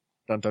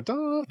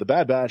The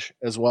Bad Batch,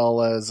 as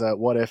well as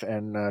What If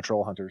and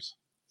Troll Hunters,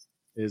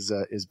 is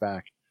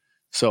back.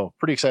 So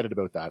pretty excited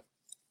about that.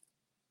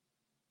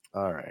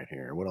 All right,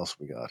 here. What else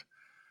we got?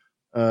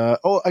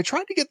 I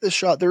tried to get this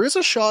shot. There is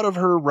a shot of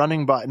her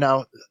running by.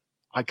 Now,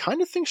 I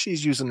kind of think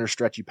she's using her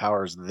stretchy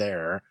powers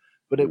there,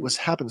 but it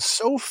happened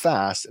so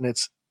fast, and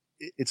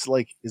it's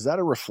like, is that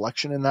a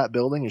reflection in that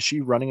building? Is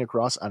she running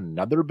across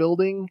another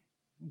building?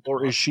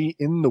 Or is she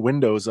in the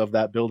windows of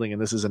that building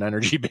and this is an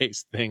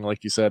energy-based thing,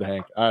 like you said,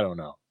 Hank? I don't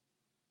know.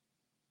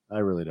 I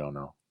really don't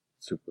know.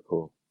 Super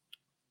cool.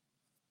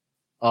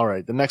 All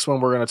right, the next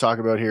one we're going to talk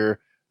about here.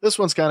 This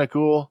one's kind of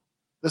cool.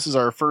 This is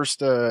our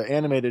first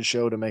animated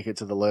show to make it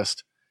to the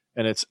list,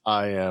 and it's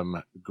I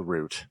Am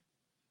Groot.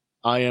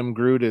 I Am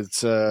Groot.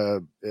 It's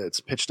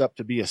pitched up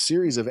to be a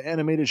series of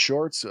animated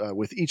shorts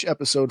with each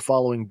episode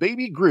following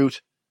baby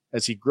Groot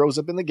as he grows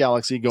up in the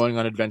galaxy, going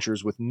on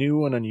adventures with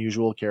new and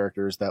unusual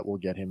characters that will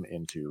get him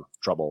into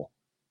trouble.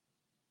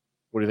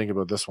 What do you think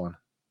about this one?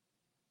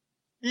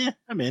 Yeah,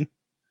 I'm in.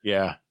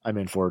 Yeah, I'm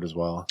in for it as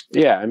well.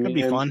 Yeah, I mean,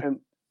 it'll be fun. And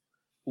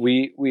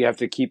we have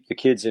to keep the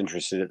kids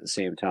interested at the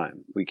same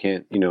time. We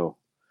can't,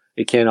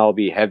 it can't all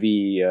be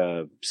heavy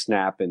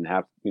snap and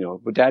have,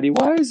 but Daddy,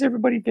 why is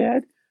everybody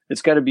dead?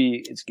 It's got to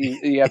be.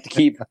 You have to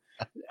keep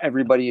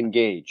everybody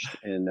engaged,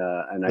 and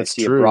I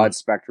see a broad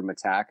spectrum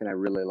attack, and I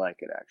really like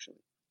it actually.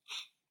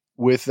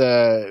 With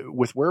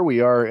where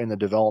we are in the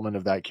development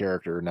of that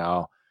character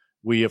now,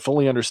 we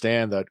fully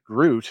understand that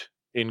Groot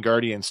in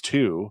Guardians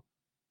 2,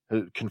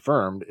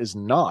 confirmed, is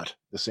not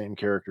the same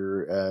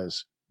character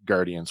as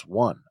Guardians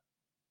 1.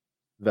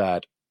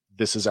 That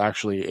this is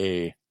actually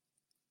a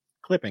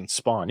clipping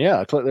spawn.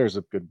 Yeah, there's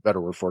a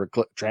better word for it.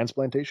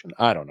 Transplantation?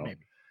 I don't know.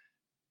 Maybe.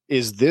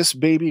 Is this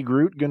baby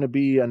Groot going to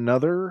be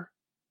another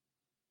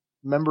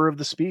member of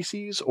the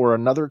species or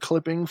another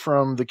clipping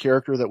from the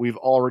character that we've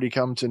already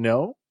come to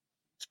know?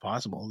 It's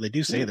possible. They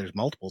do say there's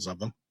multiples of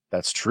them.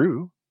 That's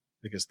true.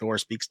 Because Thor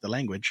speaks the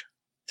language.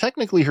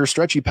 Technically, her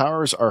stretchy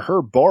powers are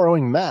her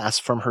borrowing mass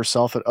from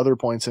herself at other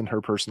points in her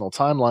personal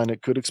timeline.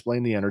 It could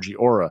explain the energy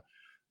aura.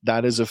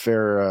 That is a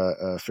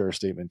fair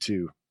statement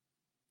too.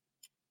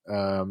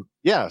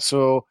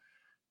 So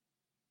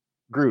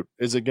Groot.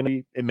 Is it going to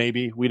be? It may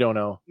be. We don't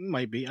know. It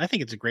might be. I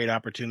think it's a great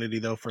opportunity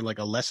though for like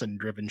a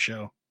lesson-driven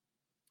show.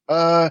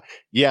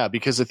 Yeah,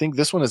 because I think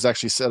this one is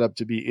actually set up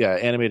to be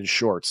animated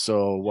shorts.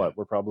 So what?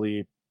 We're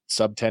probably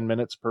sub 10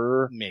 minutes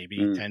per. Maybe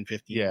 10,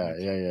 15.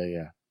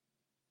 Yeah.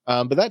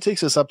 But that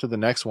takes us up to the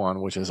next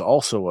one, which is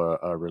also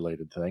a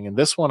related thing. And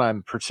this one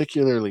I'm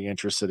particularly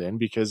interested in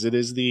because it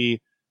is the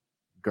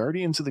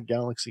Guardians of the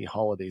Galaxy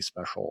Holiday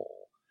Special.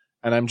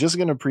 And I'm just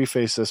going to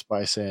preface this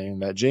by saying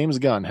that James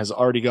Gunn has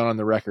already gone on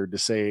the record to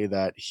say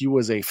that he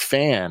was a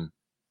fan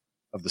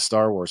of the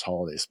Star Wars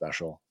Holiday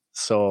Special.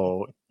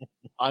 So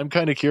I'm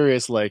kind of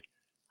curious, like,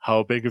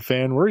 how big a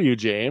fan were you,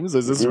 James?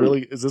 Is this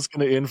going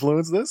to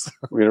influence this?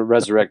 We're going to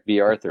resurrect B.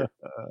 Arthur.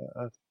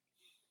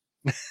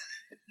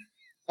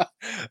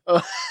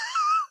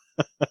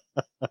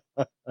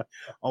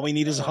 All we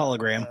need is a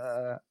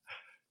hologram.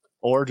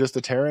 Or just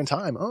a tear in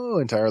time. Oh,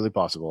 entirely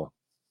possible.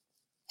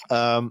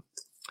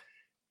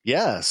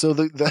 Yeah, so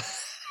the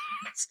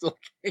still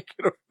can't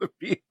get over the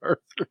B.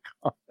 Arthur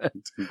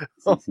comment.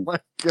 Oh my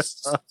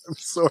god,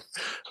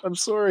 I'm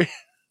sorry.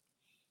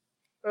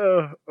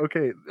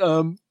 Okay.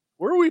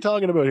 What are we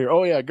talking about here?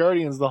 Oh yeah,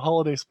 Guardians, the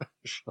holiday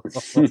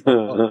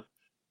special.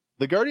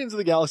 The Guardians of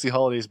the Galaxy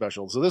Holiday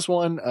Special. So this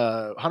one,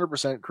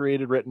 100%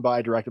 created, written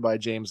by, directed by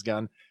James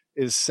Gunn,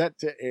 is set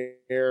to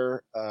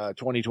air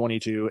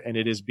 2022, and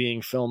it is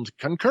being filmed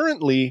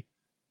concurrently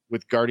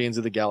with Guardians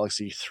of the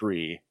Galaxy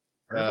 3.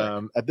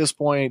 At this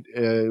point,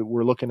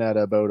 we're looking at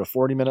about a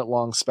 40-minute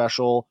long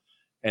special,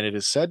 and it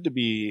is said to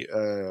be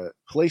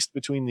placed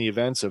between the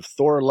events of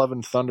Thor: Love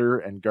and Thunder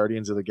and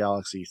Guardians of the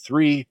Galaxy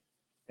 3,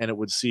 and it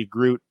would see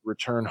Groot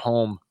return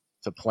home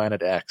to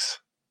Planet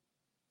X.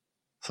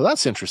 So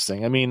that's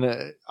interesting. I mean,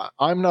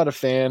 I'm not a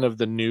fan of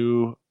the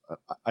new,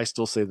 I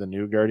still say the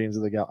new Guardians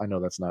of the Galaxy. I know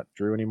that's not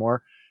true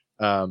anymore.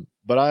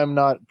 But I'm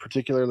not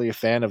particularly a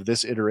fan of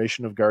this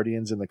iteration of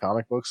Guardians in the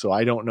comic book, so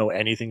I don't know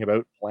anything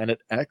about Planet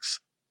X.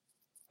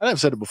 And I've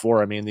said it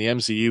before. I mean, the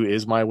MCU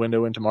is my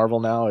window into Marvel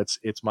now.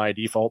 It's my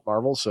default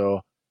Marvel,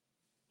 so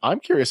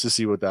I'm curious to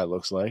see what that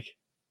looks like.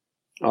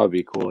 That would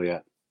be cool, yeah.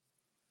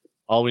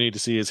 All we need to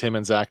see is him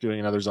and Zach doing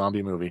another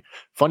zombie movie.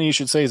 Funny you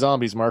should say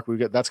zombies, Mark.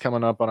 That's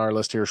coming up on our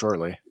list here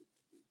shortly.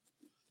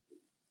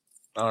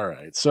 All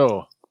right,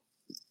 so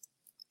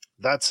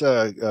that's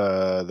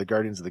the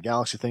Guardians of the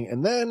Galaxy thing,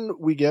 and then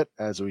we get,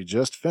 as we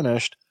just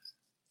finished,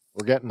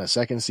 we're getting a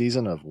second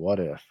season of What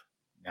If.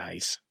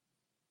 Nice.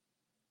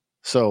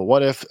 So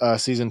What If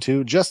season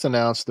 2 just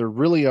announced. There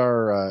really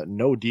are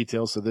no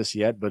details to this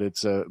yet, but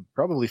it's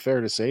probably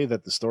fair to say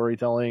that the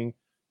storytelling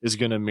is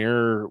going to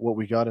mirror what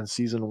we got in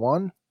season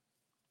 1.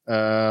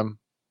 I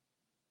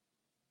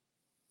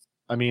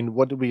mean,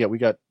 what did we get? We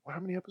got, how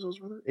many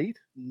episodes were there? 8?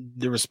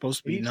 There was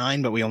supposed to be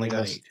 9, but we only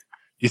got 8. Do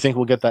you think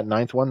we'll get that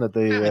 9th one that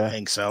they? I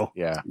think so.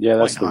 Yeah. Yeah,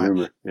 that's the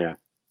rumor. Yeah.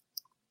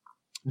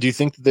 Do you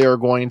think that they are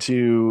going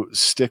to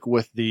stick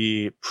with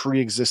the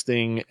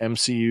pre-existing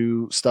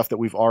MCU stuff that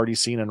we've already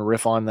seen and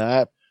riff on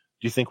that?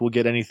 Do you think we'll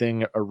get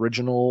anything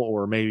original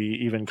or maybe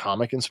even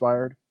comic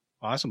inspired?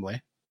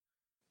 Possibly.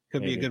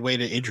 Could be a good way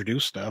to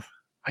introduce stuff.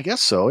 I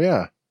guess so.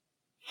 Yeah.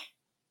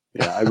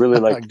 Yeah, I really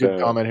like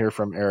good comment here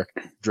from Eric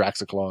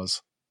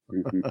Draxiclaus.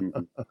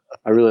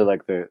 I really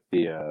like the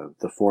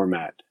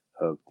format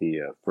of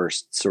the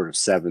first sort of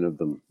 7 of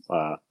them.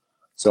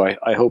 So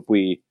I hope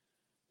we,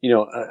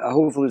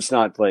 hopefully it's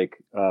not like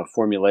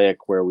formulaic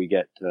where we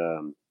get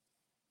the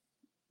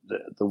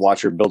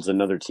Watcher builds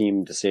another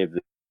team to save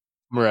the.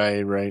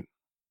 Right.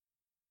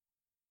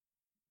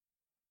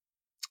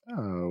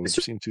 Oh, we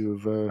seem to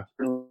have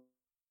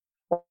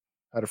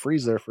had a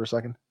freeze there for a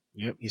second.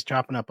 Yep, he's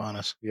chopping up on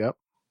us. Yep.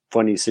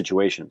 Funny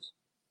situations.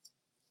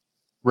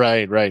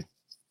 Right.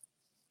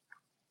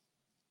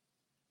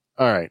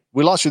 All right.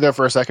 We lost you there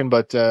for a second,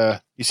 but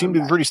you seem to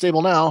be pretty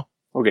stable now.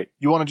 Okay.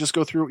 You want to just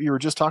go through what you were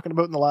just talking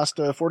about in the last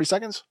 40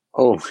 seconds?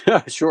 Oh,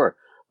 sure.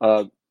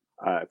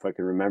 If I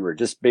can remember.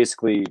 Just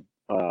basically,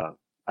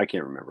 I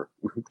can't remember.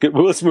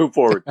 Well, let's move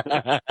forward.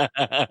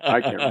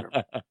 I can't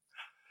remember.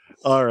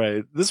 All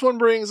right. This one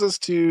brings us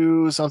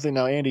to something.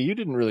 Now, Andy, you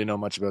didn't really know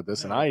much about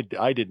this, and I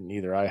didn't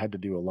either. I had to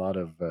do a lot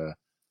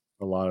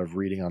of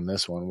reading on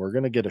this one. We're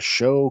going to get a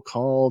show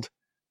called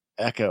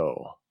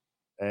Echo.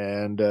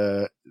 And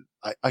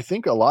I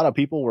think a lot of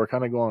people were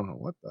kind of going,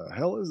 what the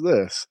hell is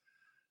this?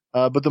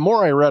 But the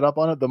more I read up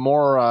on it, the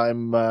more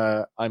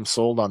I'm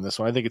sold on this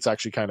one. I think it's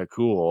actually kind of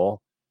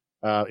cool.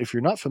 If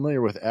you're not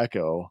familiar with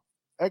Echo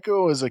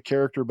is a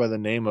character by the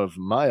name of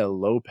Maya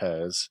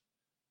Lopez.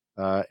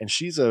 And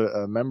she's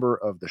a member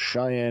of the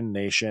Cheyenne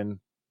Nation,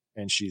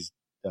 and she's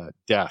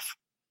deaf.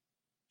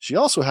 She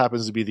also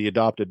happens to be the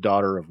adopted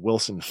daughter of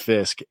Wilson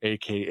Fisk,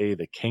 a.k.a.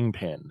 the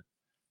Kingpin.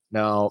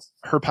 Now,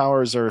 her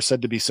powers are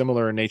said to be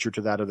similar in nature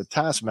to that of the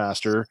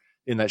Taskmaster,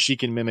 in that she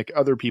can mimic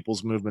other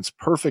people's movements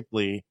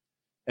perfectly,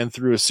 and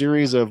through a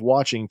series of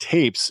watching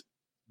tapes,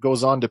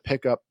 goes on to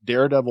pick up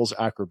Daredevil's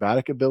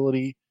acrobatic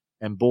ability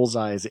and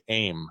Bullseye's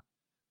aim.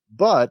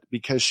 But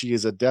because she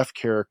is a deaf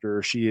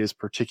character, she is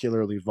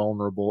particularly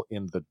vulnerable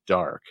in the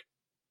dark.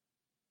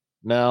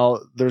 Now,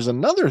 there's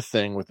another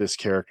thing with this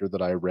character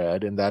that I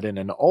read, in that in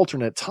an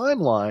alternate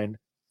timeline,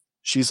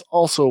 she's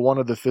also one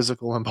of the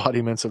physical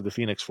embodiments of the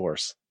Phoenix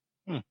Force.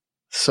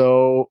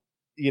 So,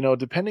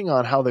 depending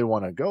on how they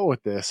want to go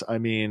with this, I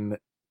mean,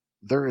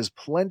 there is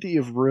plenty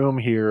of room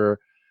here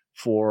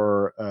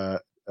for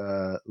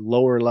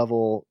lower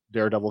level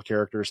Daredevil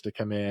characters to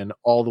come in,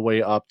 all the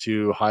way up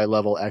to high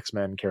level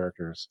X-Men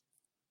characters.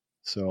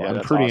 So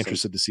I'm pretty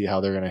interested to see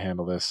how they're going to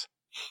handle this.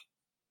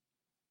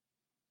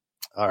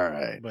 All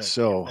right. But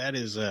so that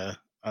is a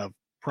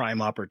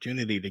prime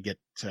opportunity to get,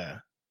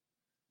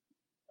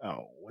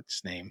 what's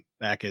his name?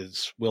 Back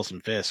as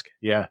Wilson Fisk.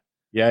 Yeah.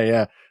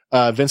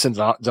 Vincent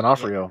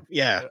D'Onofrio.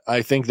 Yeah.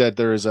 I think that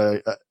there is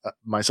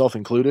myself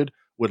included,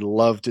 would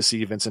love to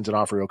see Vincent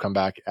D'Onofrio come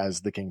back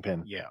as the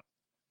Kingpin. Yeah.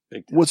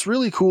 What's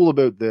really cool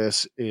about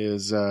this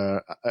is,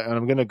 and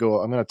I'm going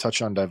to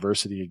touch on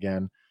diversity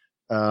again.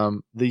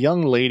 The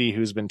young lady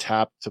who's been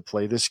tapped to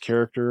play this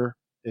character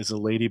is a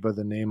lady by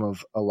the name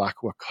of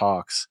Alaqua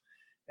Cox.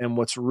 And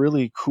what's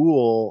really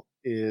cool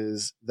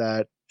is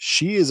that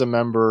she is a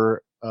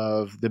member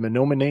of the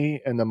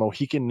Menominee and the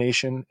Mohican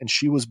Nation, and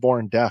she was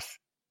born deaf.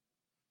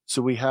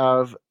 So we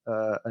have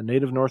a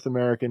Native North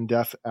American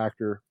deaf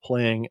actor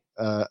playing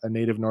a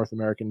Native North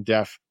American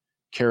deaf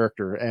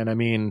character. And I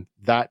mean,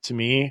 that to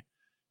me,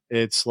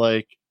 it's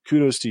like,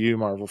 kudos to you,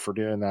 Marvel, for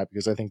doing that,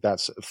 because I think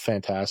that's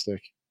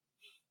fantastic.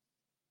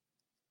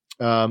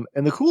 And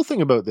the cool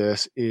thing about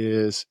this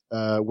is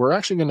we're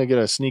actually going to get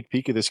a sneak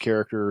peek of this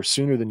character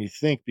sooner than you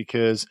think,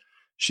 because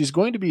she's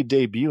going to be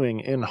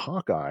debuting in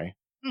Hawkeye,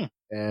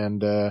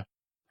 and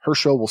her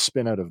show will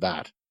spin out of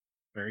that.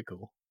 Very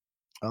cool.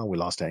 Oh, we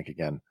lost Hank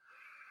again.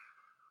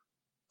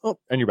 Oh,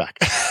 and you're back.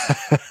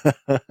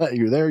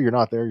 You're there, you're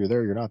not there, you're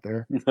there, you're not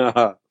there.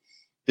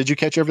 Did you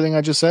catch everything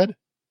I just said?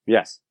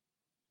 Yes.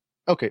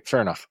 Okay, fair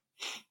enough.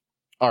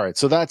 All right,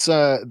 so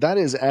that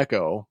is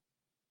Echo.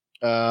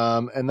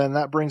 And then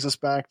that brings us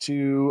back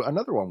to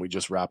another one we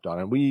just wrapped on,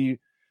 and we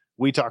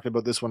talked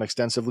about this one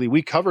extensively.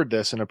 We covered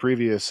this in a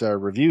previous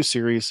review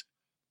series.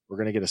 We're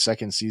going to get a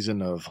second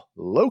season of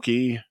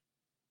Loki.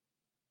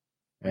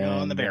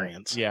 And the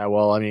variants. Yeah,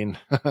 well, I mean,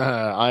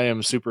 I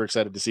am super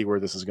excited to see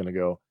where this is going to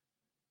go.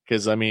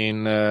 Because, I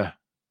mean,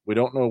 we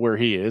don't know where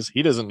he is.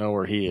 He doesn't know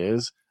where he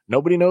is.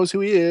 Nobody knows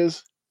who he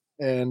is.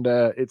 And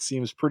it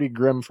seems pretty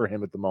grim for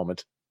him at the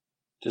moment.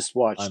 Just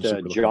watched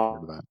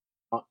John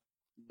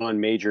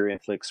Major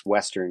Netflix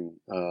Western,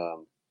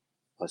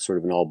 sort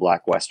of an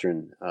all-black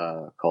Western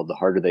called The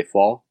Harder They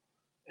Fall.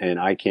 And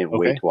I can't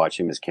wait to watch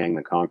him as Kang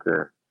the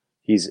Conqueror.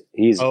 He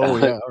is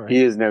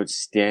an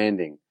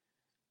outstanding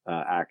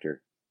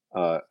actor.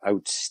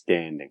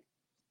 Outstanding.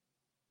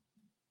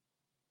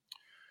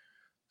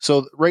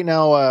 So right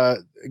now,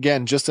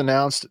 again, just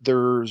announced,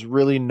 there's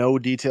really no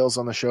details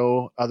on the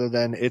show other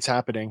than it's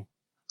happening.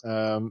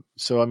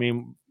 So, I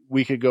mean,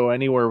 we could go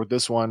anywhere with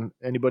this one.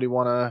 Anybody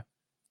want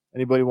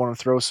to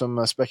throw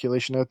some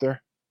speculation out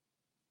there?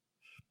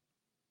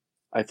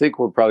 I think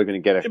we're probably going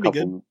to get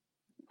a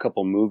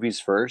couple movies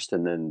first,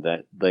 and then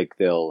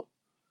they'll,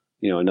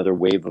 another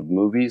wave of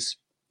movies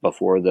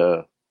before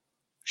the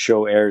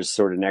show airs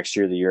sort of next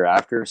year, the year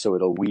after. So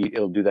it'll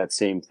do that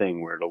same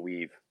thing where it'll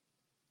weave.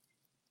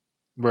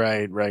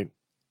 Right.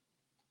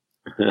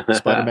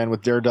 Spider-Man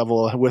with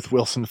Daredevil, with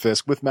Wilson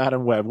Fisk, with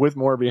Madam Web, with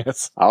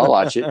Morbius. I'll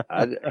watch it.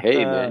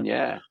 Hey, man,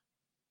 yeah.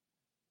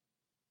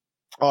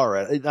 All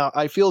right. Now,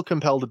 I feel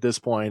compelled at this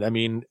point. I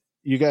mean,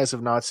 you guys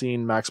have not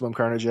seen Maximum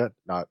Carnage yet?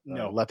 Not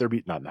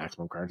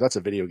Maximum Carnage. That's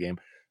a video game.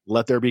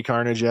 Let There Be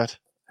Carnage yet?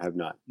 I have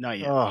not. Not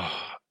yet. Oh,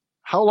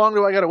 how long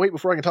do I got to wait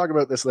before I can talk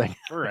about this thing?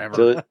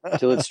 Forever.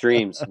 Till it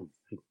streams.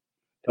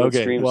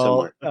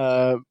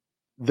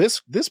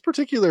 This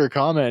particular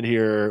comment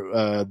here,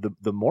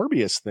 the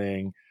Morbius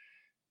thing,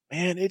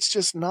 man, it's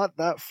just not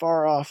that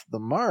far off the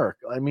mark.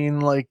 I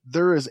mean, like,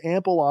 there is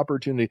ample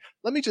opportunity.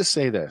 Let me just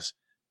say this.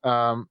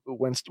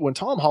 When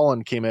Tom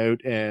Holland came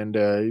out and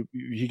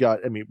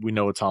we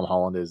know Tom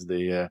Holland is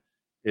the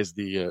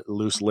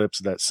loose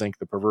lips that sink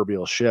the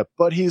proverbial ship,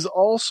 but he's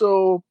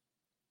also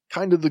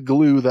kind of the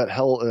glue that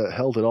held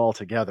it all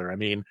together. I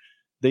mean,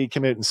 they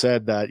came out and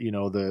said that,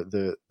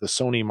 the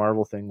Sony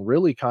Marvel thing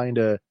really kind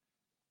of,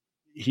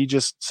 he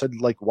just said,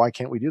 like, why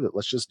can't we do that?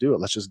 Let's just do it.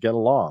 Let's just get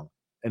along.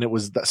 And it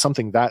was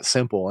something that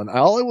simple. And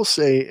all I will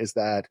say is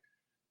that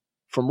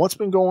from what's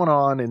been going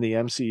on in the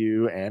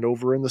MCU and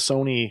over in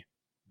the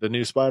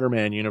new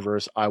Spider-Man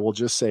universe, I will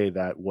just say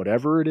that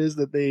whatever it is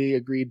that they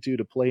agreed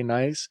to play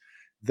nice,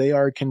 they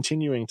are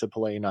continuing to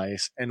play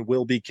nice and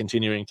will be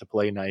continuing to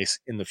play nice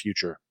in the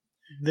future.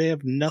 They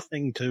have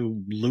nothing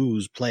to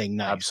lose playing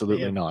nice.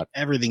 Absolutely not.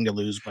 Everything to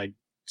lose by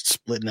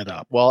splitting it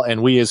up. Well,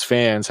 and we as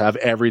fans have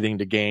everything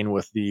to gain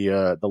with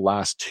the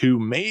last two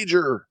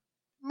major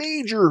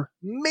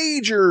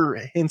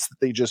hints that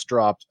they just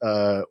dropped.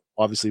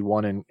 Obviously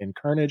one in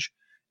Carnage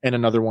and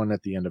another one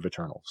at the end of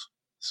Eternals.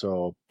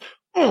 So,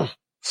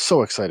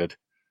 so excited,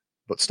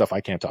 but stuff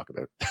I can't talk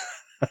about.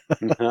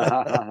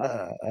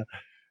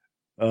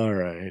 All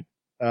right.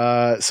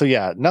 So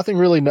yeah, nothing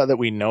really that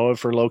we know of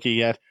for Loki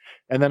yet.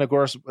 And then of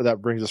course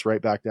that brings us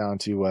right back down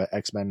to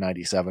X-Men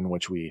 97,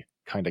 which we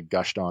kind of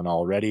gushed on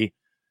already.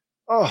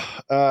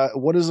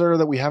 What is there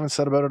that we haven't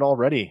said about it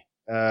already?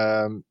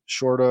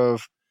 Short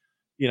of,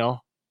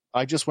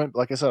 I just went,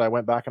 like I said, I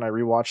went back and I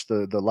rewatched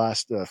the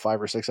last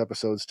 5 or 6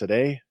 episodes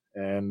today,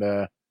 and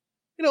I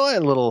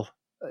had a little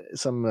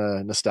some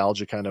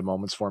nostalgia kind of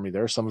moments for me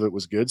there. Some of it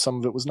was good, some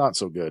of it was not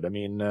so good. I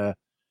mean,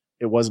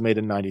 it was made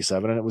in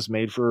 97 and it was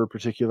made for a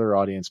particular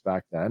audience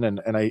back then.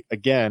 And I,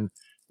 again,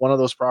 one of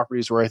those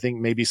properties where I think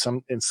maybe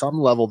in some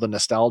level, the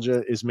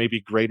nostalgia is maybe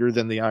greater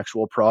than the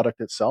actual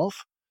product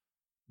itself.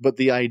 But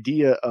the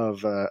idea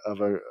of a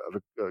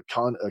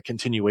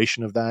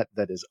continuation of that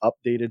is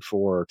updated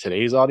for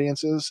today's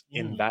audiences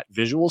in that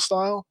visual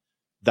style,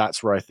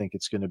 that's where I think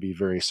it's going to be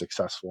very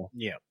successful.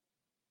 Yeah.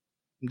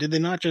 Did they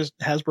not just,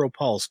 Hasbro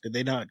Pulse, did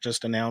they not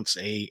just announce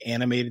a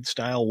animated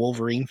style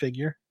Wolverine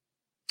figure?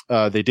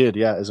 They did,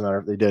 yeah, as a matter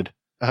of fact, they did.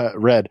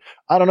 Red,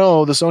 I don't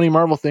know, the Sony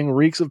Marvel thing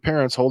reeks of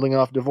parents holding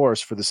off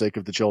divorce for the sake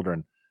of the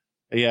children.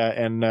 Yeah,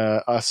 and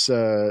us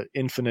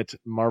infinite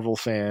Marvel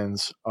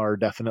fans are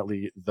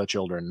definitely the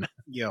children.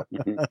 Yeah.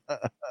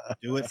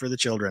 Do it for the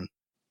children.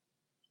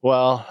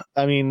 Well,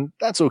 I mean,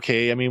 that's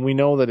okay. I mean, we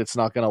know that it's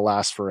not going to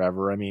last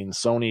forever. I mean,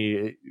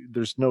 Sony,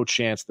 there's no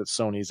chance that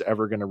Sony's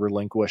ever going to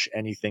relinquish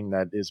anything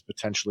that is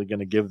potentially going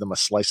to give them a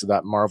slice of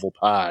that Marvel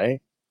pie.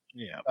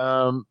 Yeah.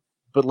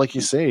 But like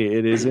you say,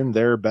 it is in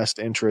their best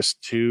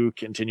interest to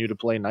continue to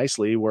play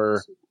nicely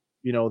where,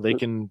 they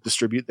can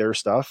distribute their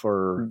stuff.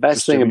 Or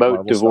best thing about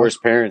Marvel divorced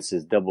stuff. Parents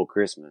is double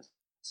Christmas.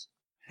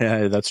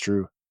 Yeah, that's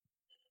true.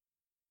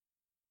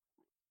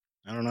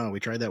 I don't know. We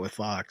tried that with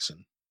Fox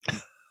and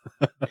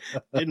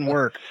didn't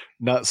work.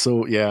 Not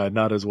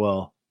as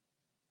well.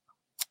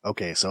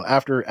 Okay, so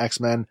after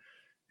X-Men,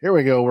 here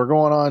we go. We're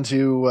going on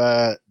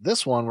to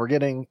this one. We're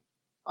getting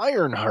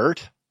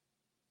Ironheart.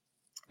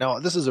 Now,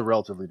 this is a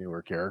relatively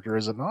newer character,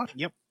 is it not?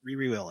 Yep,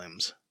 Riri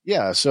Williams.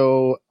 Yeah,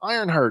 so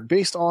Ironheart,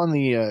 based on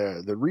the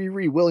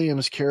Riri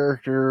Williams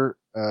character,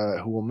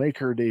 who will make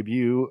her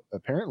debut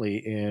apparently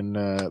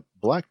in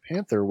Black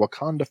Panther: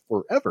 Wakanda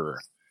Forever,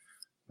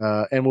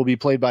 and will be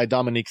played by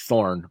Dominique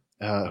Thorne,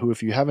 who,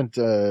 if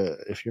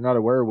you're not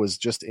aware, was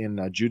just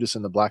in Judas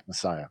and the Black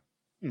Messiah.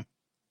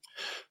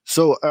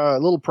 So a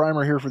little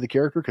primer here for the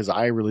character, because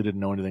I really didn't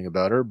know anything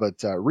about her, but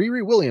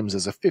Riri Williams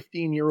is a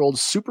 15-year-old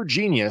super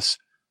genius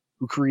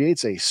who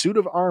creates a suit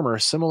of armor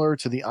similar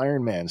to the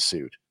Iron Man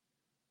suit.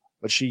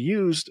 But she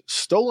used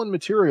stolen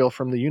material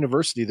from the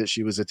university that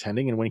she was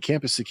attending, and when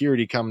campus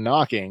security come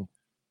knocking,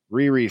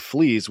 Riri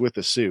flees with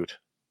the suit.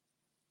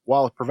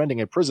 While preventing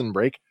a prison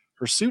break,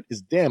 her suit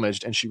is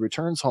damaged, and she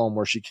returns home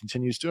where she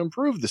continues to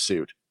improve the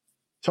suit.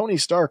 Tony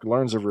Stark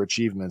learns of her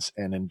achievements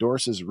and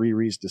endorses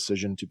Riri's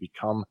decision to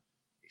become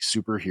a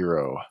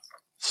superhero.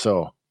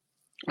 So,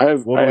 what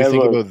do we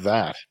think about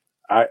that?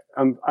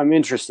 I'm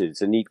interested.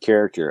 It's a neat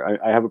character.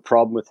 I have a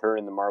problem with her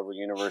in the Marvel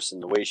Universe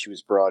and the way she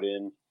was brought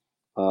in.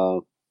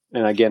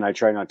 And again, I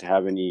try not to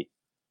have any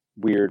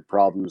weird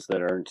problems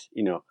that aren't,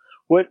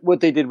 what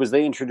they did was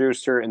they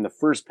introduced her in the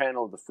first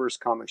panel of the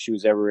first comic she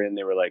was ever in.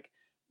 They were like,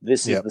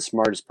 this is the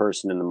smartest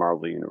person in the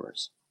Marvel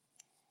Universe.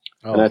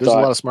 Oh, there's a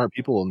lot of smart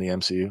people in the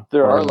MCU.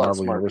 There are a lot of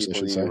smart people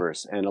in the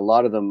universe, and a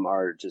lot of them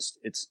are just,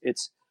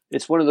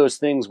 it's one of those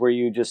things where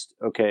you just,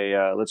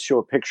 let's show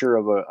a picture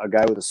of a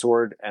guy with a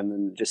sword and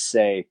then just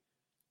say,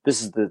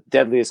 this is the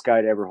deadliest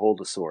guy to ever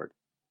hold a sword.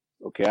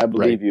 Okay, I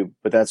believe you,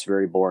 but that's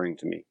very boring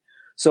to me.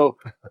 So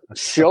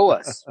show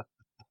us her.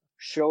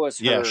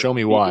 Yeah, show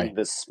me why.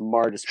 The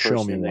smartest person.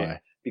 Show me why.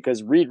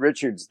 Because Reed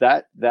Richards,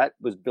 that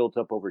was built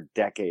up over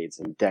decades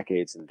and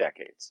decades and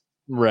decades.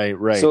 Right.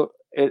 So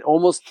it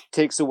almost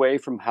takes away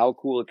from how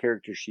cool a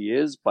character she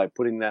is by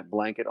putting that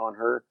blanket on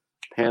her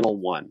panel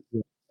 1.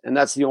 And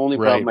that's the only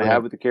problem I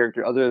have with the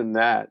character. Other than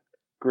that,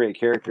 great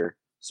character,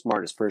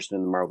 smartest person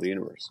in the Marvel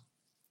Universe.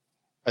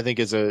 I think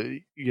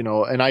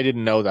and I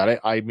didn't know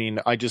that. I mean,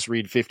 I just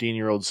read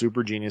 15-year-old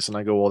super genius and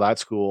I go, well,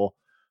 that's cool.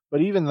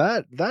 But even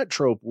that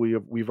trope,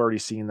 we've already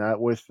seen that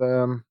with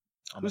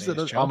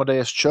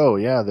Amadeus Cho.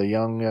 Yeah, the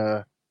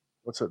young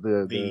what's it,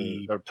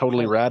 the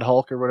totally rad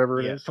Hulk or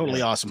whatever it is.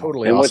 Totally awesome.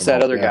 Totally and awesome what's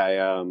that Hulk, other guy?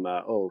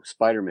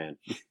 Spider-Man.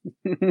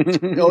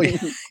 Oh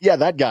yeah,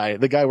 that guy.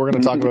 The guy we're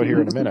going to talk about here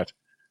in a minute.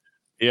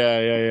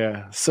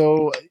 Yeah.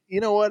 So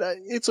you know what?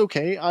 It's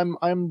okay.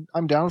 I'm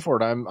down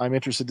for it. I'm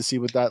interested to see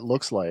what that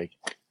looks like.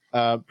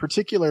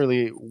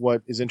 Particularly,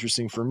 what is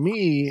interesting for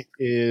me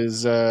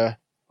is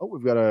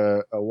we've got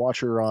a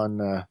watcher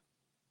on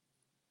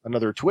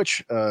another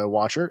Twitch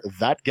watcher.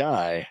 That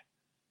guy.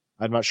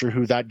 I'm not sure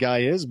who that guy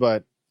is,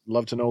 but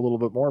love to know a little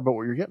bit more about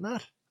what you're getting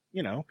at.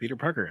 Peter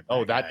Parker.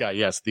 That guy.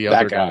 Yes, the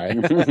other guy.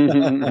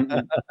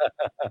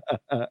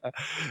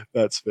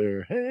 That's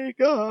fair. Hey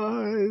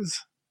guys.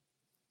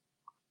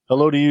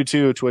 Hello to you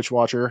too, Twitch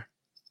watcher.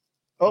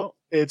 Oh,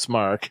 it's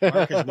Mark.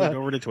 Mark has moved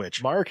over to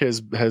Twitch. Mark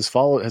has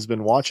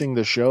been watching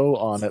the show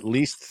on at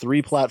least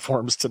 3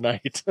 platforms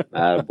tonight.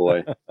 Ah,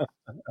 boy.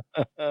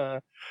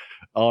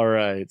 All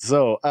right.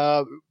 So,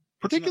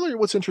 particularly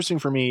what's interesting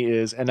for me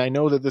is, and I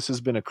know that this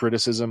has been a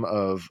criticism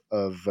of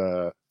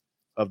the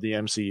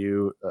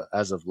MCU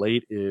as of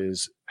late,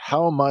 is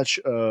how much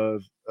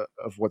of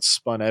what's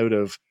spun out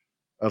of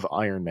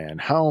Iron Man,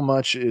 how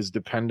much is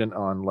dependent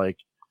on, like,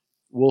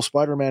 will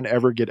Spider-Man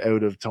ever get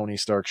out of Tony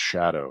Stark's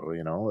shadow?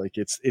 You know, like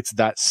it's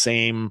that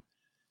same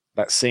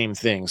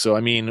thing. So,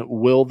 I mean,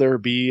 will there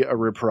be a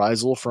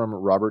reprisal from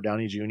Robert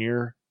Downey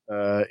Jr.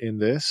 In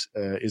this?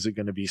 Is it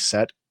going to be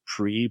set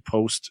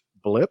post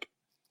blip?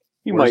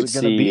 You might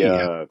see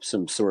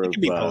some sort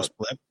of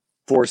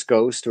Force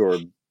Ghost or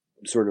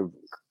sort of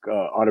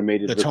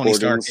automated the Tony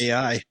Stark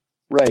AI.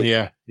 Right.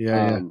 Yeah.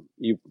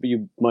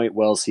 You might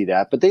well see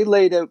that, but they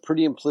laid out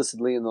pretty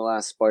implicitly in the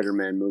last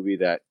Spider-Man movie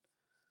that,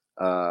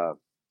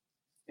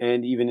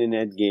 and even in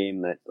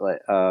Endgame,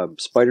 that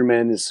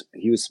Spider-Man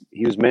he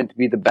was meant to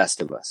be the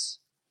best of us,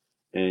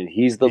 and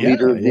he's the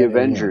leader of the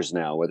Avengers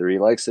now, whether he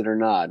likes it or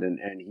not, and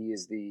he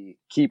is the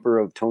keeper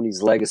of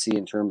Tony's legacy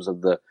in terms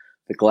of the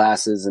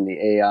glasses and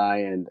the AI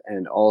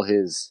and all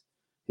his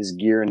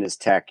gear and his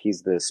tech.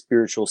 He's the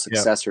spiritual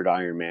successor to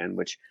Iron Man,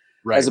 which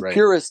as a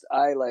purist,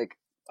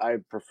 I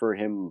prefer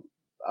him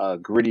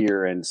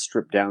grittier and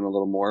stripped down a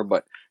little more.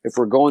 But if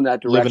we're going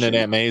that direction, living in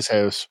Aunt May's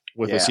house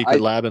with a secret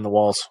lab in the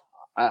walls.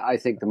 I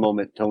think the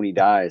moment Tony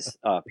dies,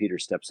 Peter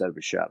steps out of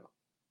his shadow.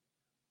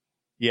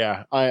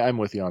 Yeah, I'm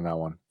with you on that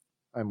one.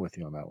 I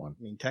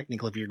mean,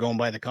 technically, if you're going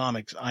by the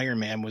comics, Iron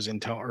Man was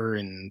in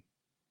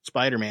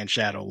Spider-Man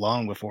shadow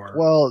long before.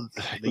 Well,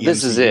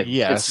 this is it.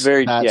 Yes,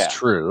 it's that's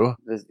true.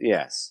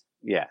 Yes.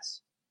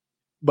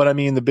 But I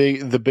mean, the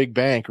big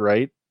bank,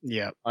 right?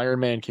 Yeah. Iron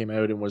Man came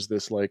out and was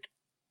this like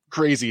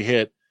crazy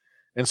hit,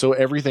 and so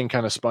everything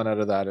kind of spun out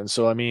of that. And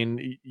so, I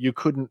mean, you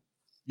couldn't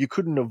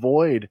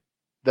avoid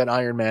that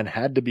Iron Man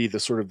had to be the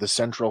sort of the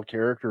central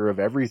character of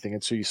everything.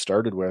 And so you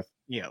started with.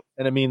 Yeah.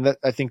 And I mean,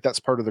 I think that's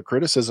part of the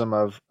criticism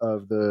of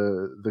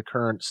the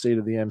current state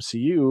of the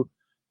MCU.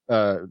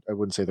 I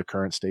wouldn't say the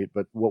current state,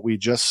 but what we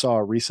just saw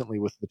recently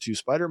with the 2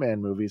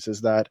 Spider-Man movies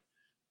is that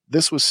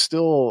this was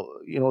still,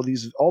 you know,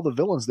 all the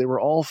villains, they were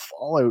all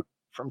fallout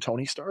from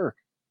Tony Stark,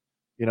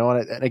 you know,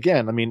 and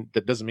again, I mean,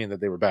 that doesn't mean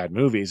that they were bad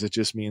movies. It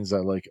just means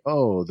that, like,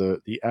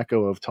 the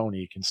echo of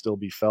Tony can still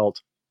be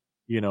felt,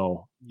 you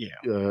know,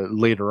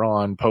 later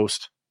on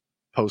post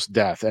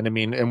death. And I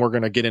mean, and we're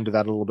going to get into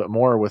that a little bit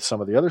more with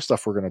some of the other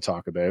stuff we're going to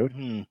talk about.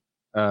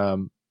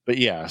 Mm-hmm. But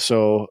yeah,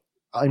 so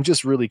I'm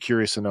just really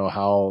curious to know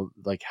how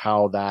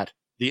that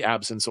the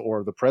absence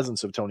or the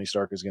presence of Tony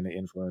Stark is going to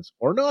influence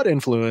or not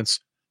influence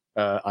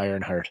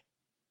Ironheart.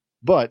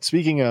 But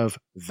speaking of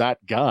that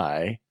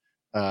guy,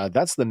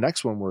 that's the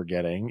next one we're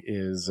getting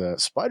is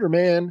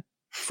Spider-Man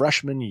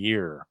Freshman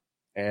Year.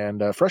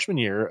 And Freshman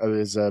Year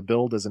is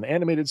billed as an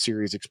animated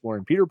series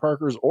exploring Peter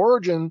Parker's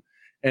origin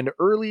and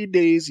early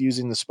days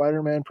using the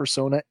Spider-Man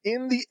persona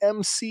in the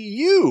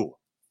MCU.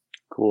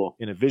 Cool.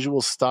 In a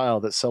visual style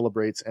that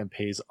celebrates and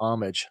pays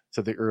homage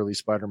to the early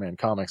Spider-Man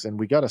comics. And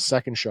we got a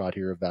second shot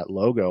here of that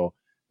logo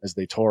as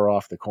they tore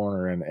off the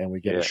corner, and we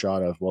get a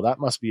shot of, well, that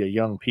must be a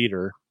young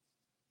Peter.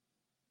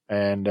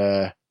 And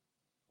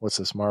what's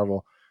this,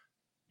 Marvel?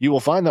 You will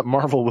find that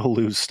Marvel will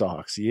lose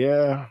stocks.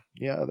 Yeah,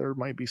 there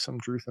might be some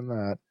truth in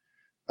that.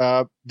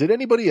 Did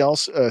anybody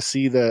else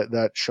see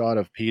that shot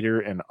of Peter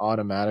and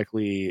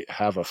automatically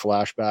have a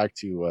flashback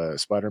to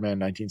Spider-Man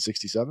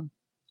 1967?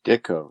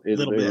 Ditko. It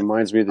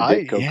reminds me of the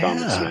Ditko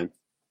comics, man.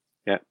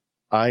 Yeah.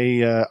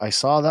 I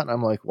saw that and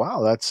I'm like,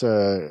 wow, that's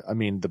I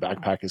mean, the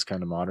backpack is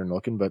kind of modern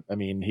looking, but I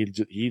mean,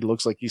 he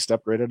looks like he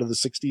stepped right out of the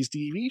 60s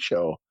TV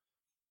show.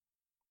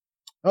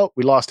 Oh,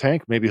 we lost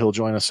Hank. Maybe he'll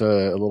join us a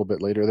little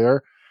bit later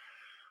there.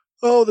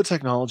 Oh, the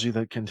technology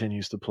that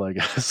continues to plague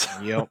us.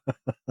 Yep.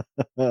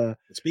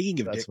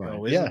 Speaking of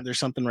Ditko, isn't there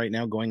something right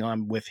now going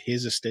on with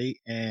his estate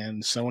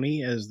and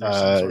Sony as there's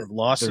some sort of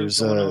lawsuit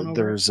going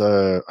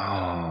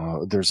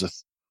on?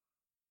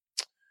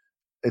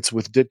 It's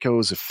with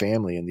Ditko's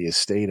family and the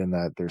estate, and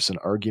that there's an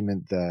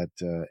argument that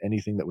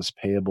anything that was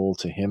payable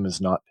to him is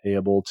not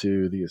payable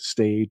to the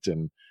estate,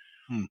 and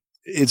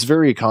it's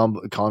very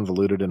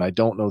convoluted, and I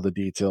don't know the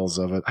details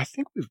of it. I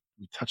think we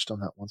touched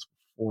on that once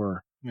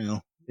before.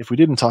 If we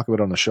didn't talk about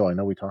it on the show, I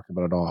know we talked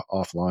about it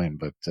offline,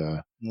 but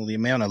well, the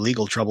amount of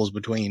legal troubles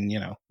between,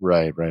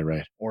 right,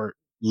 or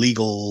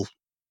legal,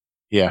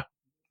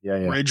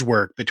 bridge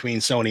work between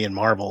Sony and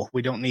Marvel.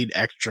 We don't need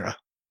extra.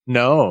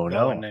 No,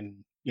 and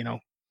then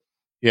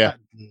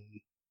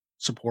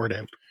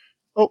supportive.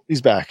 Oh,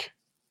 he's back.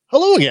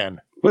 Hello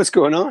again. What's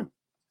going on?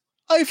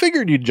 I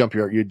figured you'd jump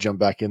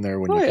back in there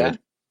when you could.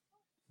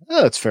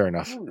 Oh, that's fair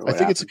enough. I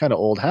think it's a kind of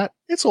old hat.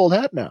 It's old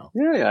hat now.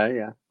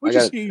 Yeah.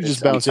 You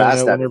just bounce in and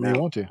out whenever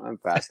you want to. I'm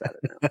fast at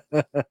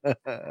it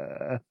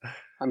now.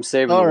 I'm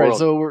saving the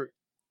world. All right,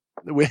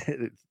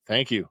 so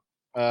thank you.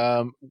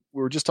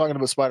 We're just talking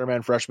about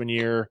Spider-Man Freshman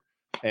Year,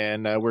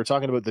 and we're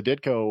talking about the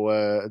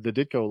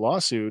Ditko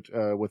lawsuit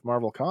with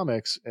Marvel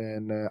Comics,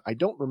 and I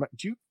don't remember.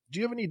 Do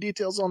you have any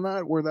details on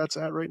that? Where that's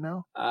at right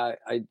now? I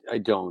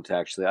don't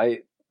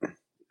actually.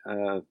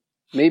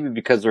 Maybe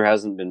because there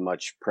hasn't been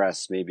much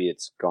press, maybe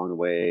it's gone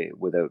away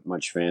without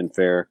much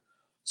fanfare.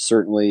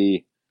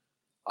 certainly,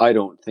 I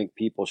don't think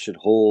people should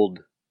hold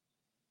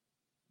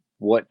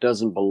what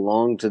doesn't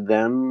belong to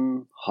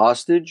them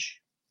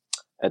hostage.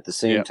 At the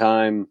same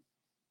time,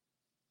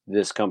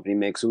 this company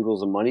makes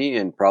oodles of money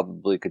and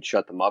probably could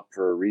shut them up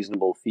for a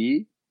reasonable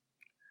fee.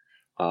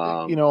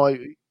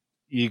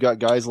 You got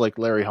guys like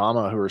Larry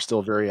Hama who are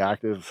still very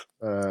active.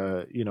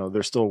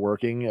 They're still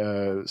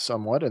working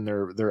somewhat, and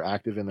they're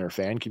active in their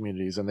fan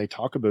communities, and they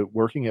talk about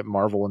working at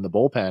Marvel in the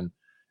bullpen.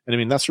 And I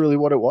mean, that's really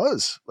what it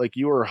was. Like,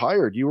 you were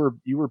hired, you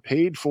were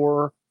paid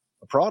for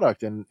a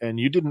product, and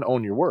you didn't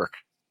own your work.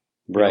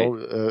 Right.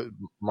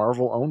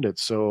 Marvel owned it.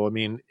 So, I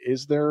mean,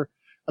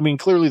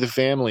 clearly the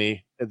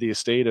family at the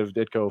estate of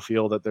Ditko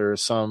feel that there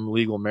is some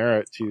legal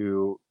merit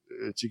to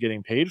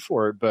getting paid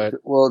for it. But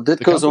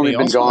Ditko's only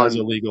been gone.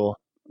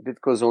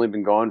 Ditko's only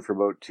been gone for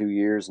about 2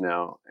 years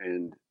now,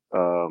 and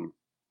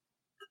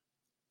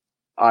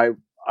I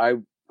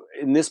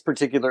in this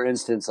particular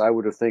instance, I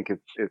would have think if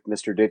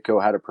Mr.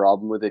 Ditko had a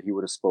problem with it, he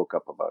would have spoke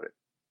up about it.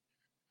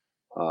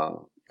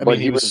 But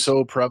he was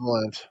so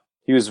prevalent.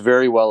 He was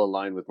very well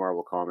aligned with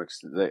Marvel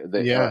Comics.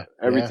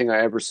 Everything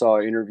I ever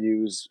saw,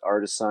 interviews,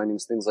 artist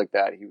signings, things like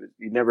that. He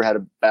never had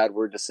a bad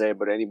word to say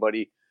about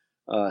anybody.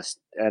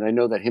 And I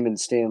know that him and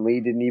Stan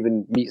Lee didn't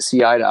even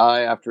see eye to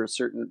eye after a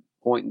certain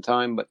point in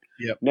time, but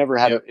never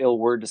had an ill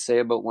word to say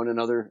about one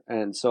another.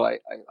 And so I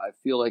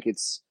feel like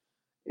it's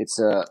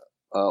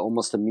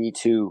almost a Me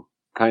Too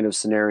kind of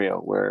scenario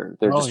where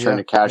they're just trying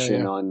to cash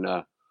in on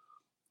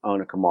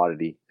a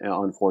commodity.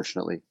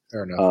 Unfortunately,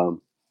 fair enough.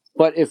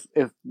 But if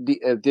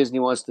Disney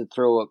wants to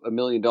throw $1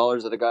 million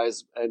at the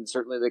guys, and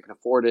certainly they can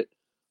afford it.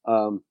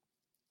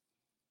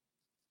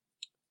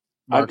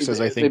 Mark says,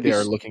 I think they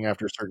are looking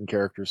after certain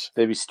characters.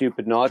 They'd be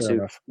stupid not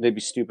to. They'd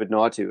be stupid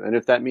not to. And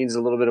if that means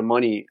a little bit of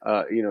money,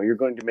 you're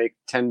going to make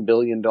 $10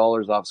 billion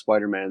off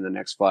Spider-Man in the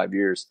next 5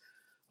 years.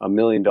 $1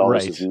 million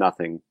is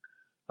nothing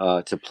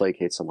to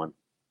placate someone.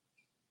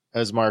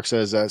 As Mark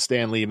says,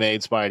 Stan Lee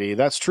made Spidey.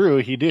 That's true.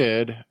 He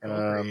did.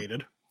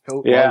 Co-created.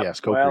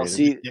 Co-created. Well,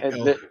 see,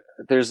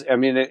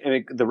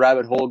 the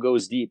rabbit hole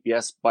goes deep.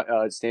 Yes, but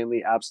Stan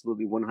Lee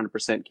absolutely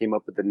 100% came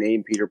up with the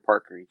name Peter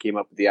Parker. He came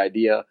up with the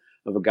idea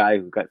of a guy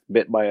who got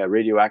bit by a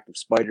radioactive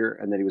spider,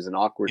 and that he was an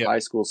awkward high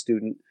school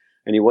student,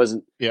 and he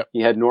wasn't.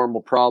 He had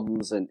normal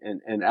problems, and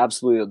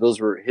absolutely those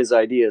were his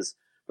ideas.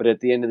 But at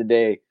the end of the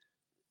day,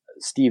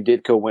 Steve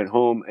Ditko went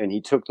home and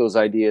he took those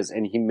ideas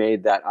and he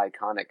made that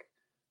iconic,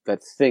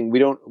 that thing. We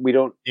don't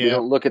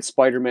look at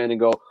Spider-Man and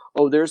go,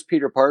 oh, there's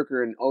Peter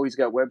Parker, and oh, he's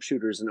got web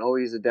shooters, and oh,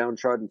 he's a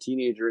downtrodden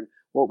teenager. And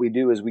what we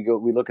do is we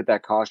look at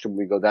that costume, and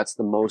we go, that's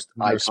the most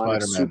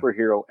iconic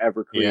superhero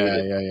ever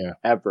created.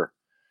 Ever.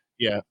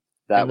 Yeah.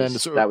 That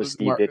was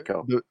Steve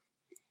Ditko.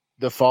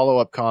 The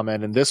follow-up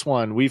comment, and this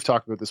one, we've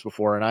talked about this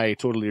before, and I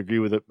totally agree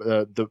with it.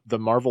 The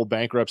Marvel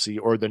bankruptcy,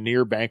 or the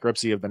near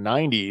bankruptcy of the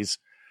 90s.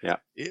 Yeah.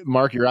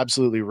 Mark, you're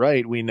absolutely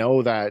right. We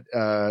know that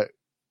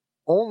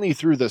only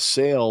through the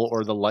sale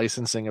or the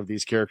licensing of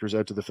these characters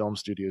out to the film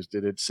studios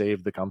did it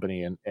save the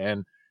company.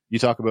 And you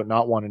talk about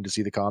not wanting to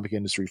see the comic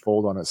industry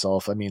fold on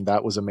itself. I mean,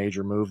 that was a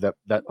major move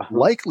that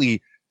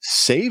likely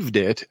saved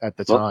it at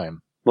the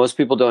time. Most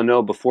people don't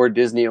know, before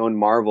Disney owned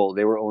Marvel,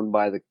 they were owned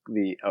by the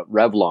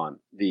Revlon,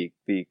 the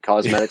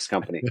cosmetics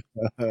company.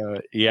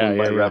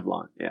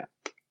 Revlon. Yeah.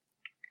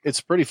 It's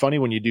pretty funny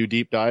when you do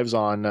deep dives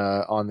on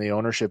the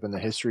ownership and the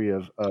history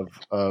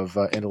of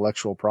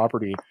intellectual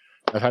property.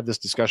 I've had this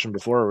discussion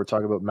before. We're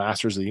talking about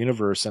Masters of the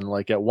Universe, and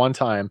like at one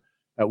time,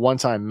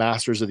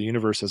 Masters of the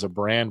Universe as a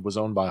brand was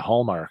owned by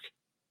Hallmark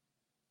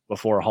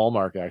before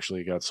Hallmark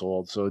actually got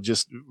sold. So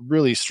just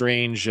really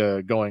strange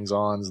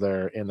goings-ons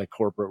there in the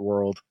corporate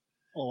world.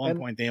 Well, at one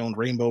point they owned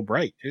Rainbow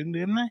Bright, didn't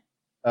they?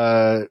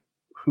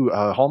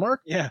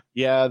 Hallmark? Yeah.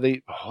 Yeah,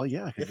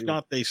 if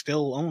not, they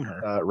still own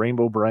her.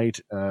 Rainbow Bright.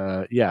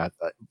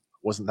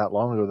 Wasn't that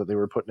long ago that they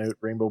were putting out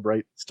Rainbow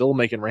Bright, still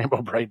making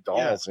Rainbow Bright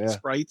dolls. Yeah.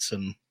 Sprites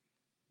and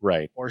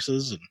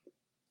horses. And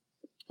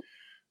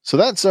so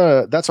that's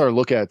our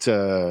look at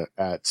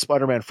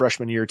Spider-Man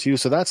Freshman Year 2.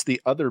 So that's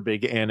the other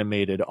big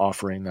animated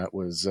offering that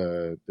was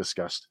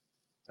discussed.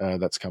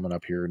 That's coming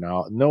up here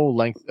now. No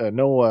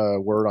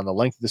word on the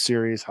length of the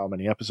series, how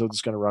many episodes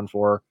it's going to run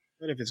for.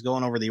 But if it's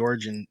going over the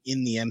origin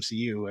in the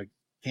MCU, I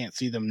can't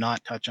see them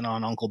not touching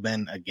on Uncle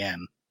Ben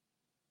again.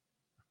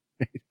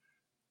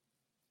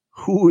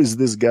 Who is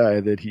this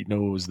guy that he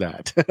knows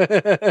that?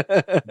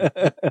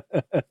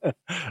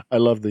 I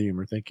love the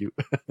humor. Thank you.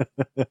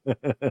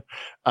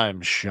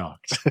 I'm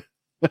shocked.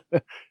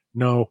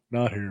 No,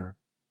 not here.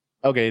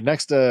 Okay,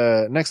 next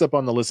up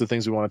on the list of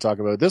things we want to talk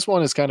about. This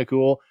one is kind of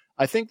cool.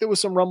 I think there was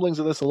some rumblings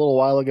of this a little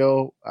while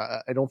ago.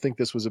 I don't think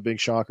this was a big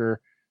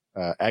shocker.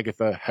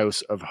 Agatha,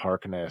 House of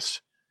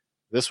Harkness.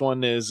 This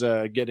one is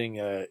getting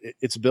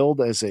it's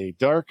billed as a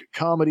dark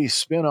comedy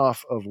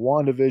spin-off of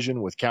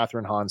WandaVision, with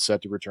Catherine Hahn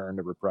set to return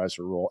to reprise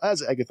her role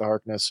as Agatha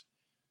Harkness,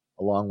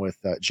 along with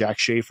Jack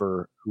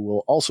Schaefer, who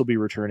will also be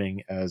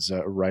returning as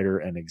a writer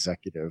and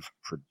executive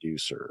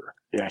producer.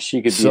 Yeah,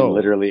 she could be in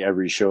literally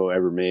every show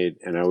ever made,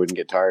 and I wouldn't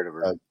get tired of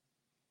her.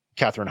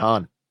 Catherine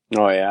Hahn.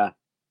 Oh, yeah.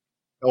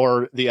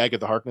 or the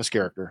Agatha Harkness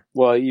character.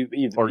 Well,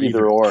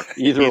 either or.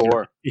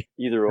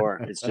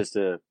 It's just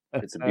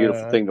it's a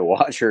beautiful thing to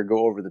watch her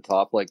go over the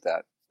top like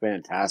that.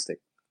 Fantastic.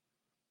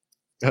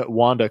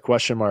 Wanda ?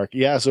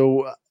 Yeah,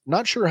 so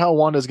not sure how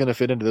Wanda's going to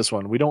fit into this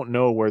one. We don't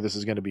know where this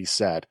is going to be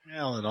set.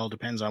 Well, it all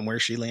depends on where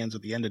she lands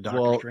at the end of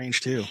Doctor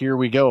Strange too. Here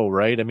we go,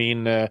 right? I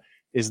mean,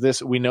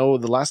 we know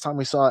the last time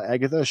we saw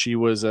Agatha, she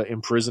was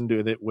imprisoned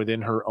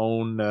within her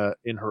own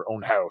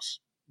house.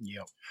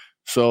 Yep.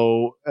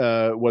 So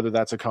whether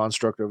that's a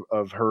construct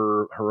of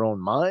her own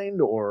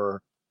mind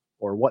or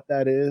what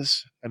that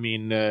is, I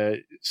mean,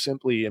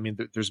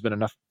 there's been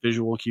enough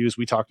visual cues.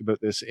 We talked about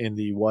this in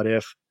the What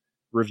If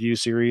review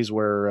series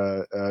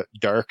where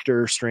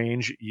Doctor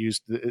Strange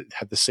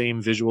had the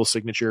same visual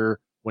signature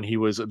when he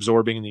was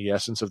absorbing the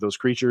essence of those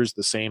creatures,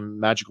 the same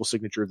magical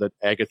signature that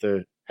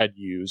Agatha had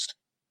used.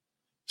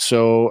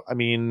 So, I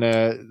mean,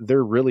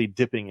 they're really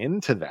dipping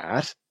into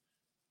that.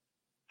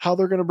 How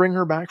they're going to bring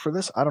her back for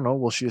this, I don't know.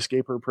 Will she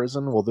escape her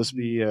prison? Will this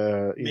be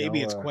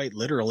maybe it's quite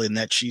literal in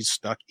that she's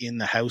stuck in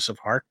the House of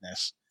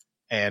Harkness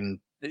and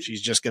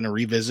she's just going to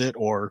revisit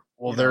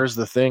there's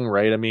the thing,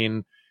 right? I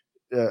mean,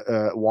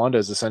 Wanda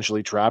has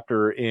essentially trapped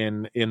her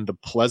in the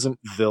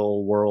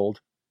Pleasantville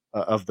world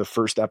of the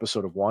first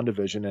episode of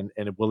WandaVision,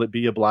 and will it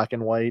be a black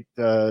and white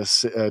dark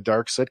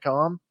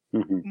sitcom?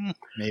 Mm-hmm.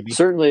 Maybe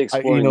certainly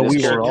exploring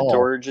this character's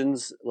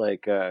origins,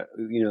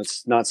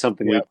 it's not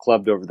something we've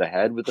clubbed over the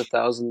head with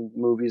 1,000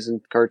 movies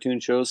and cartoon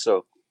shows,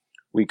 so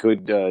we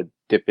could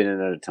dip in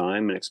at a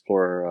time and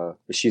explore.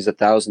 She's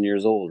 1,000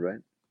 years old, right?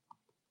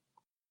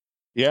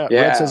 Yeah,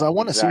 Red says, I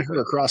want to see her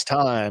across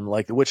time,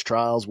 like the Witch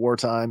Trials,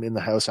 Wartime, In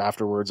the House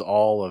Afterwards,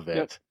 all of it.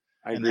 Yep.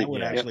 And that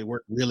would actually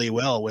work really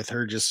well with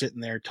her just sitting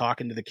there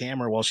talking to the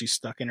camera while she's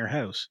stuck in her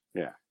house.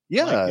 Yeah.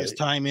 Yeah. Like this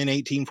time in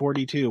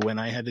 1842 when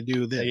I had to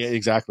do this. Yeah,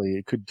 exactly.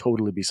 It could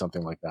totally be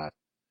something like that.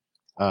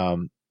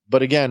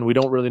 But again, we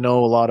don't really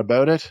know a lot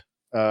about it.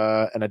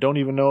 And I don't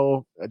even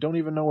know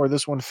where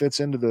this one fits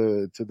into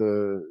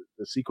the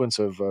sequence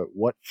of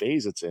what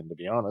phase it's in, to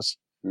be honest.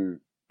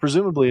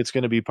 Presumably it's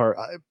going to be part.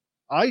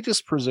 I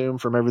just presume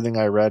from everything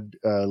I read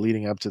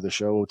leading up to the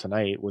show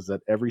tonight was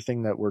that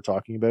everything that we're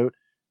talking about,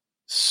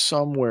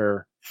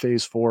 somewhere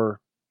phase 4,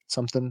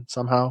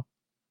 somehow.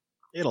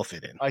 It'll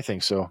fit in. I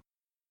think so.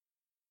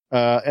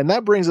 And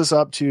that brings us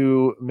up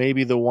to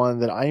maybe the one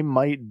that I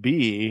might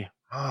be.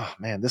 Oh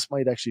man, this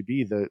might actually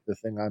be the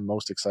thing I'm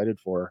most excited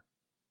for.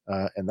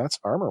 And that's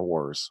Armor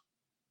Wars.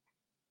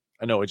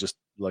 I know I just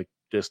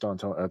dissed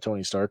on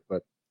Tony Stark,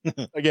 but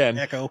again,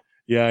 Echo.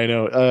 Yeah, I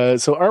know.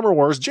 So Armor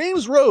Wars,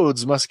 James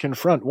Rhodes must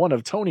confront one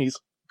of Tony's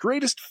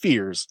greatest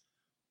fears.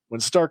 When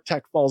Stark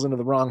tech falls into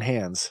the wrong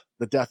hands,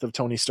 the death of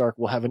Tony Stark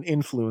will have an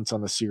influence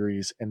on the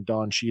series, and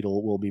Don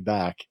Cheadle will be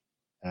back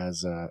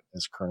as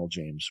Colonel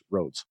James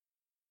Rhodes.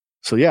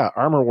 So yeah,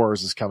 Armor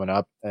Wars is coming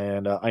up,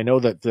 and I know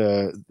that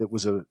it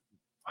was I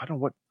don't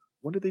know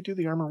when did they do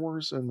the Armor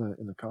Wars in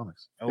the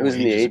comics? It was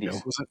in the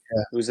 80s. Was it?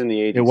 Yeah. It was in the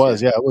 80s. It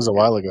was, it was a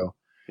while ago.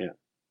 Yeah.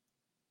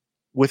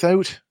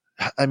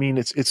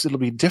 It'll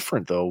be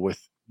different though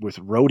with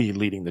Rhodey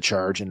leading the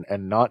charge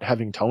and not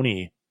having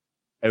Tony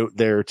out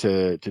there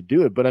to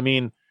do it. But I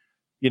mean,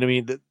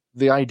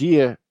 the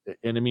idea,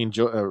 and I mean,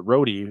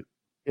 Rhodey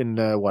in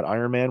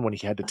Iron Man, when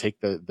he had to take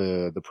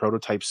the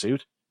prototype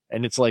suit,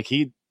 and it's like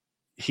he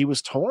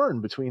was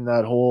torn between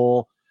that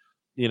whole,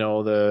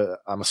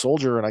 I'm a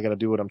soldier and I got to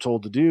do what I'm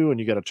told to do, and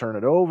you got to turn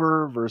it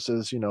over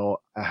versus,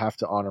 I have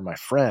to honor my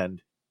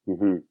friend.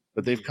 Mm-hmm.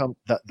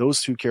 But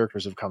those two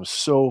characters have come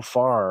so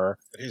far.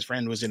 But his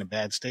friend was in a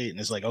bad state and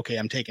is like, okay,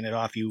 I'm taking it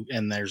off you,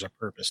 and there's a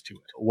purpose to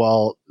it.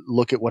 Well,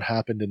 look at what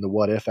happened in the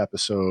What If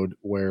episode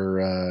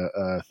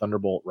where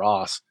Thunderbolt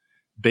Ross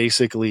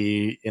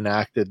basically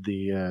enacted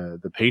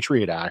the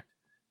Patriot Act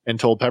and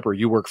told Pepper,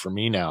 "You work for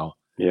me now."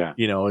 Yeah.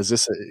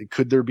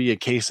 Could there be a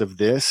case of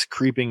this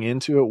creeping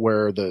into it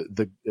where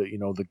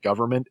the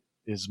government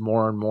is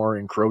more and more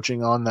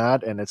encroaching on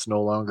that, and it's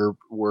no longer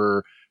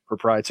we're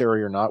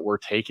proprietary or not, we're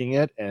taking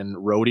it, and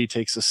Rhodey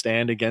takes a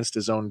stand against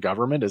his own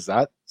government? Is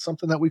that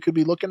something that we could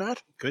be looking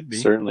at? Could be.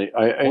 Certainly.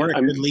 Or it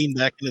could lean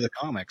back into the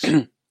comics.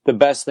 The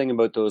best thing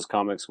about those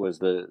comics was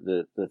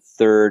the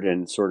third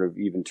and sort of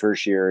even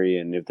tertiary,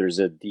 and if there's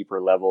a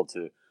deeper level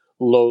to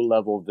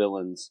low-level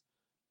villains,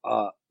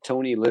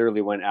 Tony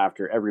literally went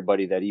after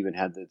everybody that even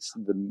had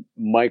the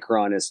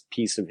micronest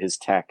piece of his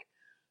tech.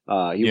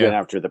 He went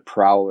after the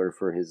Prowler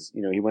for his,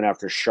 he went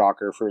after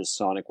Shocker for his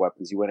sonic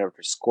weapons. He went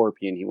after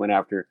Scorpion. He went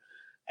after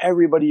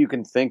everybody you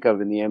can think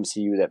of in the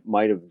MCU that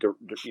might have,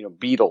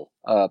 Beetle,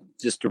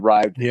 just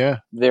derived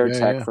their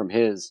tech from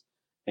his.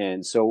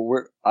 And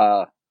so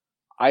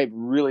I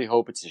really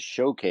hope it's a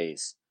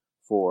showcase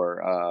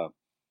for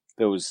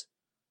those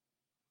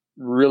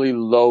really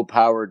low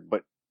powered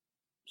but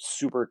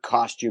super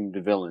costumed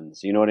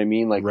villains. You know what I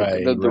mean? Like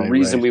the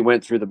reason we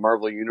went through the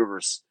Marvel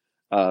Universe,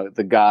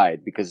 the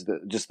guide, because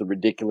just the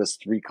ridiculous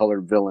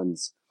 3-colored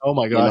villains. Oh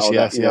my gosh,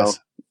 yes.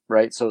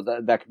 Right, so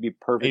that could be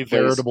perfect. A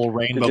veritable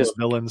rainbow of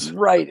villains.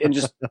 Right, and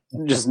just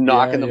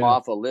knocking them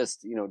off a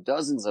list.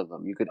 Dozens of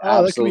them. You could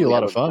absolutely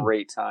have a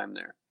great time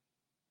there.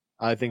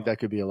 I think that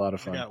could be a lot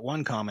of fun. I got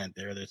one comment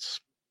there that's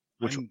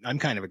I'm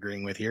kind of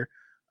agreeing with here.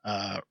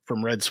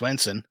 From Red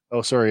Swenson.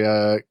 Oh,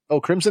 sorry.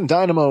 Crimson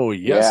Dynamo.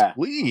 Yes,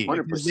 please.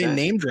 100%. They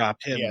name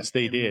dropped him. Yes,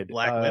 they did.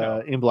 Black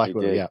Widow. In Black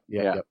Widow.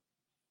 Yeah.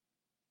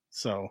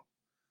 So,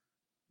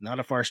 not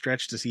a far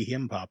stretch to see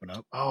him popping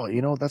up.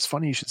 Oh, that's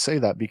funny you should say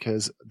that,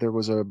 because there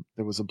was a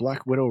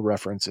Black Widow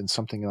reference in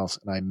something else,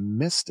 and I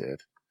missed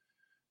it.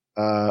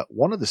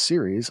 One of the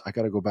series. I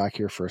got to go back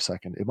here for a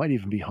second. It might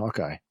even be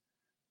Hawkeye.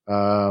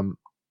 Where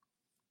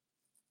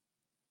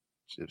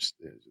did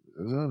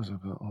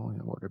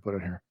I put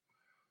it here?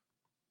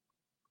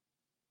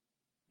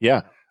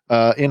 Yeah.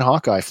 In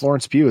Hawkeye,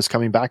 Florence Pugh is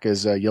coming back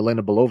as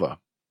Yelena Belova.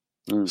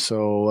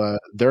 So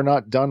they're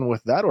not done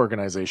with that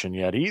organization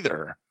yet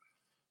either.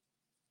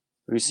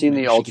 Have you seen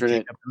the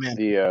alternate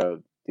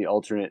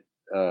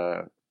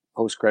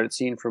post-credit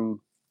scene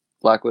from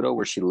Black Widow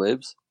where she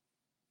lives?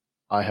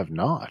 I have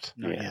not.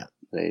 Yeah,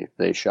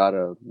 they shot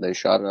her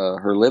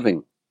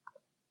living.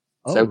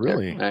 It's oh,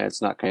 really?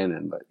 It's not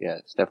canon, but yeah,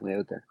 it's definitely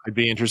out there. I'd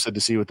be interested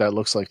to see what that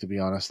looks like, to be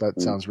honest. That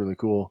sounds really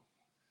cool.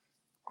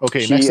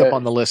 Okay, next up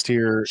on the list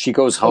here. She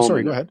goes home. Oh,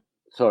 sorry, go ahead.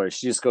 Sorry,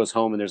 she just goes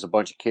home and there's a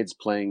bunch of kids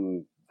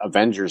playing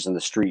Avengers in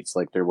the streets,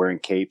 like they're wearing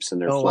capes and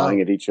they're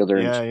flying at each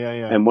other. Yeah.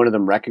 And one of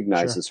them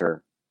recognizes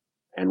her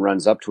and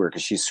runs up to her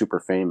because she's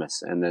super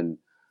famous. And then,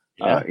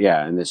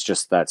 and it's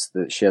just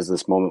she has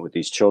this moment with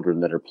these children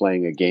that are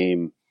playing a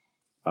game.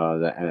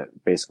 That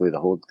basically the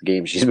whole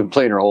game she's been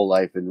playing her whole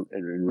life in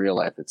real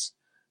life. It's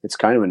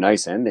kind of a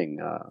nice ending,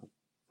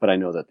 but I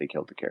know that they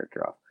killed the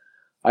character off.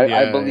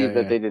 I believe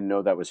that they didn't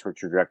know that was her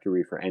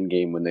trajectory for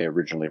Endgame when they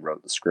originally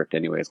wrote the script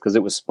anyways, because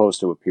it was supposed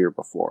to appear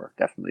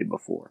definitely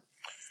before.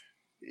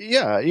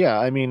 Yeah.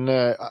 I mean,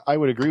 I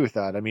would agree with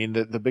that. I mean,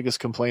 the biggest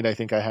complaint I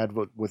think I had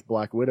with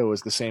Black Widow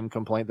is the same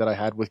complaint that I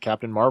had with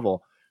Captain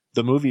Marvel.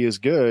 The movie is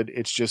good.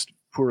 It's just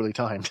poorly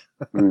timed.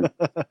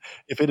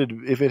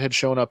 If it had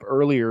shown up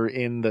earlier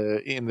in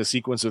the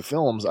sequence of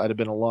films, I'd have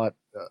been a lot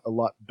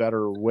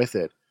better with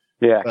it.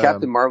 Yeah,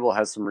 Captain Marvel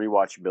has some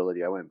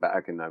rewatchability. I went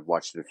back and I've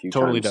watched it a few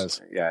times. Totally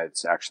does. Yeah,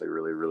 it's actually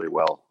really, really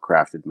well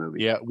crafted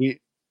movie. Yeah,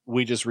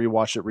 we just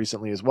rewatched it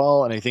recently as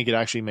well, and I think it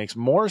actually makes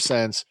more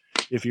sense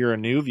if you're a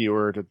new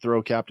viewer to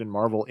throw Captain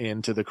Marvel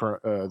into the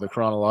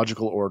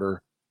chronological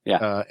order.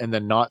 Yeah. And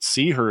then not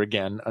see her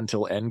again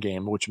until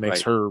Endgame, which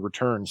makes her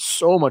return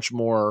so much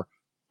more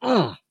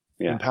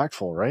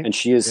impactful, right? And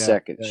she is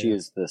second. She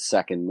is the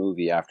second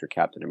movie after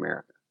Captain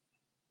America.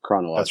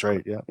 Chronologically.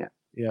 That's right.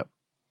 Yeah.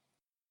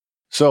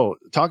 So,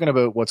 talking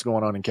about what's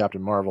going on in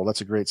Captain Marvel,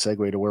 that's a great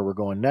segue to where we're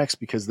going next,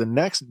 because the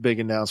next big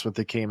announcement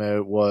that came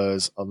out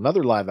was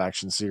another live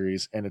action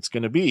series, and it's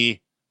going to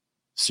be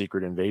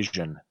Secret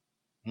Invasion.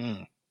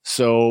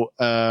 So,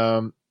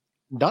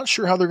 not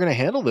sure how they're going to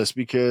handle this,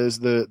 because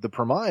the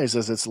premise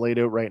as it's laid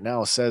out right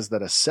now says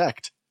that a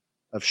sect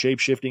of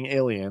shape-shifting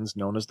aliens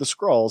known as the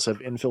Skrulls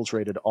have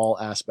infiltrated all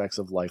aspects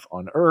of life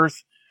on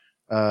Earth,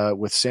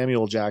 with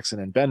Samuel Jackson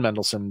and Ben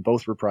Mendelsohn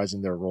both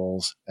reprising their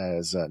roles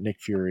as Nick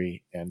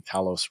Fury and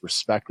Talos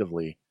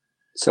respectively.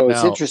 So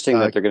it's interesting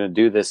that they're going to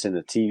do this in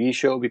a TV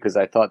show, because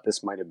I thought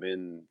this might have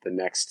been the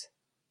next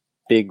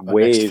big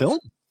wave. Next film?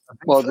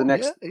 Well, the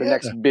next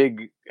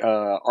big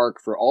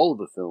arc for all of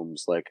the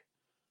films. Like,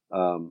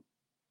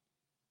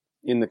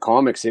 in the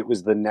comics, it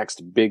was the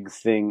next big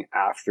thing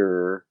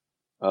after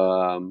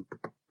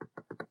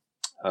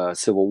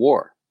Civil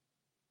War.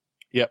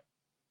 Yep.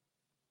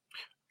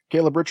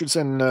 Caleb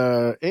Richardson,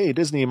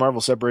 Disney and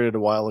Marvel separated a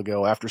while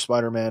ago. After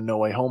Spider-Man No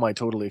Way Home, I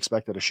totally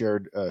expected a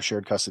shared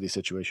custody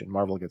situation.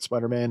 Marvel gets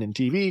Spider-Man in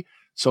TV,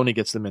 Sony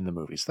gets them in the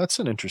movies. That's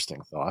an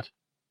interesting thought.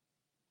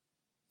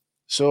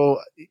 So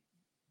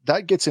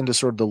that gets into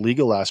sort of the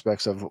legal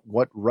aspects of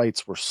what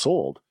rights were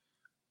sold.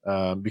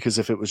 Because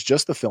if it was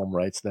just the film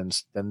rights, then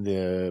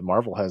the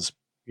Marvel has,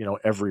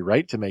 every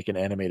right to make an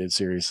animated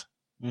series.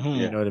 Mm-hmm.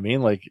 You know what I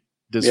mean? Like,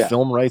 does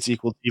film rights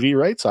equal TV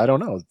rights? I don't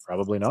know.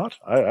 Probably not.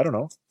 I don't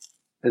know.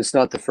 It's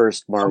not the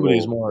first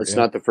Marvel. It's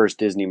not the first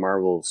Disney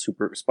Marvel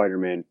Super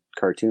Spider-Man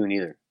cartoon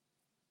either.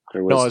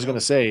 No, I was going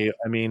to say.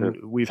 I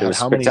mean, we've had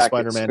how many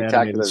Spider-Man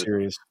animated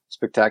series?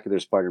 Spectacular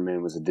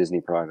Spider-Man was a Disney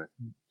product.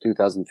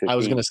 2015. I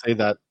was going to say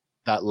that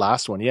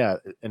last one,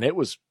 and it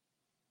was,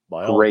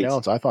 by all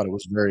accounts, I thought it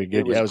was very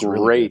good. It was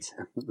really great.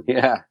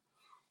 Yeah.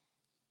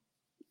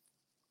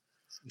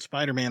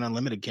 Spider-Man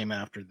Unlimited came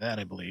after that,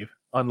 I believe.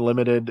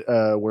 Unlimited,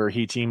 where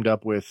he teamed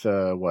up with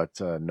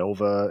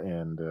Nova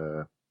and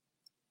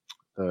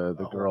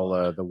the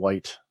girl, the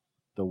white.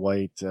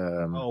 White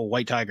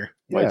Tiger.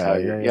 White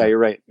Tiger. Yeah, you're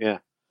right. Yeah.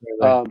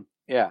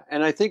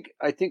 And I think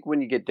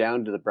when you get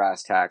down to the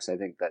brass tacks, I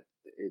think that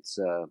it's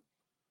the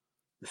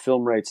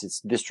film rights,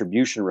 it's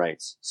distribution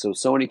rights. So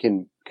Sony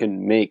can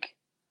make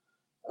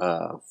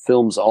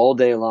films all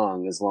day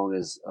long as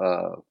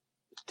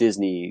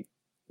Disney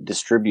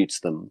distributes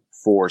them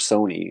for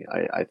Sony.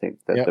 I think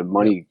that the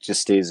money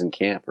just stays in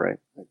camp, right?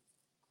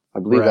 I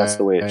believe that's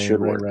the way it should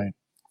work. Right.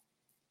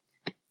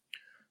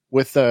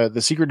 With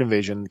the Secret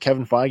Invasion,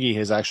 Kevin Feige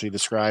has actually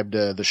described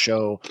the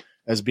show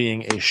as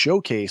being a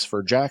showcase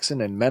for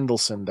Jackson and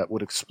Mendelsohn that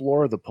would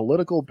explore the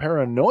political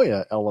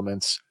paranoia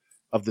elements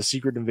of the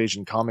Secret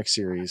Invasion comic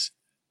series.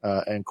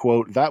 And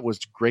quote, that was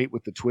great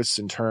with the twists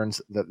and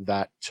turns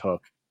that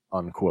took,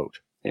 unquote.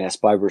 Yeah,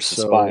 Spy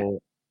versus Spy.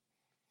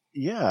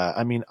 Yeah,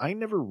 I mean, I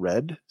never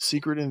read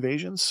Secret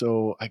Invasion,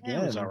 so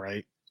again, it was all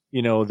right.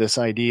 This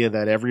idea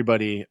that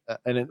everybody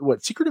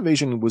Secret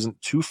Invasion wasn't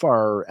too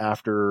far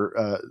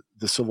after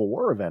the Civil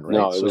War event, right?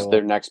 No, it was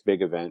their next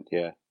big event.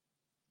 Yeah.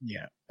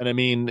 Yeah. And I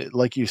mean,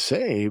 like you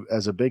say,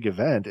 as a big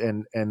event,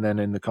 and then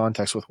in the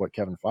context with what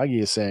Kevin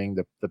Feige is saying,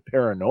 the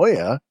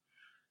paranoia,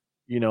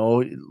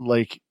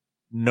 like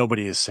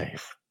nobody is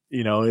safe.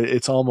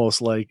 It's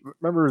almost like,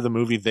 remember the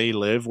movie They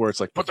Live, where it's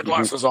like, put the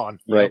glasses on.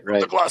 Right.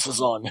 Put the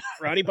glasses on.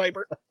 Roddy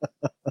Piper.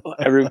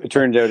 It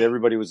turned out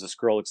everybody was a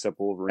Skrull except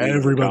Wolverine.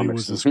 Everybody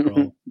was a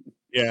Skrull.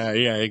 Yeah,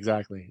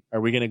 exactly.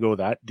 Are we going to go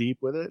that deep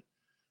with it?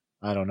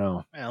 I don't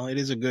know. Well, it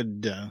is a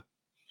good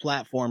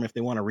platform if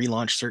they want to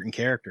relaunch certain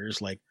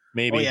characters. Like,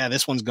 maybe. Oh, yeah,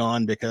 this one's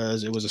gone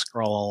because it was a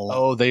Skrull.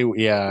 Oh, they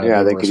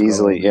could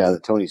easily. Yeah, the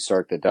Tony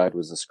Stark that died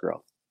was a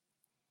Skrull.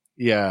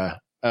 Yeah.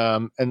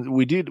 And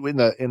we did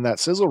in that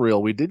sizzle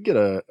reel, we did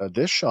get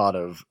this shot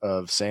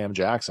of Sam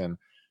Jackson,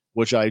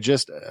 which I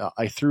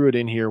threw it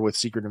in here with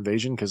Secret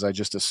Invasion because I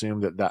just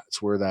assumed that's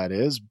where that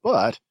is.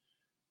 But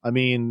I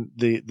mean,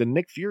 the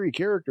Nick Fury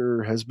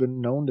character has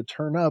been known to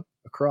turn up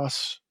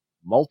across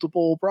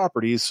multiple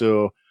properties,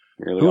 so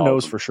who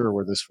knows for sure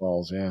where this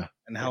falls? Yeah.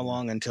 And how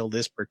long until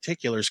this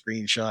particular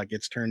screenshot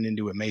gets turned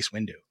into a Mace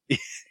Windu?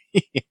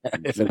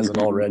 If it isn't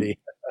already.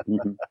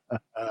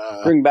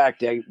 Bring back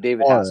David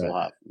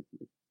Hasselhoff.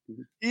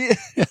 Yeah.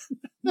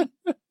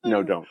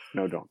 No, don't.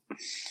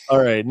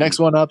 All right, next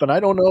one up, and I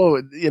don't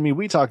know. I mean,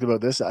 we talked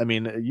about this. I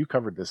mean, you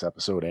covered this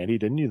episode, Andy,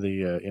 didn't you?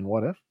 The in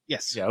What If?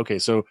 Yes. Yeah. Okay.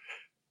 So,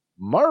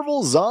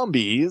 Marvel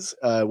Zombies,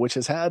 which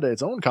has had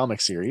its own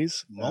comic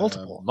series,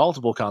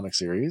 multiple comic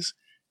series,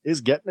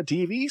 is getting a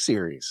TV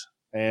series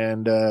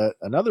and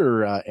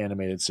another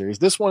animated series.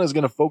 This one is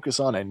going to focus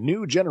on a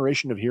new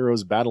generation of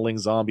heroes battling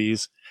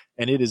zombies,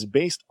 and it is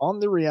based on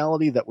the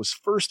reality that was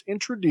first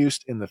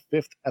introduced in the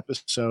 5th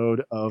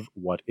episode of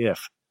What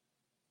If.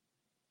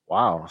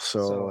 Wow.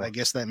 So I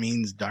guess that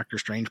means Doctor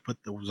Strange put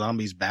the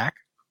zombies back?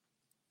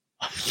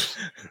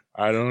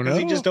 I don't know.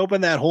 He just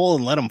opened that hole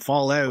and let them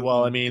fall out.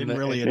 Well, I mean,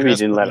 maybe he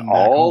didn't let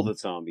all the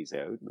zombies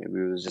out.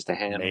 Maybe it was just a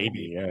handful.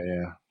 Maybe,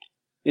 yeah.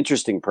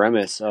 Interesting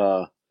premise.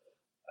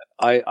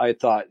 I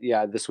thought,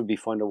 this would be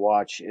fun to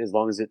watch as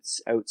long as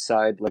it's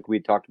outside, like we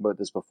talked about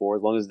this before,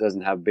 as long as it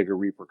doesn't have bigger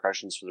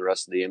repercussions for the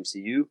rest of the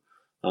MCU.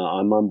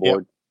 I'm on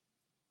board.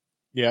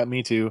 Yep. Yeah,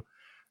 me too.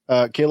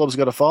 Caleb's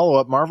got a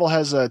follow-up. Marvel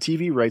has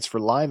TV rights for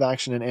live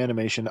action and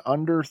animation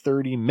under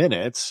 30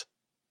 minutes.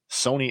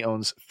 Sony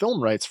owns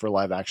film rights for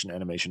live action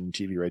animation and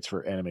TV rights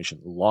for animation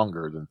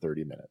longer than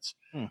 30 minutes.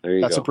 There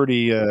you go.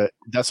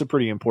 That's a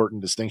pretty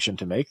important distinction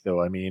to make,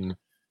 though. I mean,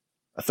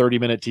 a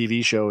 30-minute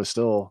TV show is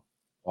still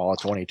a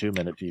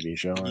 22-minute TV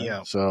show. Right?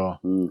 Yeah. So,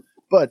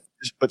 but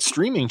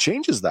streaming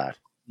changes that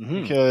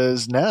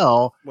because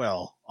now,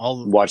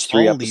 watch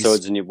 3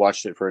 episodes and you've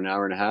watched it for an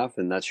hour and a half,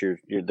 and that's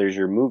there's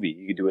your movie.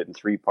 You could do it in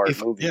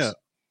 3-part movies. Yeah.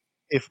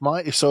 If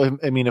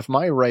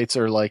my rights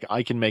are like,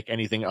 I can make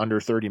anything under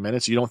 30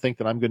 minutes, you don't think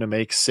that I'm going to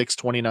make 6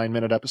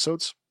 29-minute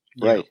episodes?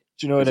 Right.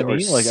 Do you know what I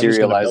mean? Like,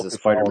 serialize the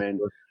Spider-Man.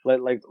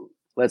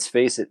 Let's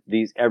face it,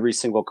 every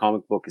single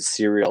comic book is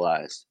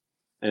serialized.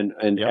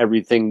 And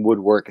everything would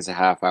work as a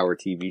half-hour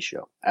TV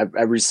show.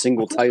 Every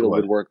single title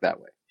would work that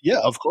way. Yeah,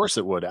 of course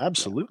it would.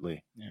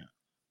 Absolutely. Yeah.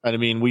 And I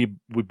mean, we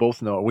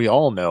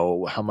all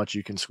know how much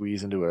you can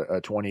squeeze into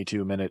a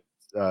 22-minute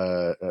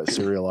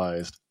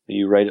serialized.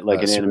 You write it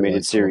like an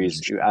animated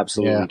series. You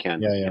absolutely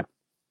can. Yeah.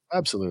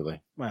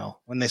 Absolutely.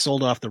 Well, when they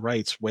sold off the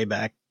rights way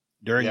back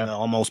during the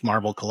almost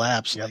Marvel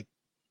collapse,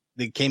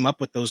 they came up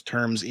with those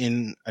terms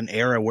in an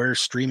era where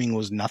streaming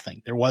was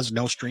nothing. There was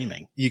no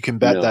streaming. You can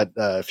bet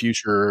that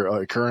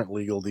future current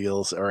legal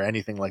deals or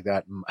anything like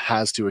that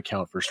has to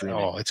account for streaming.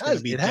 Oh, it's going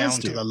to be down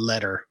to the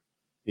letter.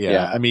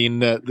 Yeah. I mean,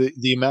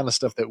 the amount of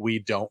stuff that we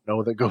don't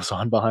know that goes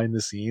on behind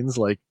the scenes,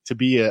 like to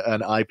be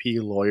an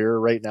IP lawyer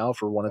right now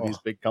for one of these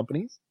big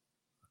companies.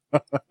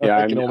 Yeah,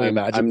 I can only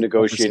imagine. I'm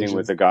negotiating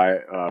with a guy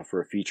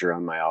for a feature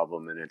on my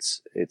album, and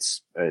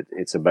it's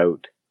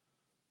about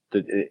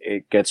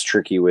it gets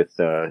tricky with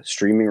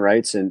streaming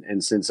rights,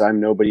 and since I'm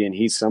nobody and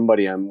he's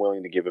somebody, I'm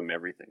willing to give him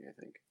everything. I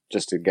think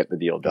just to get the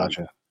deal done.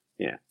 Gotcha.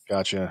 Yeah.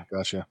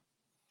 Gotcha.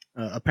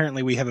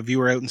 Apparently, we have a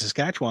viewer out in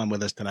Saskatchewan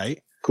with us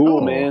tonight. Cool,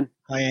 man.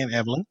 Hi, Aunt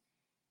Evelyn.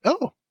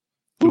 Oh,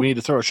 do we need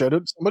to throw a shout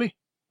out to somebody?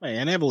 Hi,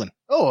 Aunt Evelyn.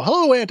 Oh,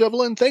 hello, Aunt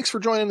Evelyn. Thanks for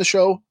joining the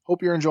show.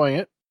 Hope you're enjoying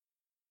it.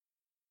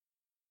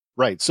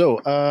 Right. So,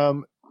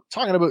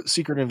 talking about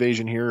Secret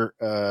Invasion here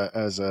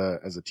as a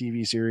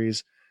TV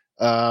series.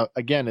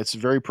 Again, it's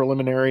very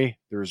preliminary.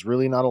 There's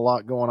really not a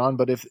lot going on.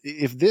 But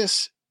if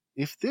this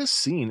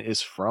scene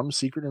is from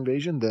Secret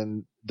Invasion,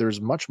 then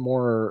there's much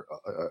more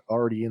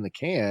already in the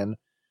can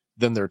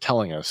than they're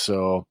telling us.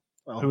 So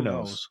who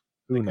knows?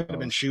 They could have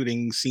been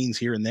shooting scenes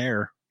here and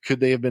there. Could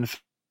they have been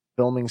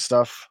filming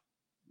stuff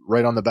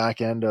right on the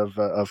back end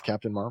of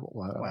Captain Marvel.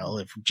 Well,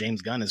 if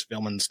James Gunn is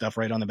filming stuff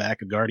right on the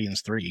back of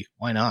Guardians 3,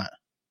 why not?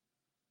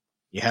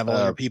 You have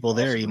all your people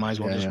there, you might as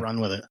well just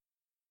run with it.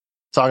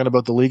 Talking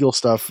about the legal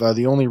stuff,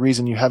 the only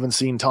reason you haven't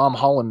seen Tom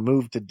Holland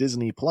move to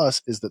Disney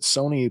Plus is that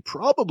Sony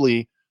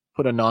probably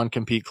put a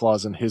non-compete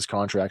clause in his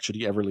contract should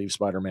he ever leave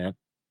Spider-Man,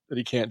 that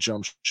he can't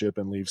jump ship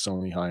and leave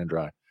Sony high and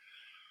dry.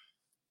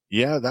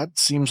 Yeah, that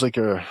seems like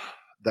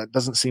that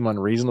doesn't seem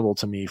unreasonable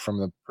to me from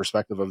the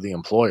perspective of the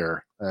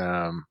employer.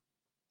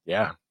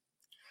 Yeah.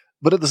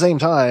 But at the same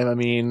time, I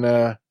mean,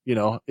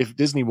 if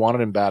Disney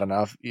wanted him bad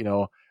enough,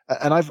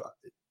 and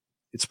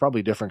it's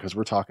probably different because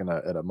we're talking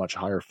at a much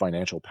higher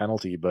financial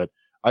penalty, but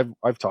I've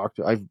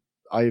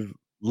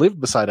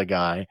lived beside a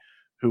guy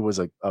who was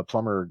a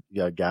plumber,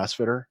 gas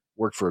fitter,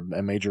 worked for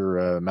a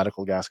major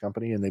medical gas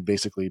company, and they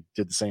basically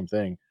did the same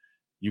thing.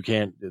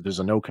 There's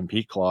a no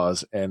compete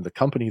clause, and the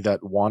company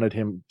that wanted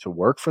him to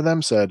work for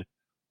them said,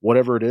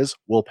 whatever it is,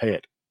 we'll pay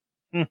it.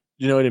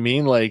 You know what I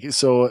mean? Like,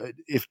 so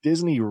if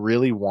Disney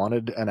really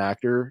wanted an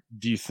actor,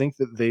 do you think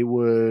that they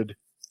would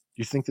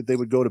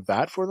go to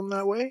bat for them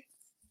that way?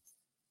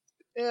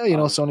 Yeah,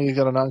 Sony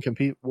got a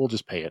non-compete. We'll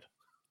just pay it.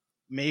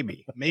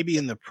 Maybe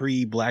in the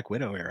pre-Black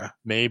Widow era.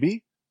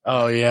 Maybe.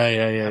 Oh yeah.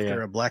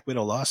 After a Black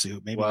Widow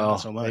lawsuit, maybe not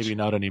so much. Maybe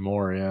not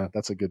anymore. Yeah,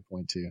 that's a good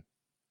point too.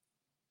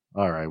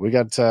 All right, we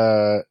got.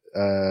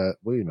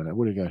 Wait a minute.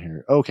 What do we got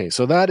here? Okay,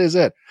 so that is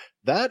it.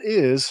 That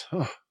is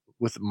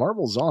with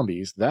Marvel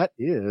Zombies. That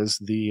is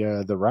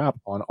the wrap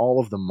on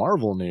all of the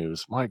Marvel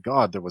news. My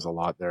God, there was a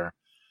lot there.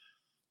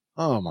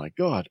 Oh my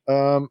God.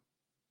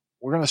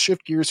 We're going to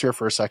shift gears here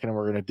for a second, and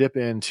we're going to dip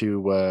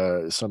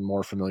into some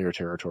more familiar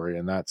territory,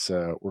 and that's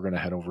we're going to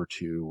head over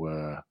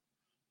to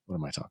what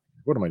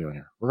am I doing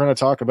here? We're going to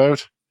talk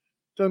about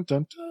dun,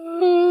 dun,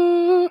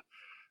 dun.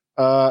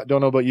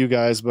 Don't know about you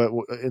guys, but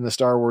in the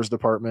Star Wars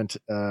department,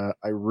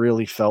 I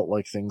really felt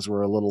like things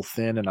were a little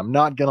thin, and I'm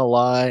not going to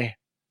lie,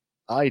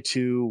 I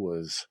too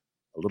was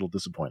a little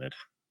disappointed.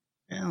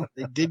 Yeah,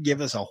 they did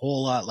give us a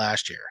whole lot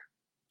last year.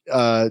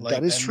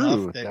 That is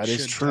true. That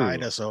is true.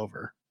 Tide us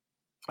over.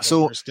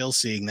 So we're still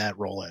seeing that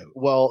roll out.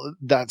 Well,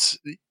 that's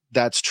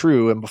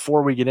true. And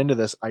before we get into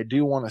this, I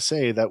do want to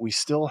say that we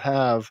still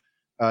have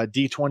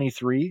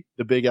D23,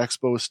 the big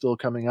expo, is still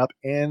coming up,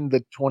 and the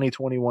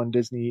 2021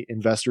 Disney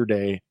Investor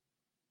Day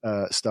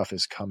stuff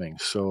is coming.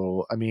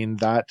 So, I mean,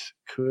 that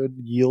could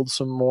yield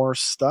some more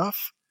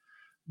stuff.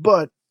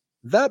 But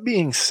that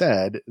being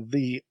said,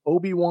 the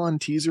Obi-Wan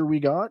teaser we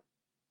got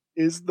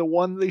is the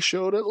one they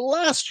showed at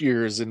last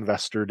year's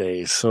Investor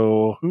Day.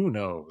 So who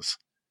knows?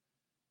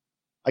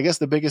 I guess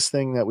the biggest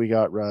thing that we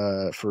got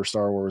for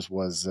Star Wars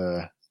was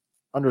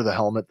Under the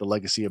Helmet, The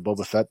Legacy of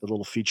Boba Fett, the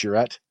little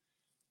featurette.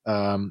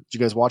 Did you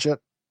guys watch it?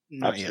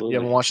 Not yet. You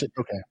haven't watched it?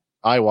 Okay.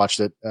 I watched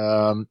it.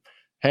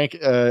 Hank,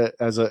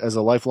 as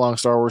a lifelong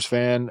Star Wars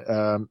fan,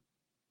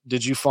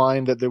 did you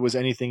find that there was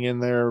anything in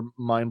there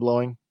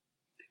mind-blowing?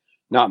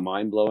 Not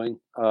mind-blowing.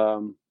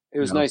 It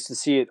was nice to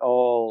see it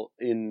all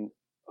in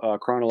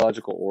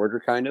chronological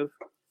order, kind of.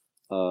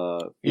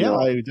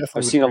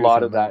 I've seen a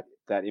lot of that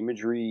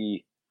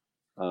imagery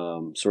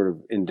sort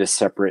of in just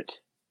separate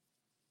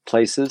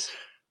places.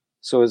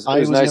 So it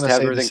was nice to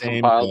have everything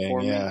compiled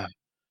for me.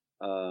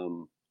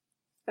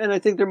 And I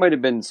think there might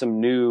have been some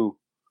new,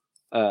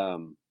 a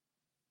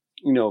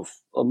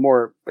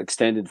more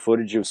extended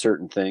footage of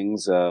certain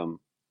things. Not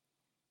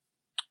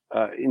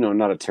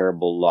a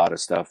terrible lot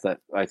of stuff. That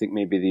I think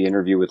maybe the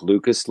interview with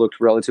Lucas looked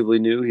relatively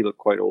new. He looked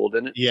quite old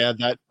in it. Yeah,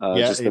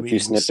 just a few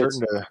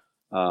snippets.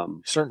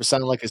 Starting to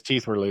sound like his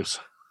teeth were loose.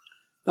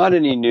 Not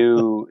any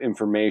new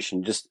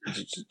information. Just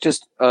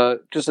a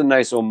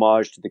nice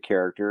homage to the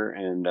character,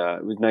 and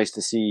it was nice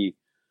to see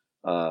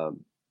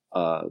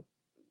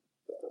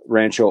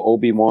Rancho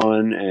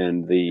Obi-Wan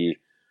and the.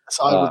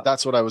 So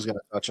that's what I was going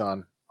to touch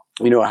on.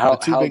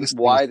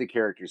 Why the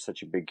character is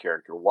such a big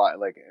character?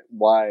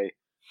 Why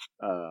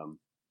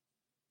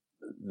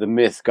the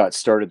myth got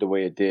started the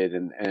way it did,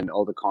 and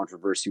all the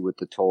controversy with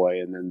the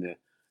toy, and then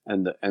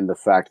the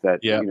fact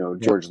that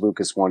George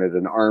Lucas wanted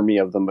an army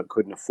of them but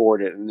couldn't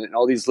afford it, and then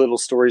all these little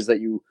stories that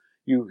you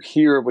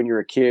hear when you're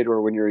a kid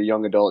or when you're a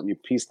young adult, and you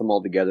piece them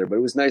all together. But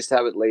it was nice to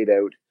have it laid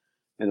out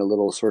in a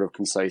little sort of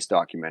concise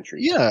documentary.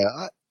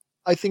 Yeah,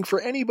 I think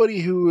for anybody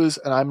who is,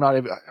 and I'm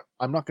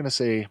not going to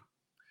say, I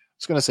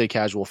was going to say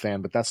casual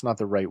fan, but that's not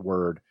the right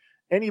word.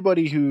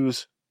 Anybody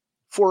who's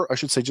for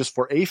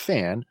a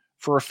fan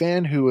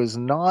who is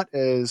not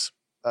as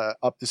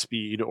up to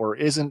speed or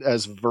isn't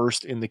as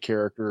versed in the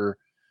character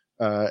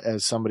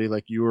as somebody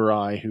like you or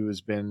I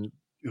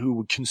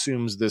who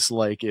consumes this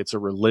like it's a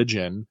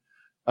religion.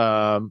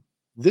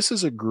 This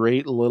is a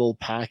great little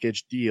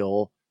package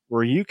deal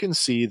where you can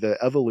see the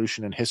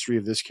evolution and history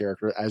of this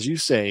character, as you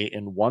say,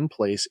 in one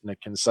place in a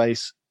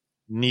concise,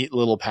 neat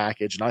little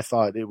package. And I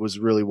thought it was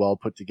really well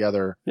put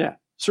together. Yeah.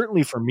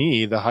 Certainly for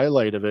me, the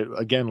highlight of it,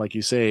 again, like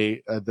you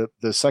say,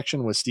 the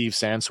section with Steve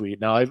Sansweet.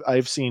 Now,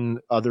 I've seen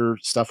other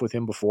stuff with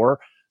him before,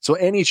 so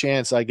any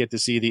chance I get to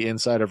see the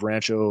inside of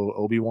Rancho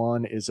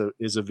Obi-Wan is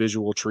a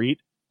visual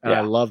treat, and I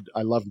loved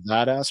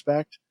that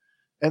aspect.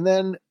 And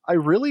then I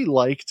really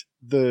liked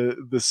the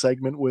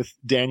segment with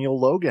Daniel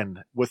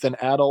Logan, with an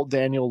adult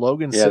Daniel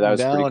Logan sitting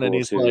down, cool and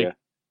he's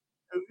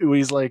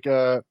like,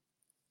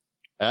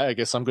 I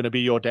guess I'm going to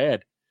be your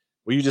dad.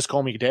 Well, you just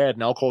call me dad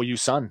and I'll call you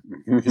son.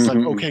 He's like,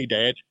 okay,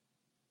 dad.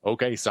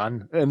 Okay,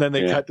 son. And then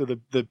they cut to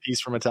the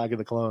piece from Attack of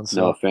the Clones.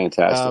 So, no,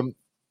 fantastic.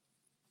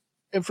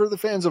 And for the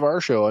fans of our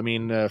show, I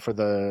mean, for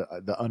the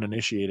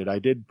uninitiated, I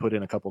did put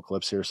in a couple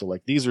clips here. So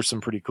like, these are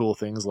some pretty cool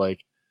things, like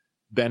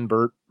Ben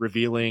Burt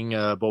revealing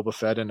Boba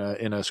Fett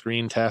in a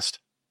screen test,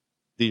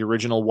 the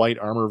original white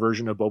armor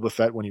version of Boba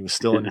Fett when he was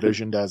still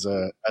envisioned as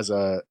a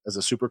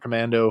super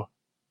commando,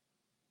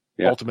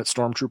 ultimate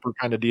stormtrooper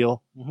kind of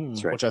deal,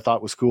 which I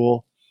thought was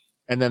cool.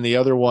 And then the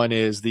other one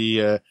is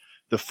the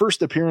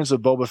first appearance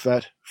of Boba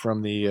Fett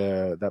from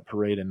that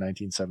parade in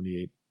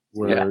 1978.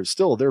 Where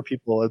still there are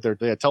people out there,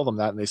 they tell them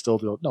that and they still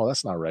do, no,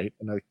 that's not right.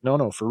 And like,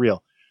 no, for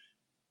real.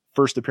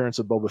 First appearance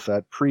of Boba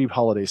Fett,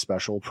 pre-holiday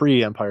special,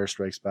 pre-Empire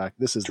Strikes Back.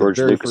 This is George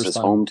the very Lucas's first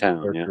time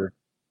hometown.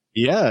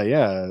 Yeah.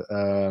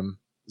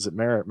 Is it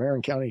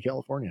Marin County,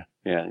 California?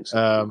 Yeah. I think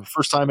so.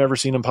 First time ever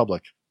seen in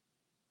public,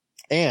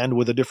 and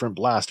with a different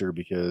blaster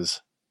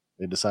because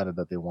they decided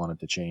that they wanted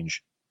to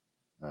change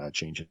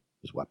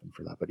his weapon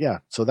for that. But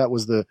yeah, so that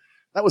was the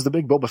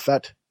big Boba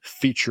Fett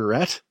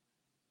featurette.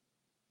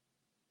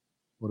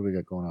 What do we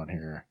got going on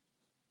here?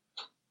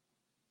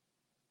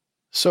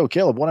 So,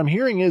 Caleb, what I'm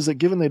hearing is that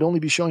given they'd only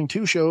be showing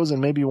 2 shows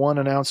and maybe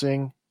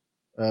announcing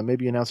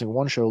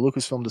one show,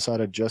 Lucasfilm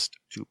decided just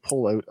to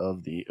pull out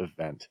of the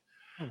event.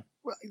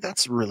 Well,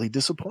 that's really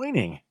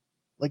disappointing.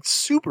 Like,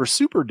 super,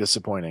 super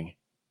disappointing.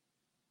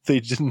 They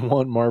didn't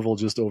want Marvel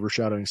just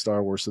overshadowing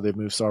Star Wars, so they've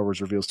moved Star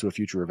Wars reveals to a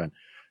future event.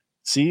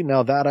 See,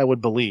 now that I would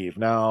believe.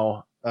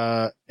 Now,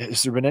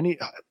 has there been any,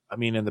 I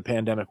mean, in the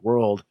pandemic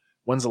world,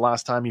 when's the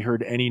last time you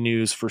heard any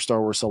news for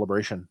Star Wars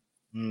Celebration?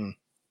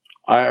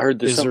 I heard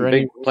there's something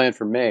big planned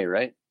for May,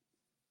 right?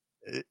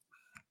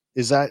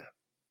 Is that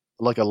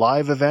like a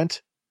live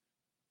event?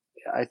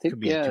 I think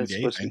it's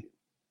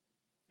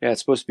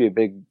supposed to be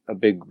a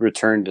big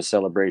return to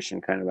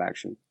Celebration kind of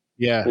action.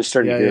 Yeah, they're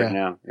starting to do it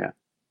now. Yeah.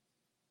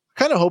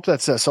 I kind of hope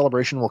that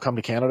Celebration will come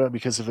to Canada,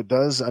 because if it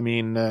does, I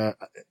mean,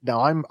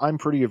 now I'm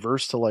pretty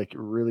averse to like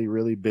really,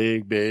 really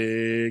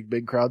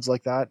big crowds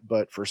like that.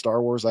 But for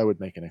Star Wars, I would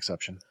make an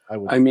exception. There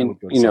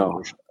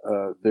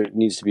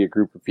needs to be a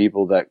group of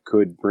people that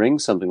could bring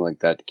something like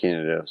that to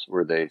Canada.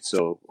 Were they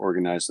so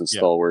organized and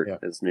stalwart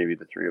as maybe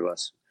the 3 of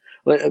us?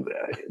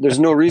 There's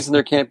no reason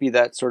there can't be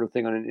that sort of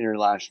thing on an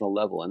international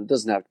level. And it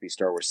doesn't have to be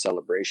Star Wars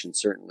Celebration,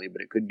 certainly,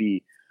 but it could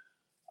be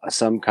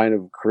some kind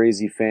of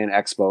crazy fan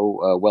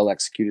expo, well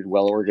executed,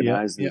 well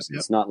organized.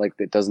 It's not like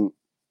the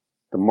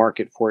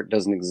market for it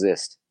doesn't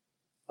exist.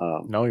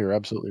 No, you're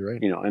absolutely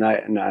right.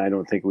 And I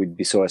don't think we'd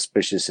be so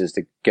auspicious as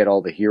to get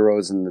all the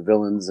heroes and the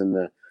villains and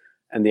the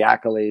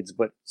accolades,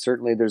 but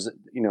certainly there's,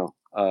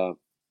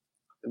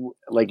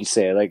 like you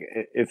say, like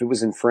if it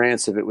was in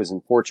France, if it was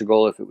in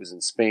Portugal, if it was in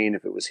Spain,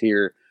 if it was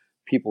here,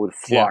 people would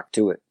flock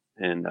to it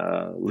and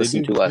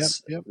listen to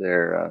us,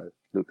 their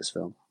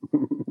Lucasfilm.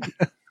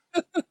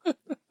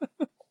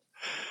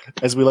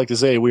 As we like to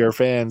say, we are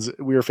fans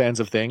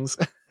of things.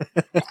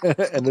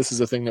 And this is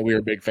a thing that we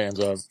are big fans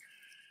of.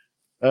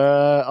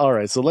 All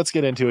right, so let's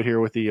get into it here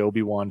with the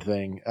Obi-Wan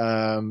thing.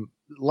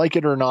 Like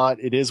it or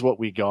not, it is what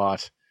we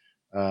got.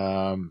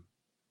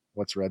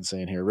 What's Red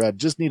saying here? Red,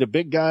 just need a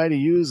big guy to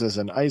use as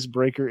an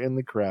icebreaker in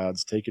the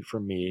crowds. Take it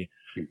from me.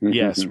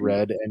 Yes,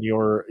 Red, and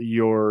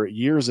your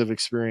years of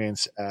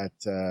experience at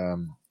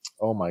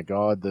oh my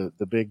God,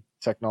 the big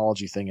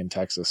technology thing in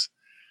Texas.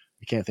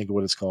 I can't think of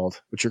what it's called,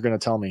 but you're going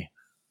to tell me.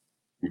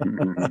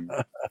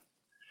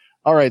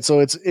 All right,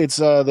 so it's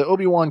the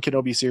Obi-Wan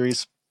Kenobi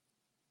series.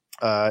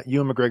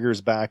 Ewan McGregor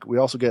is back. We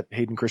also get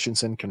Hayden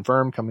Christensen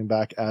confirmed coming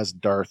back as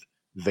Darth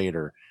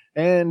Vader.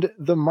 And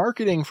the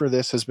marketing for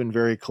this has been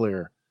very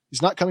clear.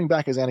 He's not coming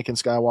back as Anakin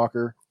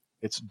Skywalker.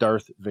 It's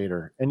Darth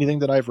Vader. Anything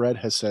that I've read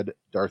has said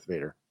Darth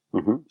Vader.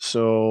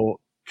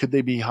 So could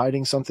they be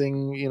hiding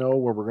something,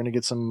 where we're going to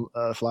get some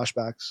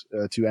flashbacks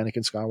to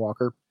Anakin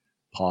Skywalker?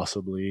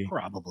 Possibly.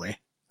 Probably.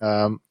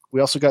 We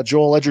also got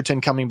Joel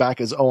Edgerton coming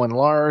back as Owen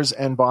Lars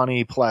and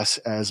Bonnie Pless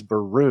as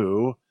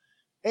Beru.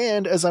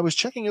 And as I was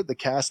checking out the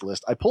cast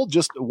list, I pulled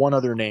just one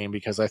other name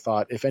because I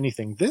thought, if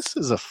anything, this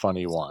is a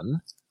funny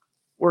one.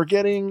 We're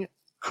getting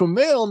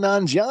Kumail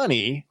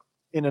Nanjiani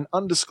in an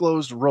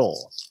undisclosed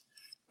role.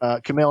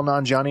 Kumail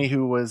Nanjiani,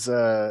 who was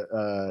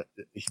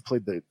he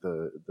played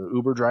the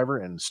Uber driver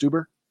in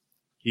Stuber.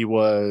 He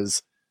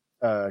was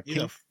he's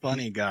a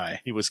funny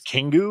guy. He was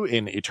Kingu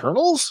in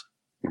Eternals.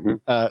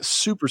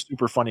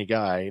 Super funny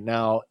guy.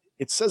 Now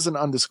it says an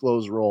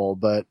undisclosed role,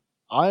 but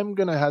I'm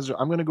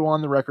gonna go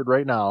on the record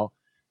right now,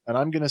 and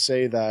I'm gonna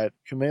say that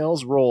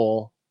Kumail's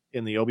role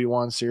in the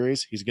Obi-Wan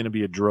series, he's gonna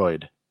be a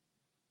droid.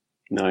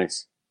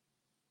 Nice.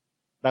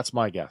 That's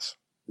my guess.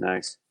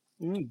 Nice.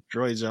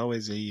 Droid's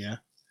always a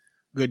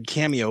good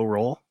cameo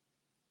role.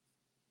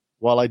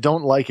 While I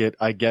don't like it,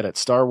 I get it.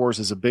 Star Wars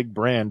is a big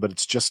brand, but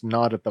it's just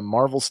not at the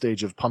Marvel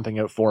stage of pumping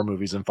out 4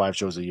 movies and 5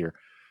 shows a year.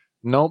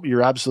 Nope,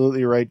 you're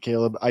absolutely right,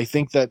 Caleb. I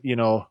think that,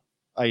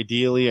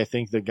 ideally, I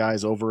think the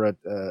guys over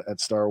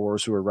at Star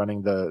Wars who are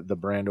running the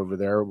brand over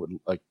there,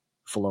 like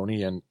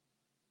Filoni and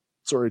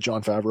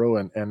Jon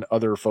Favreau and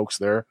other folks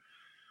there,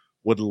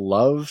 would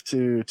love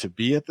to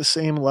be at the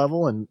same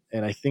level. And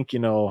I think,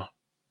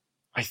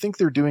 I think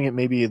they're doing it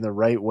maybe in the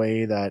right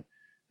way, that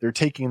they're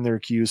taking their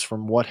cues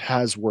from what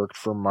has worked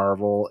for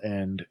Marvel.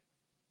 And,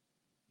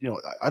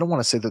 I don't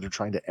want to say that they're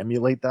trying to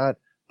emulate that,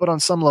 but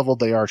on some level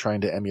they are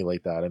trying to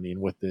emulate that. I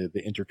mean, with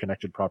the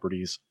interconnected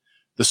properties,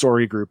 the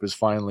Story Group is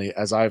finally,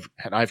 as I've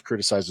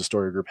criticized the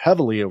Story Group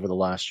heavily over the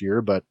last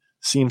year, but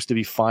seems to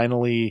be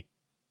finally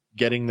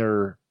getting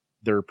their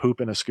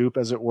poop in a scoop,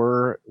 as it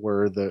were,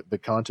 where the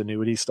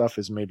continuity stuff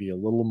is maybe a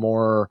little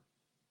more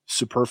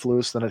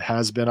superfluous than it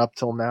has been up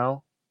till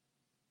now.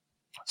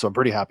 So I'm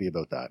pretty happy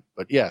about that.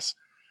 But yes,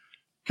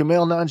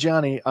 Kumail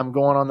Nanjiani, I'm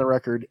going on the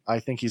record.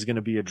 I think he's going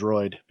to be a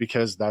droid,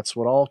 because that's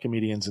what all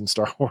comedians in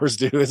Star Wars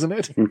do, isn't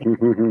it?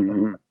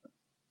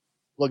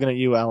 Looking at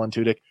you, Alan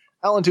Tudyk.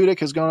 Alan Tudyk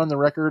has gone on the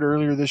record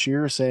earlier this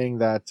year saying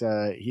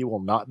that he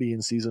will not be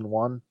in season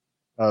 1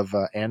 of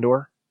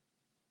Andor.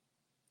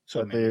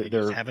 So they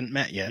just haven't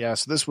met yet. Yeah,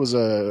 so this was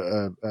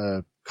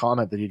a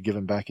comment that he'd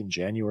given back in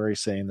January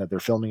saying that they're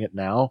filming it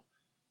now.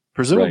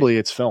 Presumably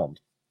it's filmed.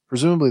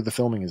 Presumably the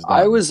filming is done.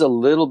 I was a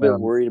little bit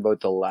worried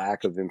about the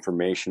lack of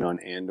information on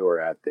Andor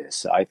at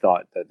this. I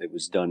thought that it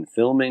was done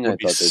filming. I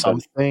thought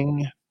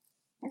something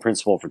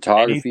principal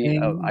photography.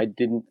 I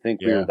didn't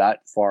think we were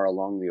that far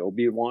along the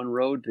Obi-Wan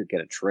road to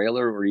get a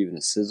trailer or even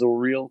a sizzle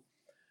reel.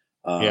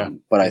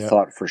 But I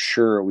thought for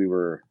sure we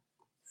were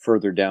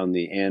further down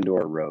the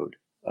Andor road.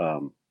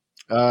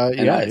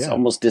 It's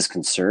almost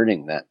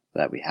disconcerting that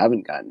we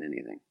haven't gotten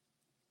anything.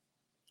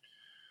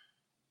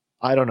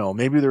 I don't know.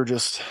 Maybe they're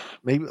just,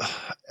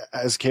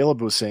 as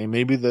Caleb was saying,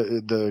 maybe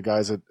the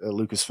guys at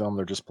Lucasfilm,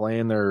 they're just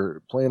playing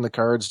the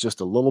cards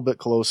just a little bit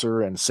closer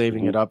and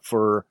saving it up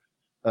for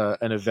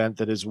an event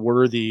that is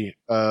worthy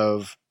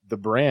of the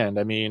brand.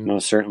 I mean, no,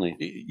 certainly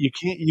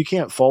you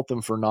can't fault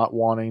them for not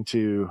wanting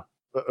to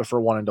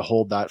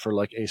hold that for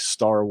like a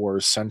Star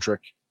Wars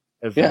centric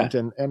event.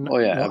 And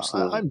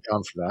absolutely, I'm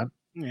down for that.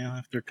 Yeah,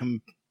 if they're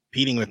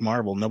competing with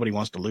Marvel, nobody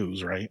wants to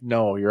lose, right?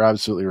 No, you're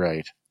absolutely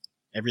right.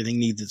 Everything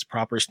needs its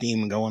proper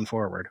steam going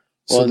forward.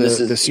 Well,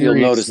 so the series, you'll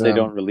notice they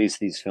don't release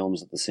these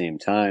films at the same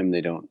time.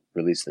 They don't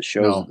release the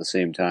shows at the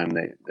same time.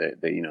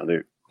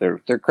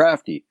 They're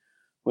crafty.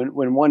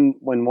 When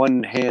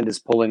one hand is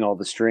pulling all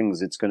the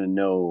strings, it's going to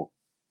know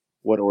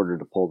what order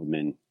to pull them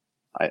in.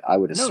 I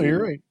would assume. No,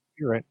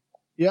 you're right.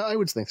 Yeah, I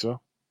would think so.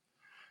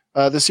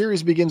 The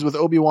series begins with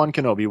Obi-Wan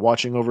Kenobi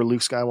watching over Luke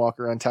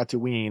Skywalker on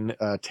Tatooine,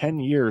 10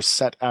 years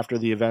set after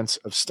the events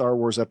of Star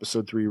Wars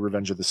Episode 3: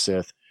 Revenge of the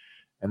Sith,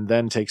 and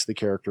then takes the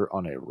character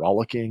on a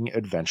rollicking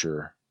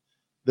adventure.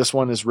 This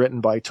one is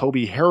written by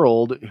Toby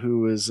Harold,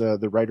 who is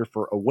the writer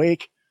for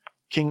Awake,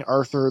 King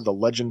Arthur, The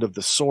Legend of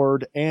the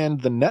Sword,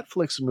 and the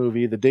Netflix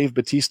movie, the Dave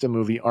Bautista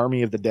movie,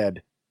 Army of the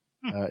Dead.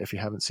 If you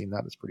haven't seen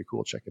that, it's pretty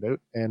cool. Check it out.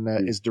 And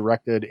is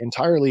directed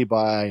entirely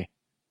by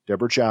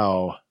Deborah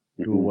Chow,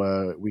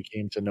 who we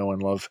came to know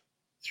and love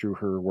through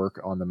her work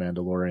on The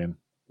Mandalorian.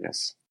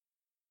 Yes.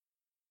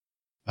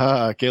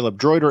 Caleb,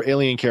 droid or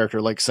alien character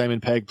like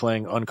Simon Pegg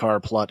playing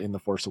Unkar Plutt in The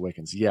Force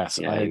Awakens? Yes,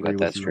 I agree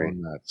with you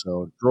on that.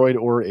 So droid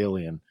or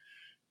alien.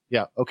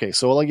 Yeah. Okay.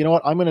 So you know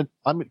what?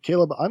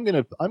 Caleb, I'm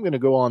gonna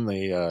go on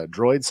the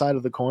droid side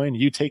of the coin.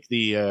 You take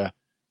the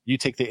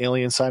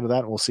alien side of that,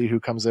 and we'll see who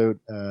comes out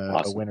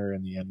a winner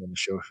in the end when the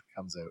show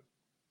comes out.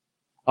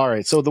 All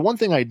right. So the one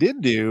thing I did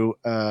do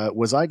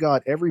was I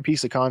got every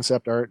piece of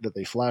concept art that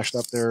they flashed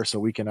up there, so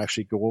we can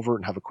actually go over it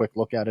and have a quick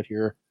look at it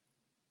here.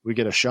 We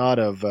get a shot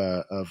of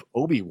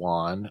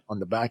Obi-Wan on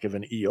the back of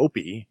an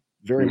Eopie,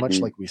 very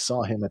much like we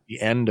saw him at the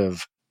end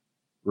of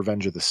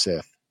Revenge of the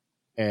Sith.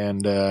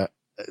 And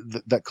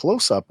that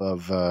close-up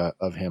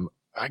of him,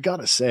 I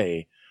gotta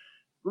say,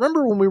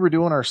 remember when we were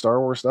doing our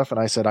Star Wars stuff and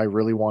I said I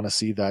really want to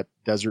see that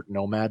desert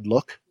nomad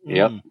look?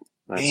 Yep.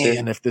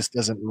 And if this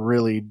doesn't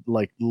really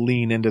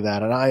lean into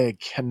that, and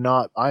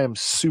I am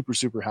super,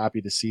 super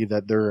happy to see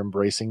that they're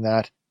embracing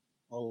that.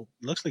 Well,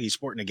 it looks like he's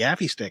sporting a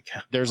gaffy stick.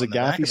 There's a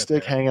gaffy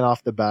stick hanging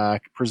off the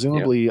back.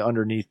 Presumably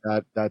underneath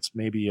that, that's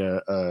maybe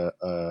a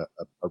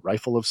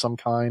rifle of some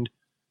kind,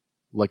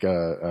 like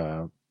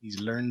he's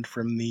learned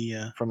from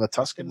the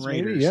Tusken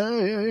Raiders.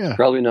 Yeah.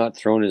 Probably not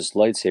thrown his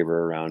lightsaber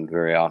around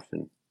very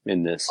often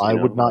in this. I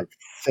would not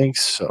think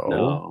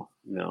so.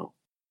 No.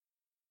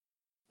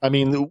 I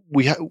mean,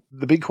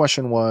 the big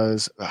question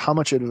was, how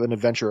much of an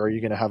adventure are you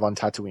going to have on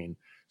Tatooine?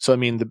 So, I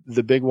mean,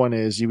 the big one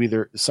is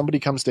somebody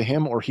comes to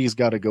him or he's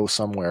got to go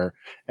somewhere.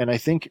 And I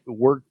think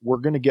we're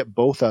going to get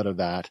both out of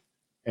that.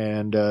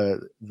 And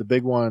the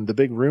big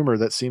rumor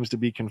that seems to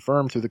be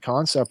confirmed through the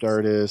concept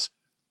art is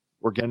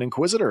we're getting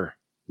Inquisitor.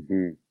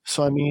 Mm-hmm.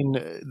 So, I mean,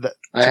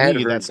 I had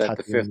heard that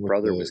the fifth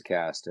brother was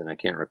cast, and I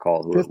can't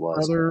recall who it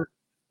was. Brother,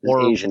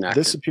 or Asian actor.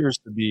 This appears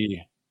to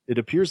be. It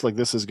appears like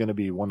this is going to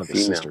be one of the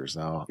sisters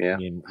now. Yeah,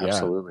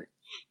 absolutely.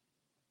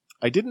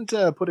 I didn't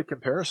put a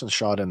comparison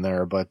shot in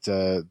there, but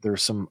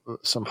there's some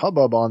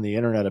hubbub on the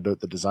internet about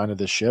the design of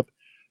this ship.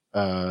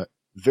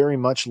 Very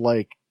much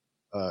like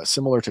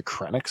similar to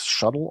Krennic's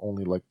shuttle,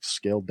 only like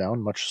scaled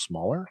down, much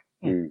smaller.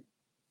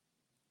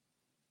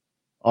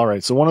 All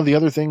right, so one of the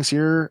other things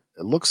here,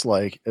 it looks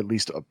like at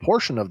least a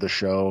portion of the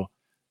show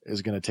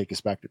is going to take us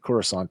back to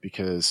Coruscant,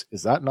 because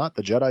is that not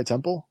the Jedi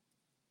Temple?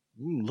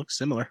 Looks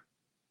similar.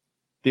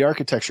 The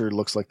architecture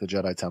looks like the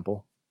Jedi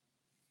Temple.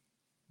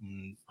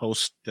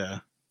 Post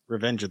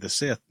Revenge of the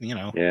Sith,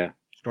 Yeah.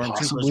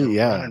 Possibly,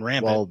 yeah.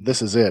 Well,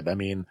 this is it. I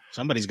mean,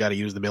 somebody's got to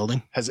use the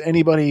building. Has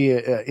anybody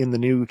in the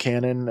new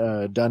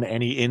canon done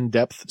any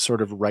in-depth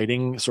sort of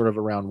writing sort of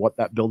around what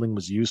that building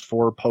was used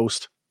for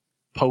post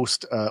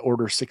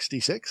Order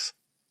 66?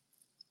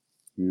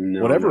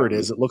 No, whatever it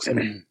is,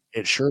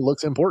 it sure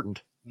looks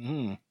important.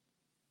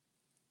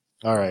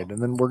 All right,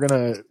 and then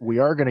we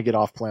are gonna get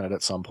off planet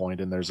at some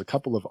point, and there's a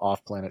couple of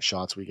off planet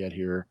shots we get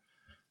here.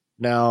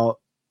 Now,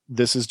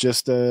 this is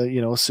just a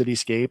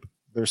cityscape.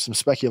 There's some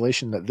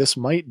speculation that this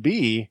might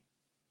be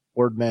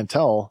Ord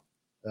Mantell,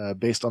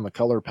 based on the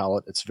color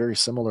palette. It's very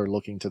similar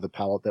looking to the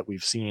palette that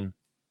we've seen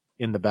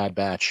in the Bad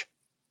Batch.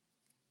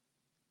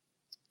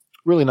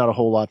 Really not a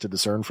whole lot to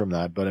discern from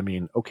that, but I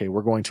mean, okay,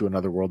 we're going to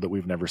another world that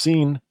we've never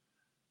seen.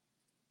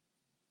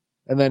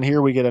 And then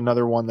here we get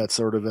another one that's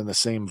sort of in the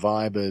same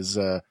vibe as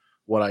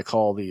what I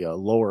call the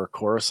lower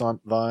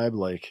Coruscant vibe.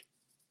 Like,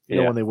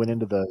 when they went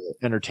into the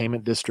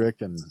entertainment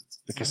district and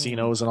the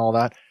casinos and all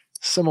that,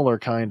 similar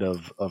kind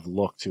of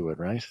look to it,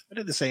 right? But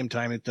at the same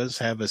time, it does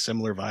have a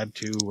similar vibe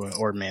to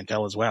Ord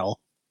Mantell as well.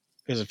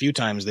 Because a few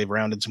times they've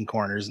rounded some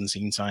corners and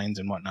seen signs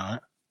and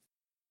whatnot.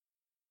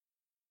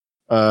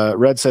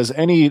 Red says,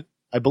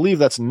 I believe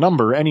that's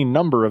any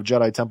number of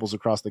Jedi temples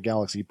across the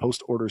galaxy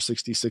post Order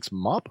 66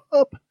 mop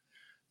up.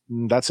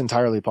 That's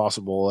entirely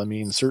possible. I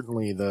mean,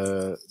 certainly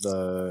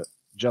the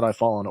Jedi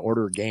Fallen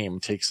Order game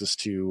takes us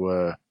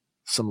to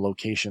some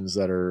locations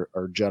that are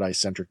Jedi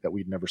centric that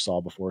we'd never saw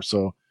before.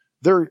 So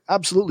there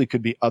absolutely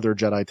could be other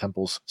Jedi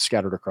temples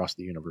scattered across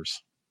the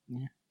universe.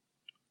 Yeah.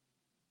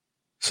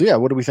 So yeah,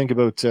 what do we think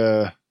about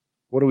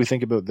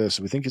this?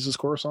 Do we think this is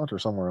Coruscant or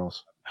somewhere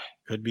else?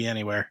 Could be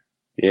anywhere.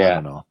 Yeah. I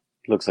don't know.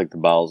 Looks like the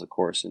bowels of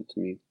Coruscant to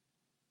me.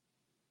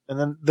 And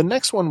then the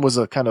next one was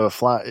a kind of a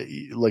flash,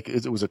 like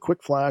it was a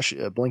quick flash,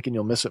 a blink and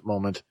you'll miss it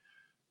moment,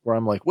 where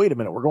I'm like, wait a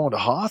minute, we're going to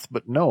Hoth?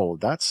 But no,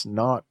 that's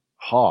not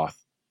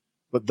Hoth.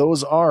 But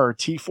those are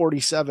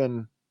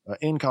T-47,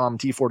 Incom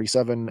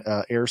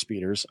T-47 air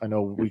speeders. I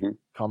know we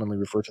commonly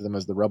refer to them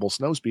as the Rebel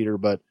Snowspeeder,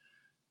 but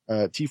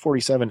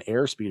T-47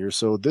 air speeders.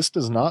 So this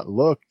does not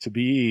look to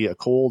be a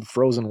cold,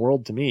 frozen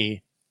world to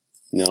me.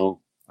 No.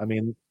 I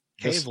mean,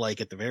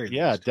 cave-like at the very least.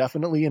 Yeah,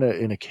 definitely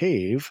in a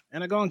cave.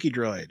 And a Gonky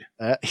droid.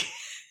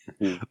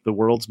 The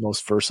world's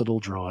most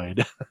versatile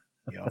droid.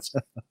 Yes.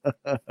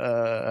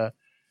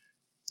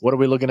 What are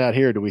we looking at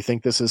here? Do we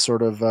think this is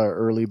sort of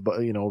early,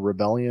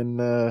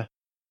 rebellion,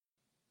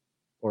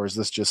 or is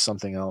this just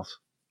something else?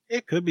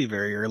 It could be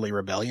very early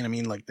rebellion. I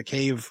mean, like the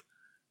cave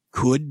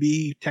could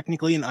be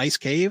technically an ice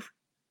cave.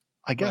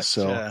 I guess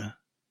so.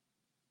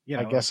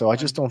 I guess so. I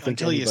just don't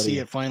think until you see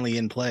it finally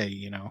in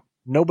play,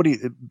 Nobody,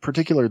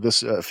 particularly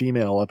this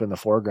female up in the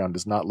foreground,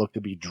 does not look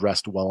to be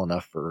dressed well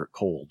enough for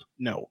cold.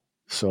 No.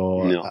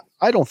 So no.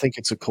 I don't think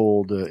it's a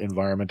cold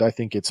environment. I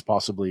think it's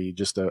possibly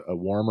just a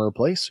warmer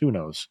place. Who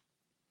knows?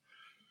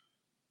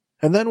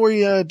 And then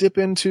we dip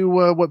into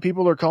what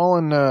people are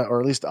calling, or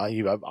at least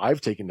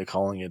I've taken to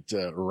calling it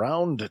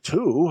round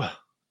 2.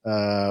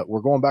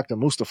 We're going back to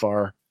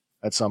Mustafar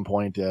at some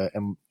point,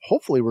 and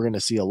hopefully we're going to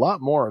see a lot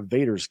more of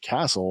Vader's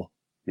castle.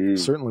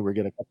 Certainly we're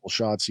getting a couple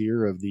shots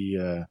here of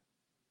the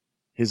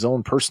his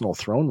own personal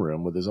throne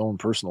room with his own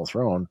personal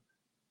throne.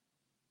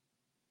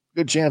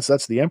 Good chance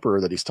that's the Emperor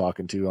that he's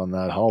talking to on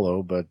that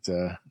holo, but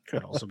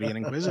could also be an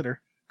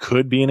Inquisitor.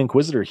 Could be an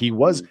Inquisitor. He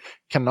was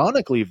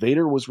canonically,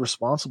 Vader was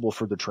responsible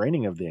for the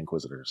training of the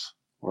Inquisitors.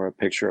 Or a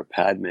picture of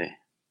Padme.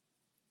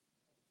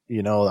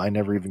 I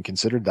never even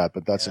considered that,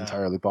 but that's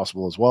entirely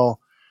possible as well.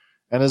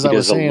 And as I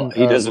was saying,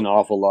 he does an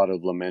awful lot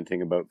of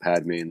lamenting about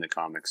Padme in the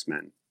comics,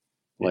 man.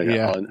 Like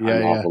an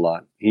awful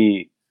lot.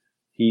 He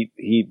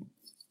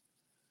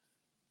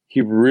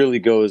really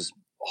goes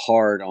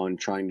hard on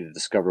trying to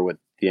discover what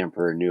the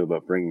Emperor knew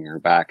about bringing her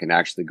back, and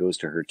actually goes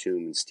to her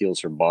tomb and steals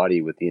her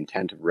body with the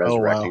intent of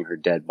resurrecting her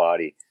dead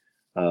body,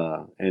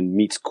 and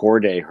meets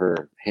Corday,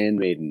 her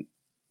handmaiden,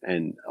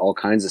 and all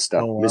kinds of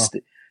stuff.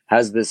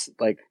 Has this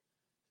like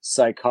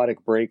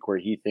psychotic break where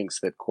he thinks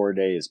that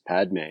Corday is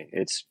Padme.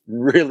 It's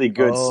really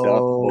good stuff,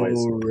 boys.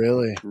 Oh,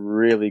 really?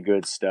 Really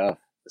good stuff.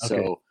 Okay.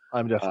 So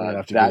I'm definitely gonna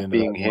have to that get into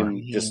being that him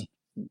more. just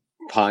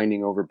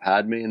pining over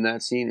Padme in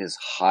that scene is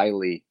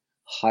highly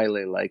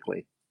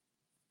likely.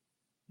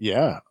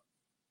 Yeah.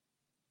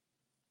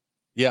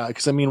 Yeah,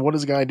 because I mean, what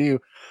does a guy do?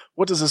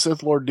 What does a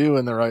Sith Lord do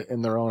in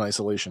their own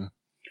isolation?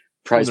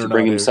 Tries to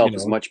bring himself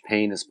as much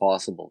pain as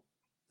possible.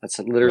 That's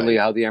literally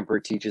how the Emperor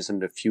teaches him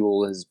to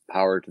fuel his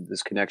power to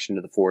this connection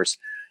to the Force,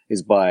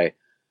 is by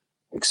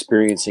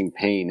experiencing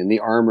pain, and the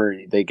armor,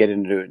 they get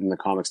into it in the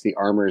comics, the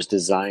armor is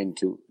designed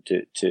to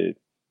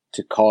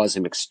cause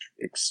him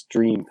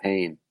extreme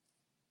pain.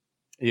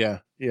 Yeah.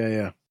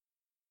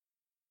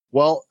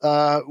 Well,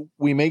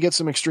 we may get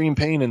some extreme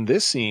pain in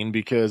this scene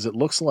because it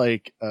looks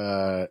like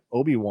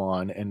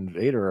Obi-Wan and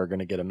Vader are going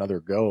to get another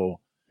go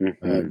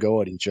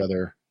at each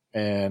other.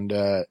 And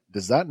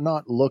does that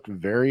not look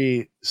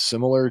very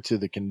similar to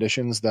the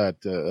conditions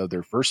that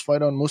their first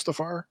fight on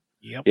Mustafar?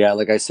 Yep. Yeah,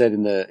 like I said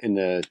in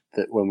the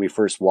when we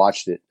first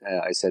watched it,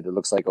 I said it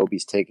looks like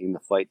Obi's taking the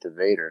fight to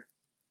Vader.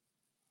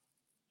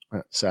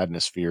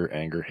 Sadness, fear,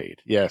 anger, hate.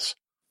 Yes.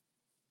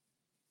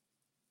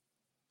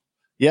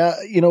 Yeah,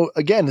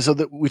 again, so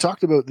that we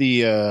talked about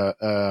the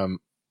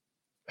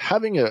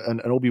having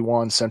an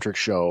Obi-Wan centric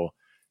show.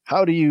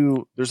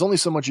 There's only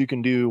so much you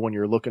can do when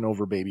you're looking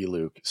over baby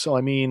Luke. So,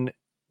 I mean,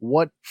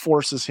 what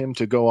forces him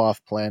to go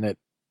off planet?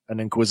 An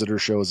Inquisitor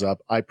shows up.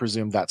 I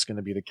presume that's going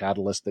to be the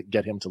catalyst that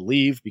get him to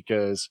leave,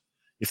 because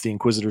if the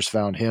Inquisitors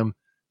found him,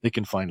 they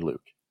can find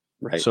Luke.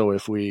 Right. So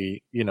if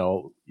we,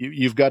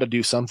 you've got to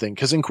do something,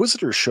 because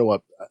Inquisitors show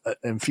up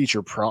and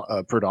feature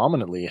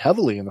predominantly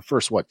heavily in the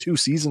first, 2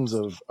 seasons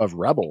of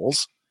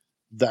Rebels.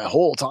 That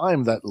whole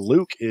time that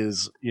Luke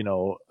is,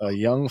 a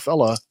young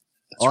fella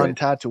on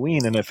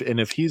Tatooine. And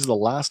if he's the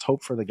last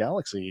hope for the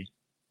galaxy,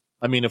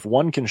 I mean, if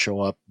one can show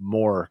up,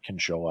 more can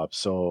show up.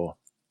 So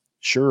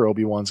sure,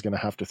 Obi-Wan's going to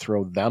have to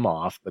throw them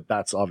off, but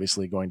that's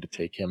obviously going to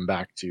take him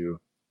back to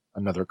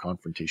another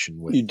confrontation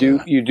with.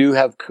 You do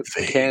have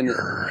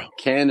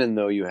canon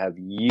though. You have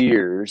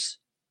years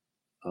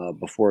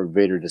before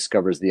Vader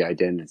discovers the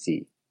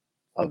identity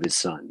of his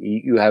son.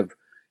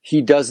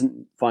 He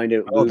doesn't find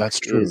out. Oh, that's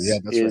true.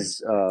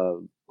 Is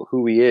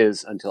who he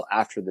is until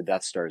after the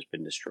Death Star has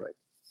been destroyed.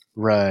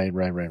 Right.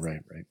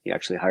 He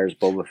actually hires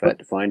Boba Fett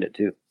to find it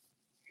too.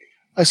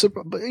 I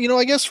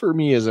guess for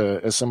me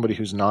as somebody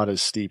who's not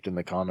as steeped in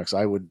the comics,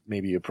 I would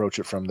maybe approach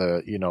it from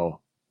the,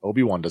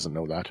 Obi-Wan doesn't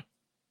know that.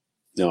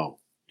 No.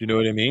 Do you know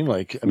what I mean?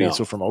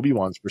 So from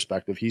Obi-Wan's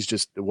perspective, he's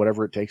just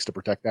whatever it takes to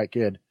protect that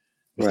kid.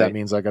 If that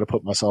means I got to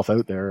put myself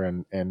out there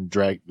and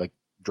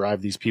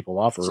drive these people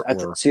off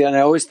See, and I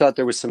always thought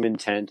there was some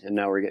intent, and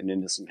now we're getting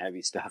into some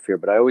heavy stuff here,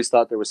 but I always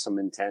thought there was some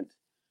intent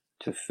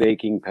to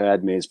faking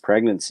Padme's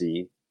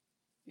pregnancy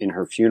in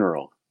her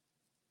funeral.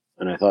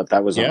 And I thought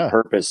that was on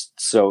purpose,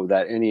 so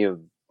that any of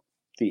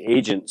the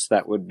agents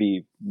that would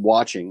be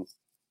watching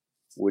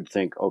would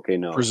think, okay,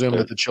 no. Presume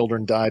that the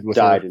children died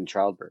in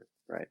childbirth,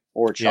 right?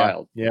 Or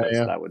child. Yeah.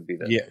 That would be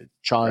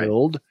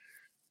child. Right.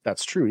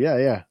 That's true.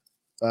 Yeah.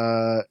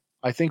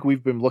 I think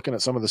we've been looking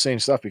at some of the same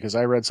stuff, because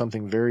I read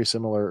something very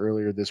similar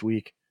earlier this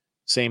week.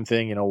 Same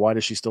thing, why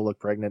does she still look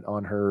pregnant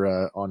on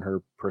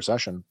her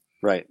procession?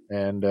 Right.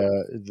 And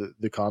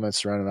the comments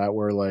surrounding that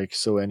were like,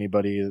 so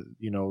anybody,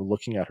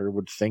 looking at her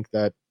would think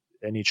that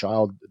any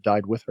child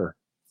died with her.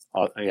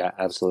 Oh, yeah,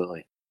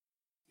 absolutely.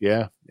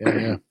 Yeah.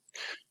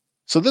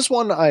 So this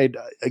one, I'd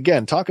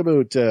again talk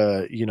about,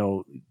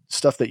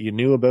 stuff that you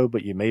knew about,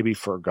 but you maybe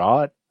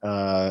forgot.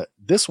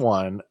 This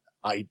one,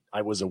 I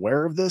was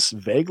aware of this,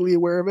 vaguely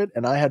aware of it,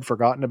 and I had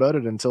forgotten about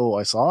it until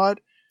I saw it.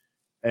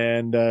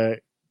 And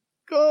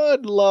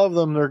God love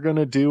them, they're going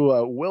to do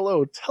a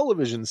Willow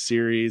television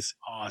series.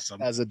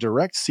 Awesome. As a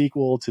direct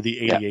sequel to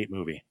the 88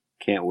 movie.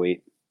 Can't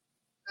wait.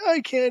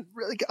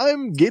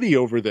 I'm giddy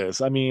over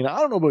this. I mean, I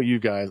don't know about you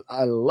guys.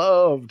 I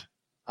love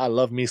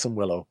me some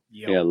Willow.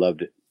 Yep. Yeah, I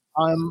loved it.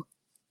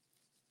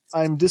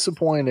 I'm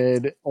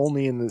disappointed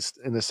only in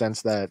the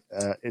sense that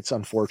it's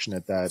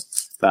unfortunate that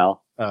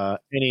Val. I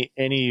mean,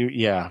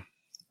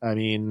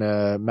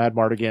 Mad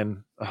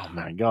Mardigan. Oh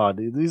my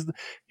God,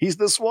 he's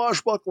the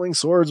swashbuckling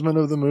swordsman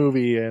of the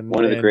movie, and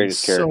one of the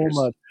greatest characters.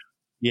 So much.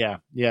 Yeah.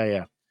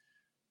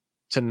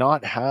 To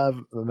not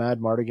have Mad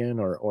Mardigan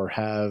or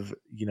have,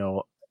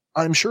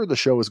 I'm sure the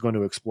show is going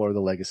to explore the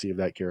legacy of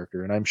that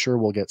character, and I'm sure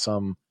we'll get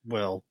some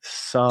 2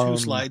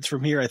 slides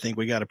from here. I think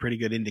we got a pretty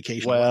good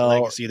indication of what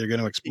legacy they're going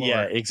to explore.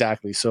 Yeah,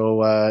 exactly.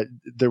 So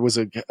there was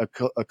a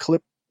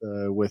clip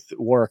with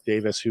Warwick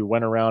Davis, who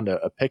went around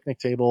a picnic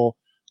table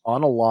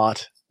on a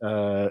lot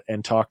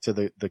and talked to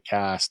the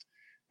cast.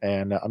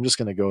 And I'm just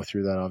going to go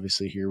through that.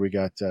 Obviously, here we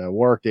got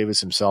Warwick Davis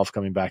himself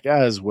coming back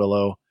as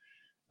Willow.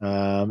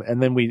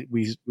 And then we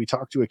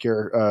talked to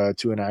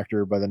an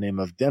actor by the name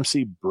of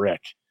Dempsey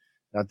Brick.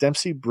 Now,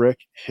 Dempsey Brick,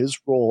 his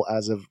role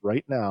as of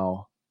right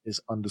now is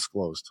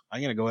undisclosed.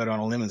 I'm going to go out on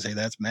a limb and say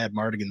that's Mad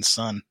Mardigan's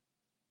son.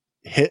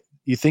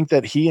 You think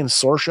that he and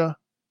Sorsha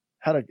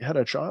had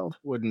a child?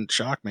 Wouldn't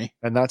shock me.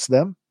 And that's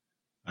them?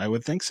 I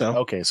would think so.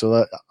 Okay,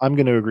 so I'm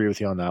going to agree with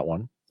you on that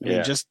one. I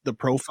mean, just the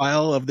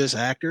profile of this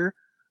actor,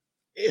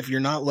 if you're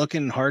not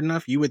looking hard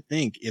enough, you would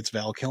think it's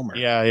Val Kilmer.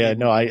 Yeah.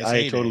 No,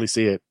 I totally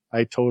see it.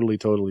 I totally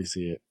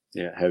see it.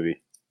 Yeah,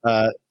 heavy.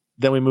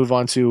 Then we move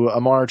on to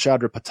Amar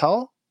Chandra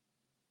Patel.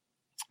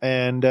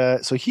 And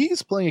so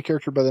he's playing a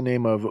character by the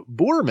name of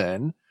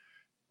Boorman.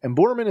 And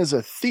Boorman is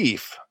a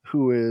thief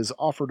who is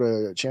offered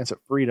a chance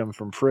at freedom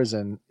from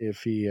prison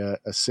if he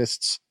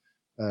assists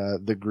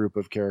the group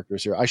of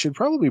characters here. I should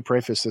probably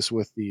preface this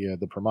with the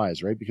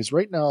premise, right? Because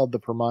right now the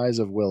premise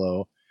of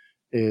Willow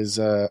is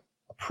a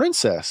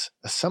princess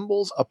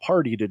assembles a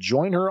party to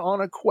join her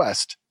on a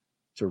quest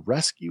to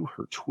rescue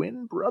her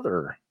twin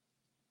brother.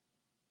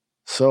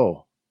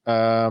 So,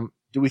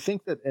 do we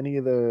think that any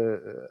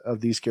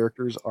of these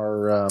characters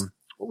are?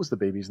 What was the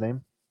baby's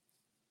name?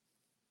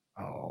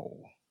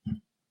 Oh, do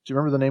you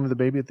remember the name of the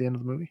baby at the end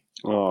of the movie?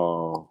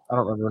 Oh, I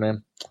don't remember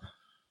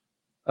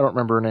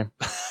her name.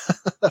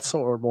 That's so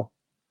horrible.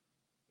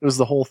 It was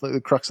the whole thing.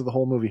 The crux of the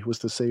whole movie was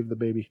to save the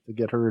baby, to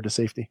get her to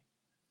safety,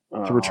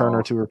 to return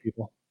her to her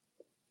people.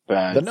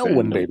 Bad. The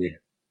No-One baby.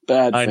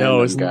 Bad. I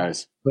know, isn't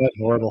guys? That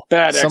horrible.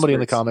 Bad. Somebody experts. in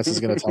the comments is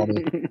going to tell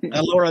me.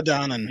 Elora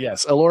Danan.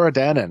 Yes, Elora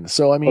Danan.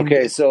 So I mean,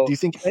 okay. So do you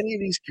think any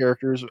of these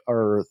characters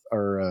are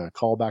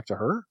call back to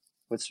her?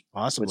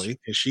 Possibly,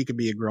 because she could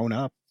be a grown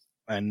up,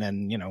 and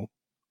then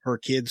her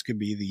kids could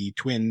be the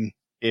twin.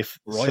 If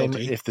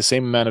royalty. If the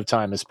same amount of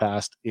time has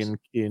passed in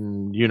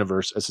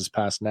universe as has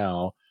passed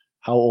now,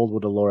 how old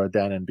would Elora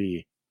Danan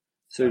be?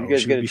 So if you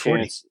guys get a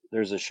chance,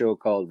 there's a show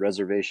called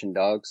Reservation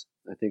Dogs.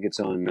 I think it's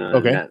on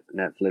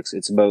Netflix.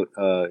 It's about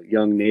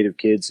young Native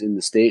kids in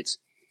the States,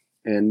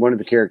 and one of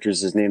the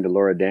characters is named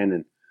Elora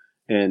Danan,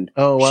 and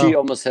she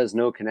almost has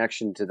no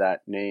connection to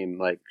that name.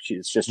 Like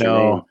it's just her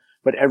name.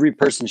 But every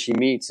person she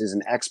meets is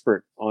an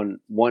expert on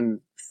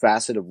one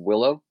facet of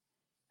Willow,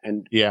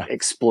 and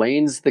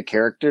explains the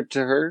character to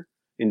her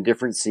in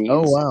different scenes.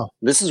 Oh wow!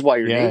 This is why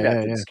you're named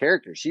after this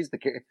character. She's the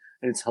character,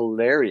 and it's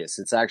hilarious.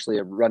 It's actually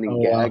a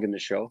running gag in the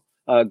show.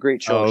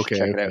 Great show.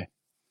 Check it out.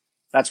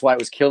 That's why it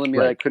was killing me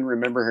that I couldn't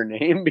remember her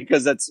name,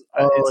 because it's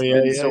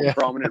been so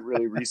prominent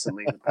really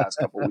recently in the past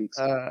couple of weeks.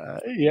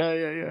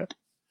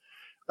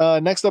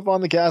 Next up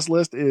on the cast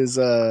list is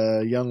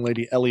young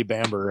lady Ellie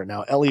Bamber.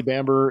 Now, Ellie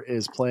Bamber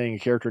is playing a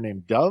character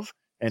named Dove,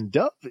 and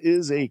Dove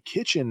is a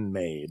kitchen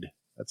maid.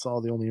 That's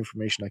all the only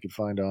information I could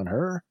find on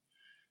her.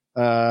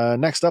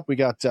 Next up, we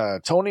got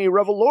Tony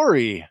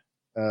Revolori,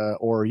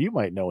 or you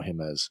might know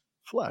him as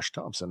Flash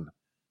Thompson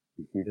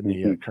in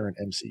the current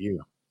MCU.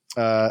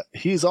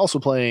 He's also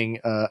playing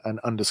an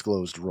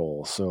undisclosed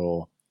role.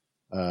 So,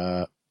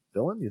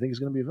 villain? You think he's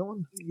going to be a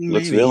villain?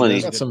 Looks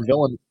villainy. Got some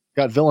villain.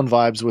 Got villain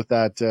vibes with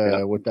that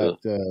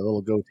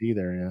little goatee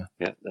there.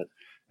 Yeah.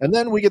 And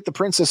then we get the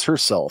princess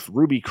herself,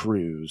 Ruby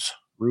Cruz.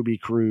 Ruby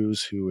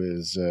Cruz, who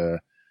is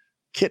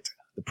Kit,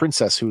 the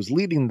princess who's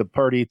leading the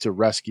party to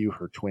rescue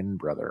her twin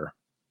brother.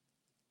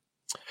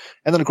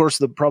 And then, of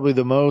course, probably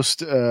the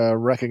most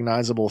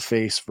recognizable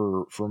face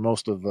for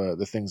most of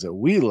the things that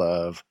we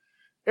love,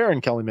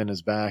 Erin Kellyman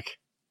is back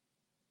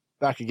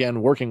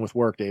again, working with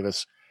Warwick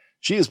Davis.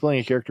 She is playing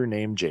a character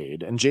named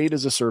Jade, and Jade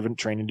is a servant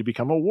training to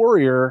become a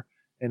warrior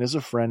and is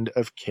a friend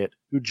of Kit,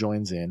 who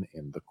joins in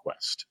the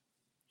quest.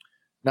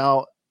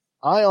 Now,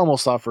 I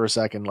almost thought for a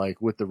second,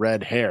 like with the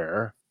red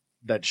hair,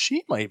 that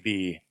she might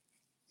be,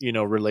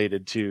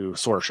 related to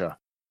Sorsha.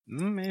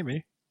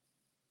 Maybe.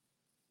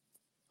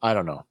 I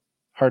don't know.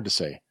 Hard to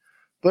say.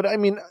 But I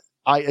mean,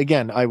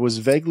 I was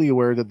vaguely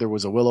aware that there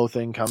was a Willow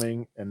thing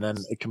coming, and then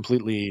it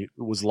completely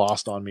was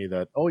lost on me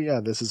that, oh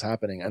yeah, this is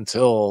happening,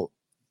 until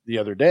the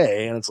other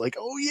day, and it's like,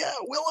 oh yeah,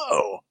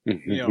 Willow.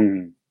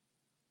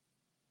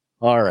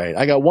 All right.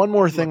 I got one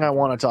more thing I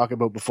want to talk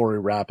about before we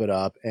wrap it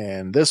up.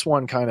 And this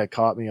one kind of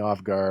caught me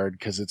off guard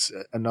because it's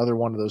another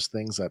one of those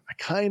things that I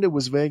kind of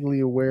was vaguely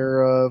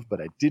aware of,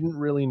 but I didn't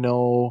really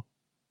know.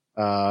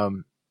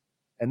 And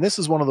this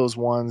is one of those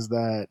ones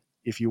that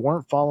if you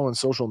weren't following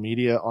social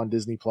media on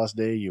Disney Plus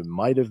Day, you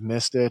might have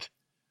missed it.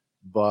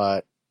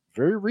 But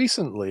very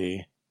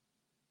recently,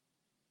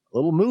 a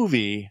little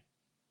movie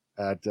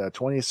at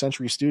 20th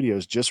Century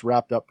Studios just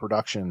wrapped up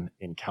production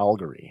in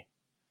Calgary.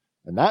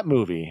 And that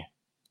movie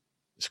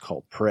is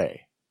called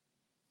Prey.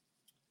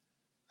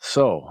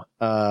 So,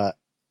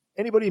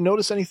 anybody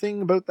notice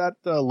anything about that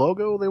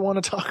logo they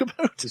want to talk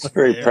about? It's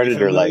very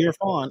Predator-like. Your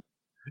font.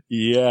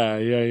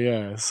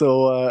 Yeah.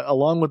 So,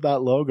 along with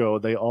that logo,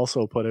 they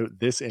also put out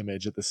this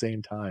image at the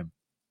same time.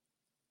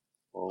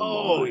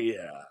 Oh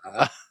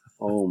yeah.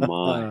 Oh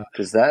my.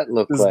 Does that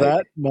look Does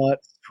that not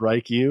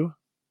strike you?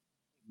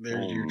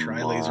 There's your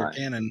tri-laser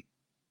cannon.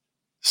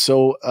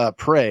 So,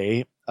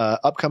 Prey,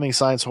 upcoming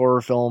science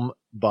horror film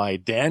by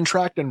Dan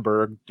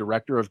Trachtenberg,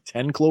 director of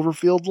 10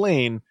 Cloverfield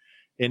Lane,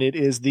 and it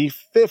is the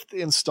 5th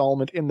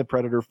installment in the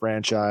Predator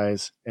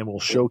franchise and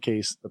will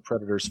showcase the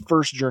Predator's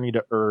first journey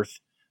to Earth.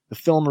 The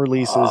film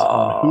releases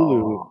on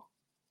Hulu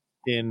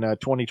in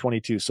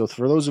 2022. So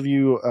for those of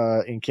you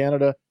in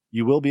Canada,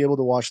 you will be able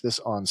to watch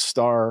this on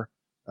Star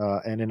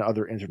and in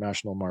other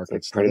international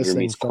markets. Like Predator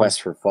meets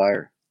Quest for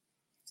Fire.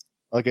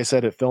 Like I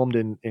said, it filmed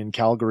in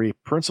Calgary.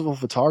 Principal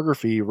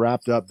photography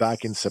wrapped up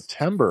back in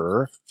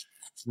September.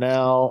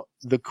 Now,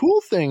 the cool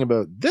thing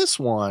about this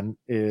one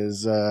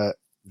is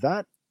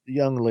that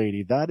young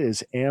lady, that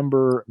is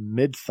Amber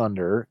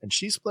Midthunder, and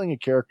she's playing a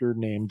character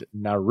named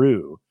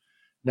Naru.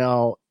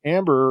 Now,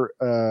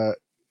 Amber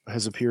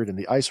has appeared in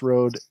the Ice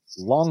Road,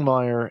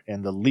 Longmire,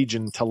 and the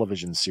Legion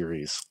television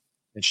series.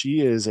 And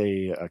she is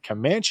a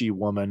Comanche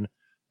woman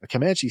a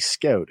Comanche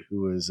scout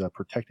who is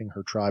protecting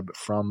her tribe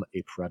from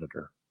a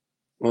predator.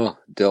 Oh,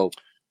 dope.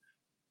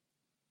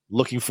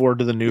 Looking forward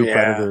to the new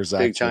Predators.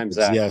 Big time,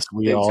 Zach. Yes,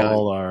 we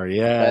all are.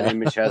 Yeah. That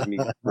image has me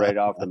right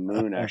off the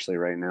moon, actually,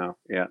 right now.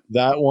 Yeah.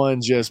 That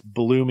one just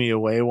blew me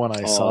away when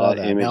I saw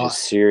that. Image is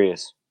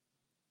serious.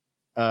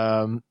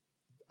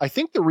 I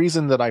think the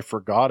reason that I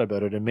forgot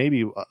about it, and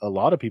maybe a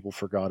lot of people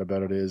forgot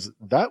about it, is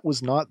that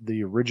was not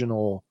the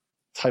original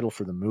title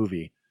for the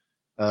movie.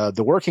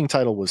 The working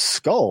title was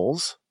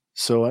Skulls.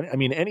 So, I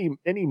mean,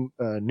 any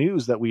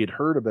news that we had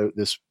heard about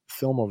this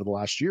film over the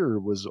last year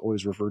was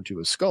always referred to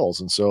as Skulls.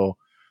 And so,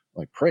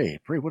 like, Prey,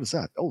 what is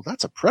that? Oh,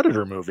 that's a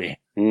Predator movie.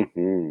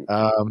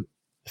 Mm-hmm.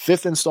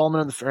 Fifth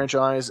installment of the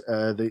franchise.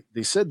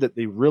 They said that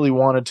they really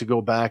wanted to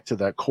go back to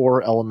that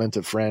core element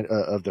of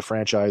the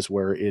franchise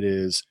where it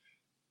is,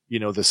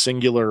 the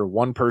singular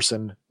one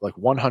person, like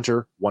one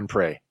hunter, one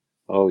prey.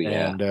 Oh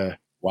yeah. And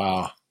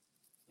wow.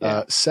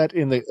 Yeah. Set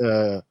in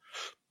the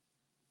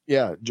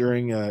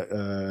during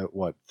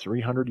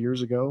 300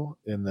 years ago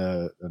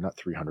not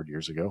 300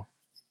 years ago.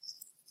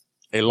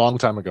 A long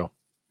time ago.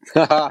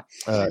 Not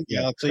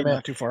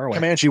too far away.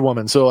 Comanche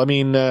woman. So I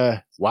mean,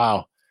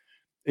 wow.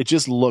 It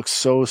just looks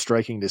so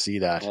striking to see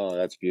that. Oh,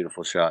 that's a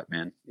beautiful shot,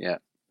 man. Yeah,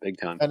 big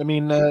time. And I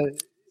mean,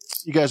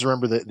 you guys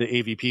remember the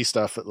AVP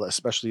stuff,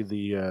 especially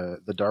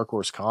the Dark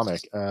Horse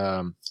comic.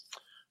 What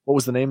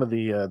was the name of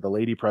the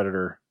lady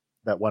predator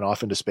that went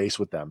off into space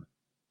with them?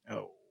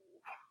 Oh,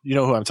 you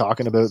know who I'm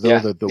talking about, though?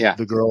 Yeah,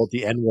 the girl at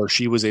the end where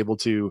she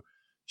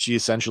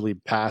essentially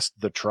passed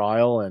the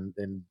trial and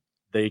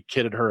they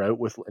kitted her out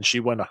and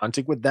she went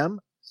hunting with them.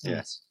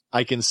 Yes.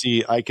 I can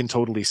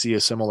totally see a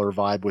similar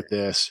vibe with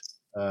this,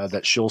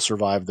 that she'll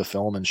survive the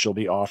film and she'll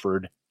be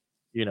offered,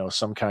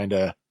 some kind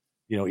of,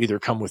 either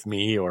come with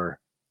me or.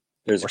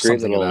 There's a great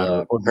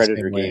little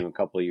Predator game a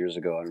couple of years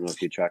ago. I don't know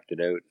if you tracked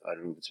it out. I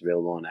don't know if it's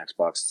available on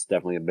Xbox. It's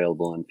definitely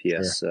available on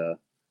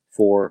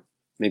PS4,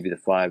 maybe the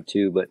 5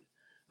 too. But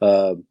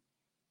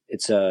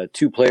it's a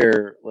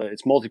 2-player.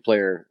 It's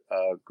multiplayer.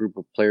 Group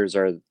of players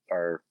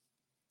are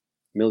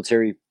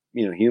military,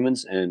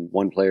 humans, and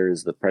one player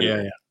is the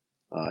Predator. Yeah.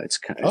 It's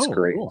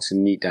great. Cool. It's a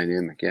neat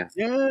dynamic. Yeah.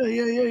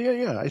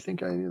 Yeah. I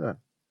think I knew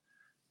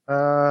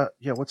that.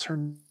 What's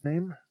her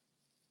name?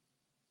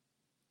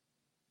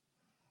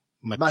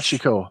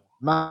 Machiko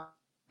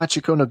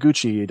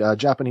Noguchi,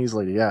 Japanese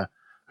lady,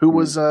 who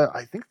was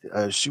I think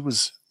she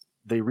was.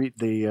 They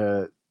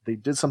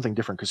did something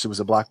different because she was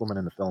a black woman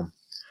in the film,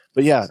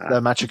 but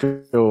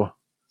Machiko,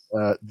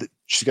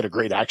 she's got a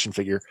great action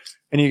figure.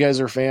 And you guys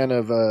are a fan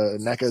of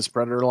NECA's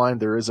Predator line?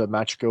 There is a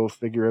Machiko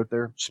figure out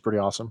there. She's pretty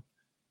awesome.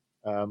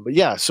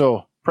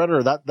 So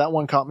Predator, that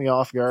one caught me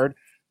off guard.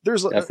 There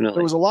was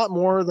a lot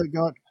more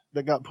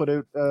that got put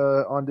out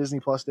on Disney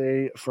Plus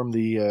Day from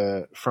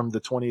the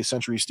 20th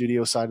Century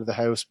Studio side of the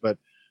house, but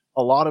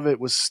a lot of it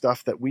was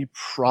stuff that we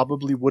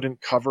probably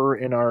wouldn't cover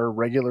in our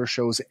regular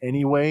shows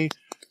anyway.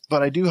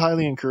 But I do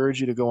highly encourage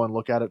you to go and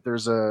look at it.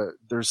 There's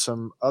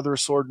some other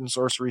sword and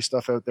sorcery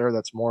stuff out there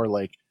that's more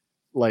like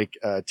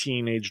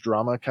teenage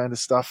drama kind of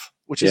stuff,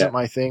 which isn't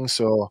my thing.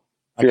 So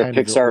if you're a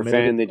Pixar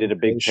fan, they did a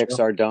big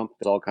Pixar dump.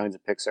 There's all kinds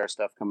of Pixar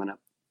stuff coming up.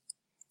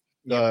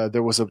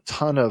 There was a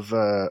ton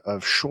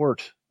of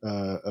short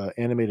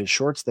animated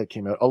shorts that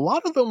came out. A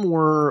lot of them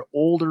were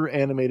older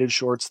animated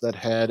shorts that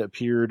had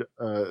appeared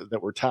that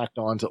were tacked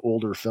on to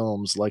older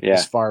films,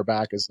 as far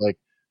back as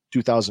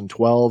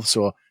 2012.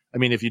 So I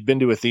mean, if you'd been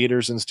to a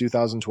theater since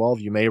 2012,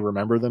 you may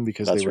remember them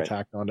because they were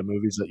tacked onto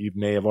movies that you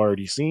may have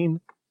already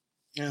seen.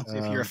 Yeah,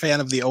 if you're a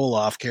fan of the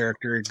Olaf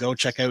character, go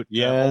check out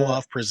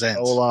Olaf Presents.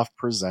 Olaf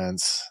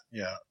Presents.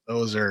 Yeah,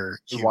 those are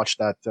cute. I watched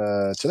that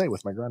today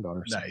with my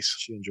granddaughter. So nice.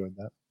 She enjoyed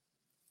that.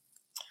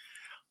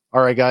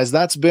 All right, guys,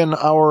 that's been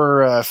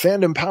our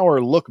Fandom Power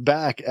look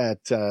back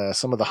at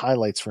some of the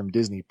highlights from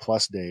Disney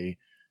Plus Day.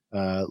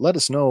 Let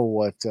us know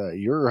what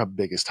your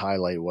biggest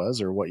highlight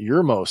was or what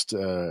you're most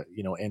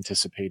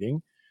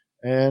anticipating.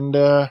 And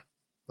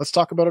let's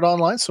talk about it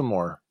online some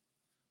more.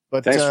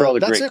 But thanks for all the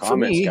great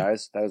comments,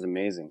 guys. That was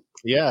amazing.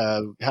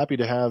 Yeah, happy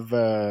to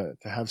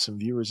have some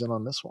viewers in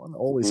on this one.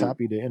 Always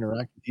happy to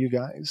interact with you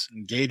guys.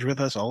 Engage with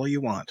us all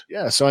you want.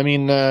 Yeah, so I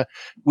mean,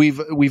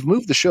 we've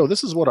moved the show.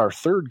 This is what our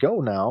third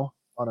go now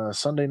on a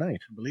Sunday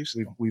night. I believe so.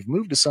 We've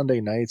moved to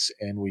Sunday nights,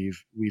 and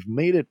we've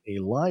made it a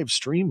live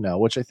stream now,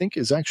 which I think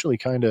is actually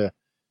kind of.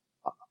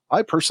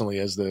 I personally,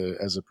 as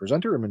a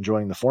presenter, am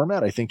enjoying the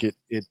format. I think it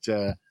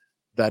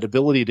that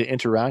ability to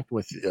interact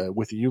with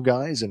you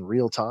guys in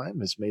real time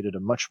has made it a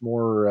much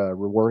more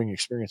rewarding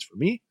experience for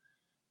me.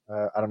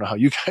 I don't know how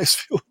you guys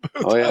feel about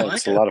that. Oh yeah,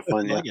 it's a lot of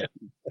fun. Yeah,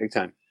 big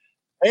time.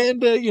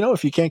 And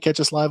if you can't catch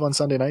us live on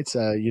Sunday nights,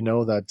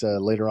 that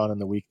later on in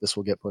the week this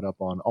will get put up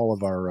on all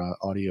of our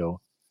audio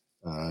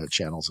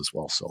channels as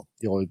well. So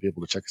you'll be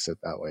able to check us out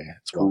that way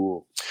as well.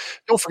 Cool.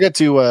 Don't forget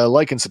to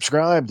like and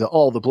subscribe to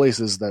all the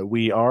places that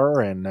we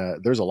are, and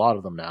there's a lot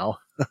of them now.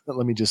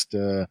 Let me just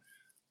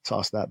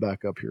toss that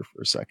back up here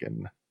for a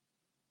second.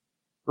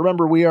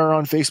 Remember, we are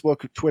on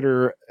Facebook,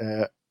 Twitter,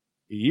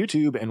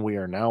 YouTube, and we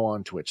are now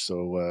on Twitch.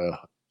 So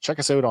check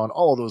us out on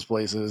all of those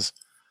places.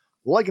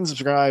 like and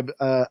subscribe.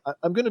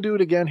 I'm going to do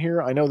it again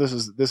here. I know this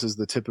is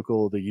the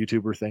typical the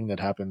YouTuber thing that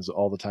happens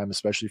all the time,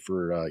 especially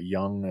for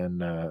young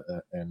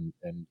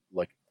and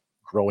like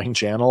growing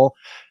channel.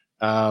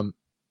 I'm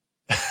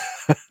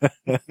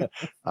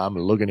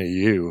looking at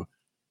you.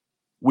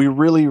 We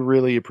really,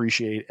 really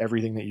appreciate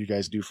everything that you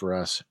guys do for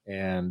us,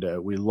 and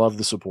we love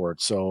the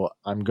support. So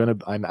I'm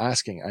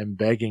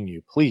begging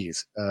you,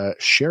 please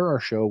share our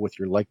show with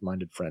your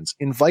like-minded friends.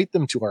 Invite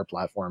them to our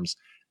platforms,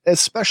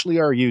 especially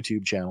our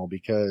YouTube channel,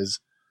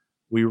 because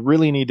we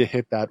really need to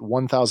hit that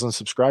 1,000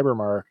 subscriber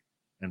mark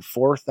and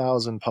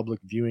 4,000 public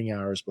viewing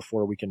hours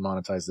before we can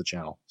monetize the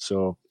channel.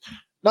 So,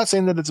 not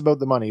saying that it's about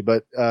the money,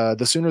 but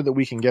the sooner that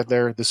we can get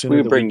there, the sooner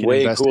we that bring we can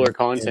way invest cooler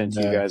content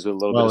to you guys with a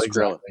little bit of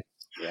Skrilla. Exactly.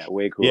 Yeah,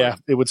 way cooler. Yeah,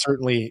 it would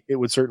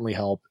certainly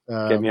help.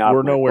 Get me off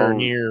we're my nowhere phone.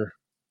 near.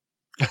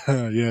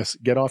 Yes,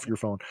 get off your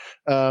phone.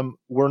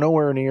 We're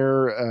nowhere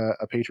near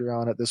a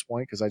Patreon at this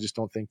point because I just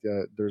don't think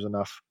that there's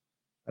enough.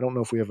 I don't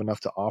know if we have enough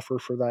to offer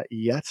for that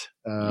yet.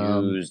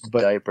 Used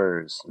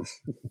diapers.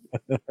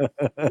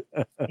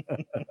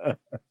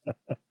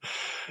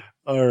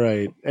 All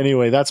right.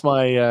 Anyway, that's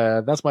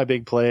my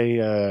big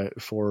play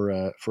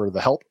for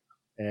the help.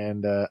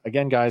 And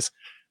again, guys,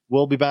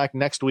 we'll be back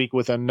next week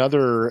with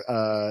another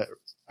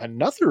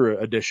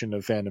edition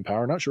of Fandom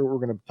Power. Not sure what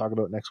we're going to talk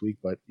about next week,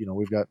 but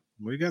we've got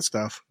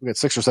stuff. We've got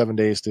 6 or 7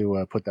 days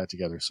to put that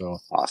together. So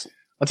awesome.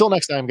 Until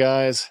next time,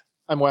 guys.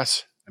 I'm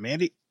Wes. I'm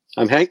Andy.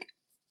 I'm Hank.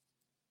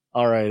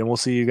 All right, and we'll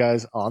see you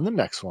guys on the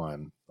next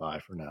one. Bye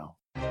for now.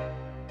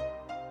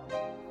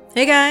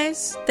 Hey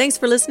guys, thanks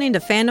for listening to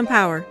Fandom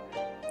Power.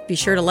 Be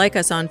sure to like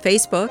us on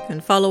Facebook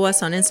and follow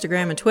us on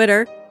Instagram and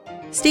Twitter.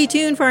 Stay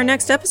tuned for our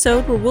next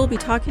episode where we'll be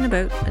talking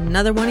about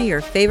another one of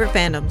your favorite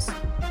fandoms.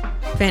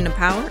 Fandom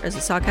Power is a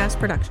Sawcast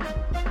production.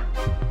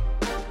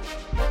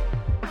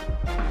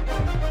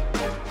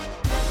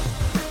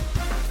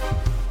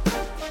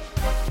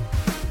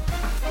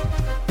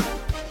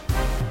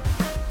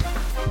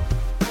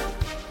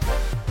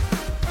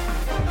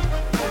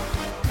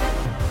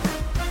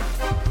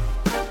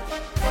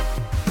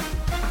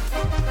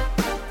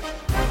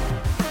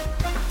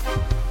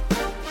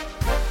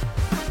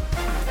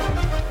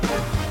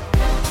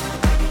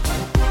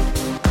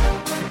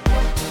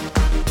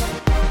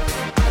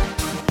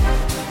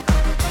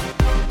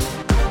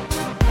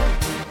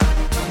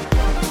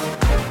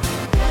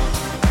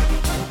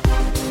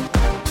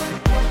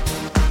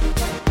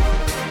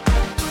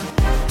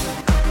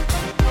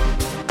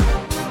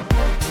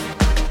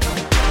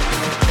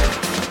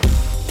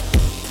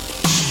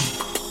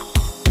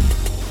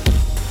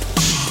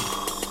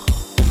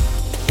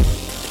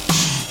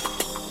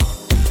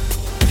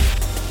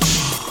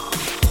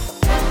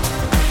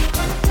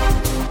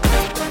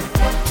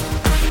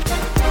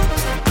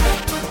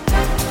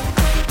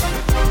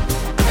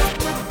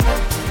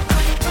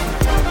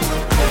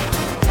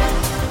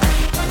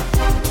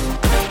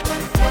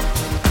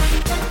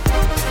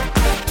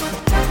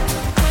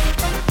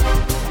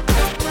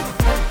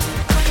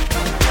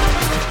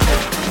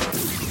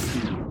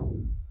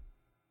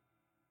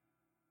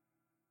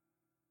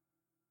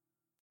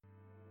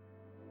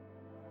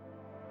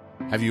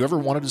 Have you ever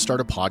wanted to start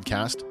a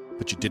podcast,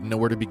 but you didn't know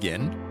where to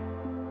begin?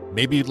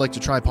 Maybe you'd like to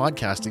try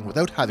podcasting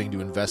without having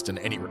to invest in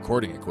any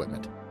recording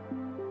equipment.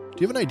 Do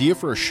you have an idea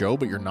for a show,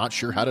 but you're not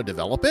sure how to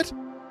develop it?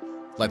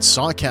 Let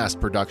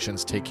Sawcast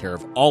Productions take care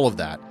of all of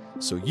that,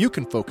 so you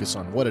can focus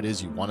on what it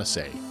is you want to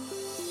say.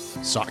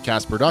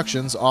 Sawcast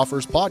Productions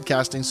offers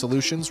podcasting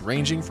solutions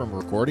ranging from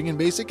recording and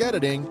basic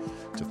editing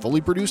to fully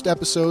produced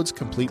episodes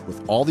complete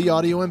with all the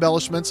audio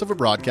embellishments of a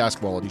broadcast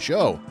quality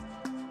show.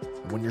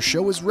 And when your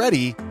show is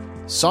ready,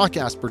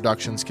 Sawcast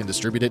Productions can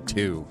distribute it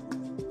too.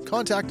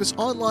 Contact us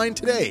online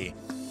today.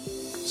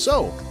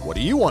 So, what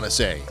do you want to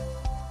say?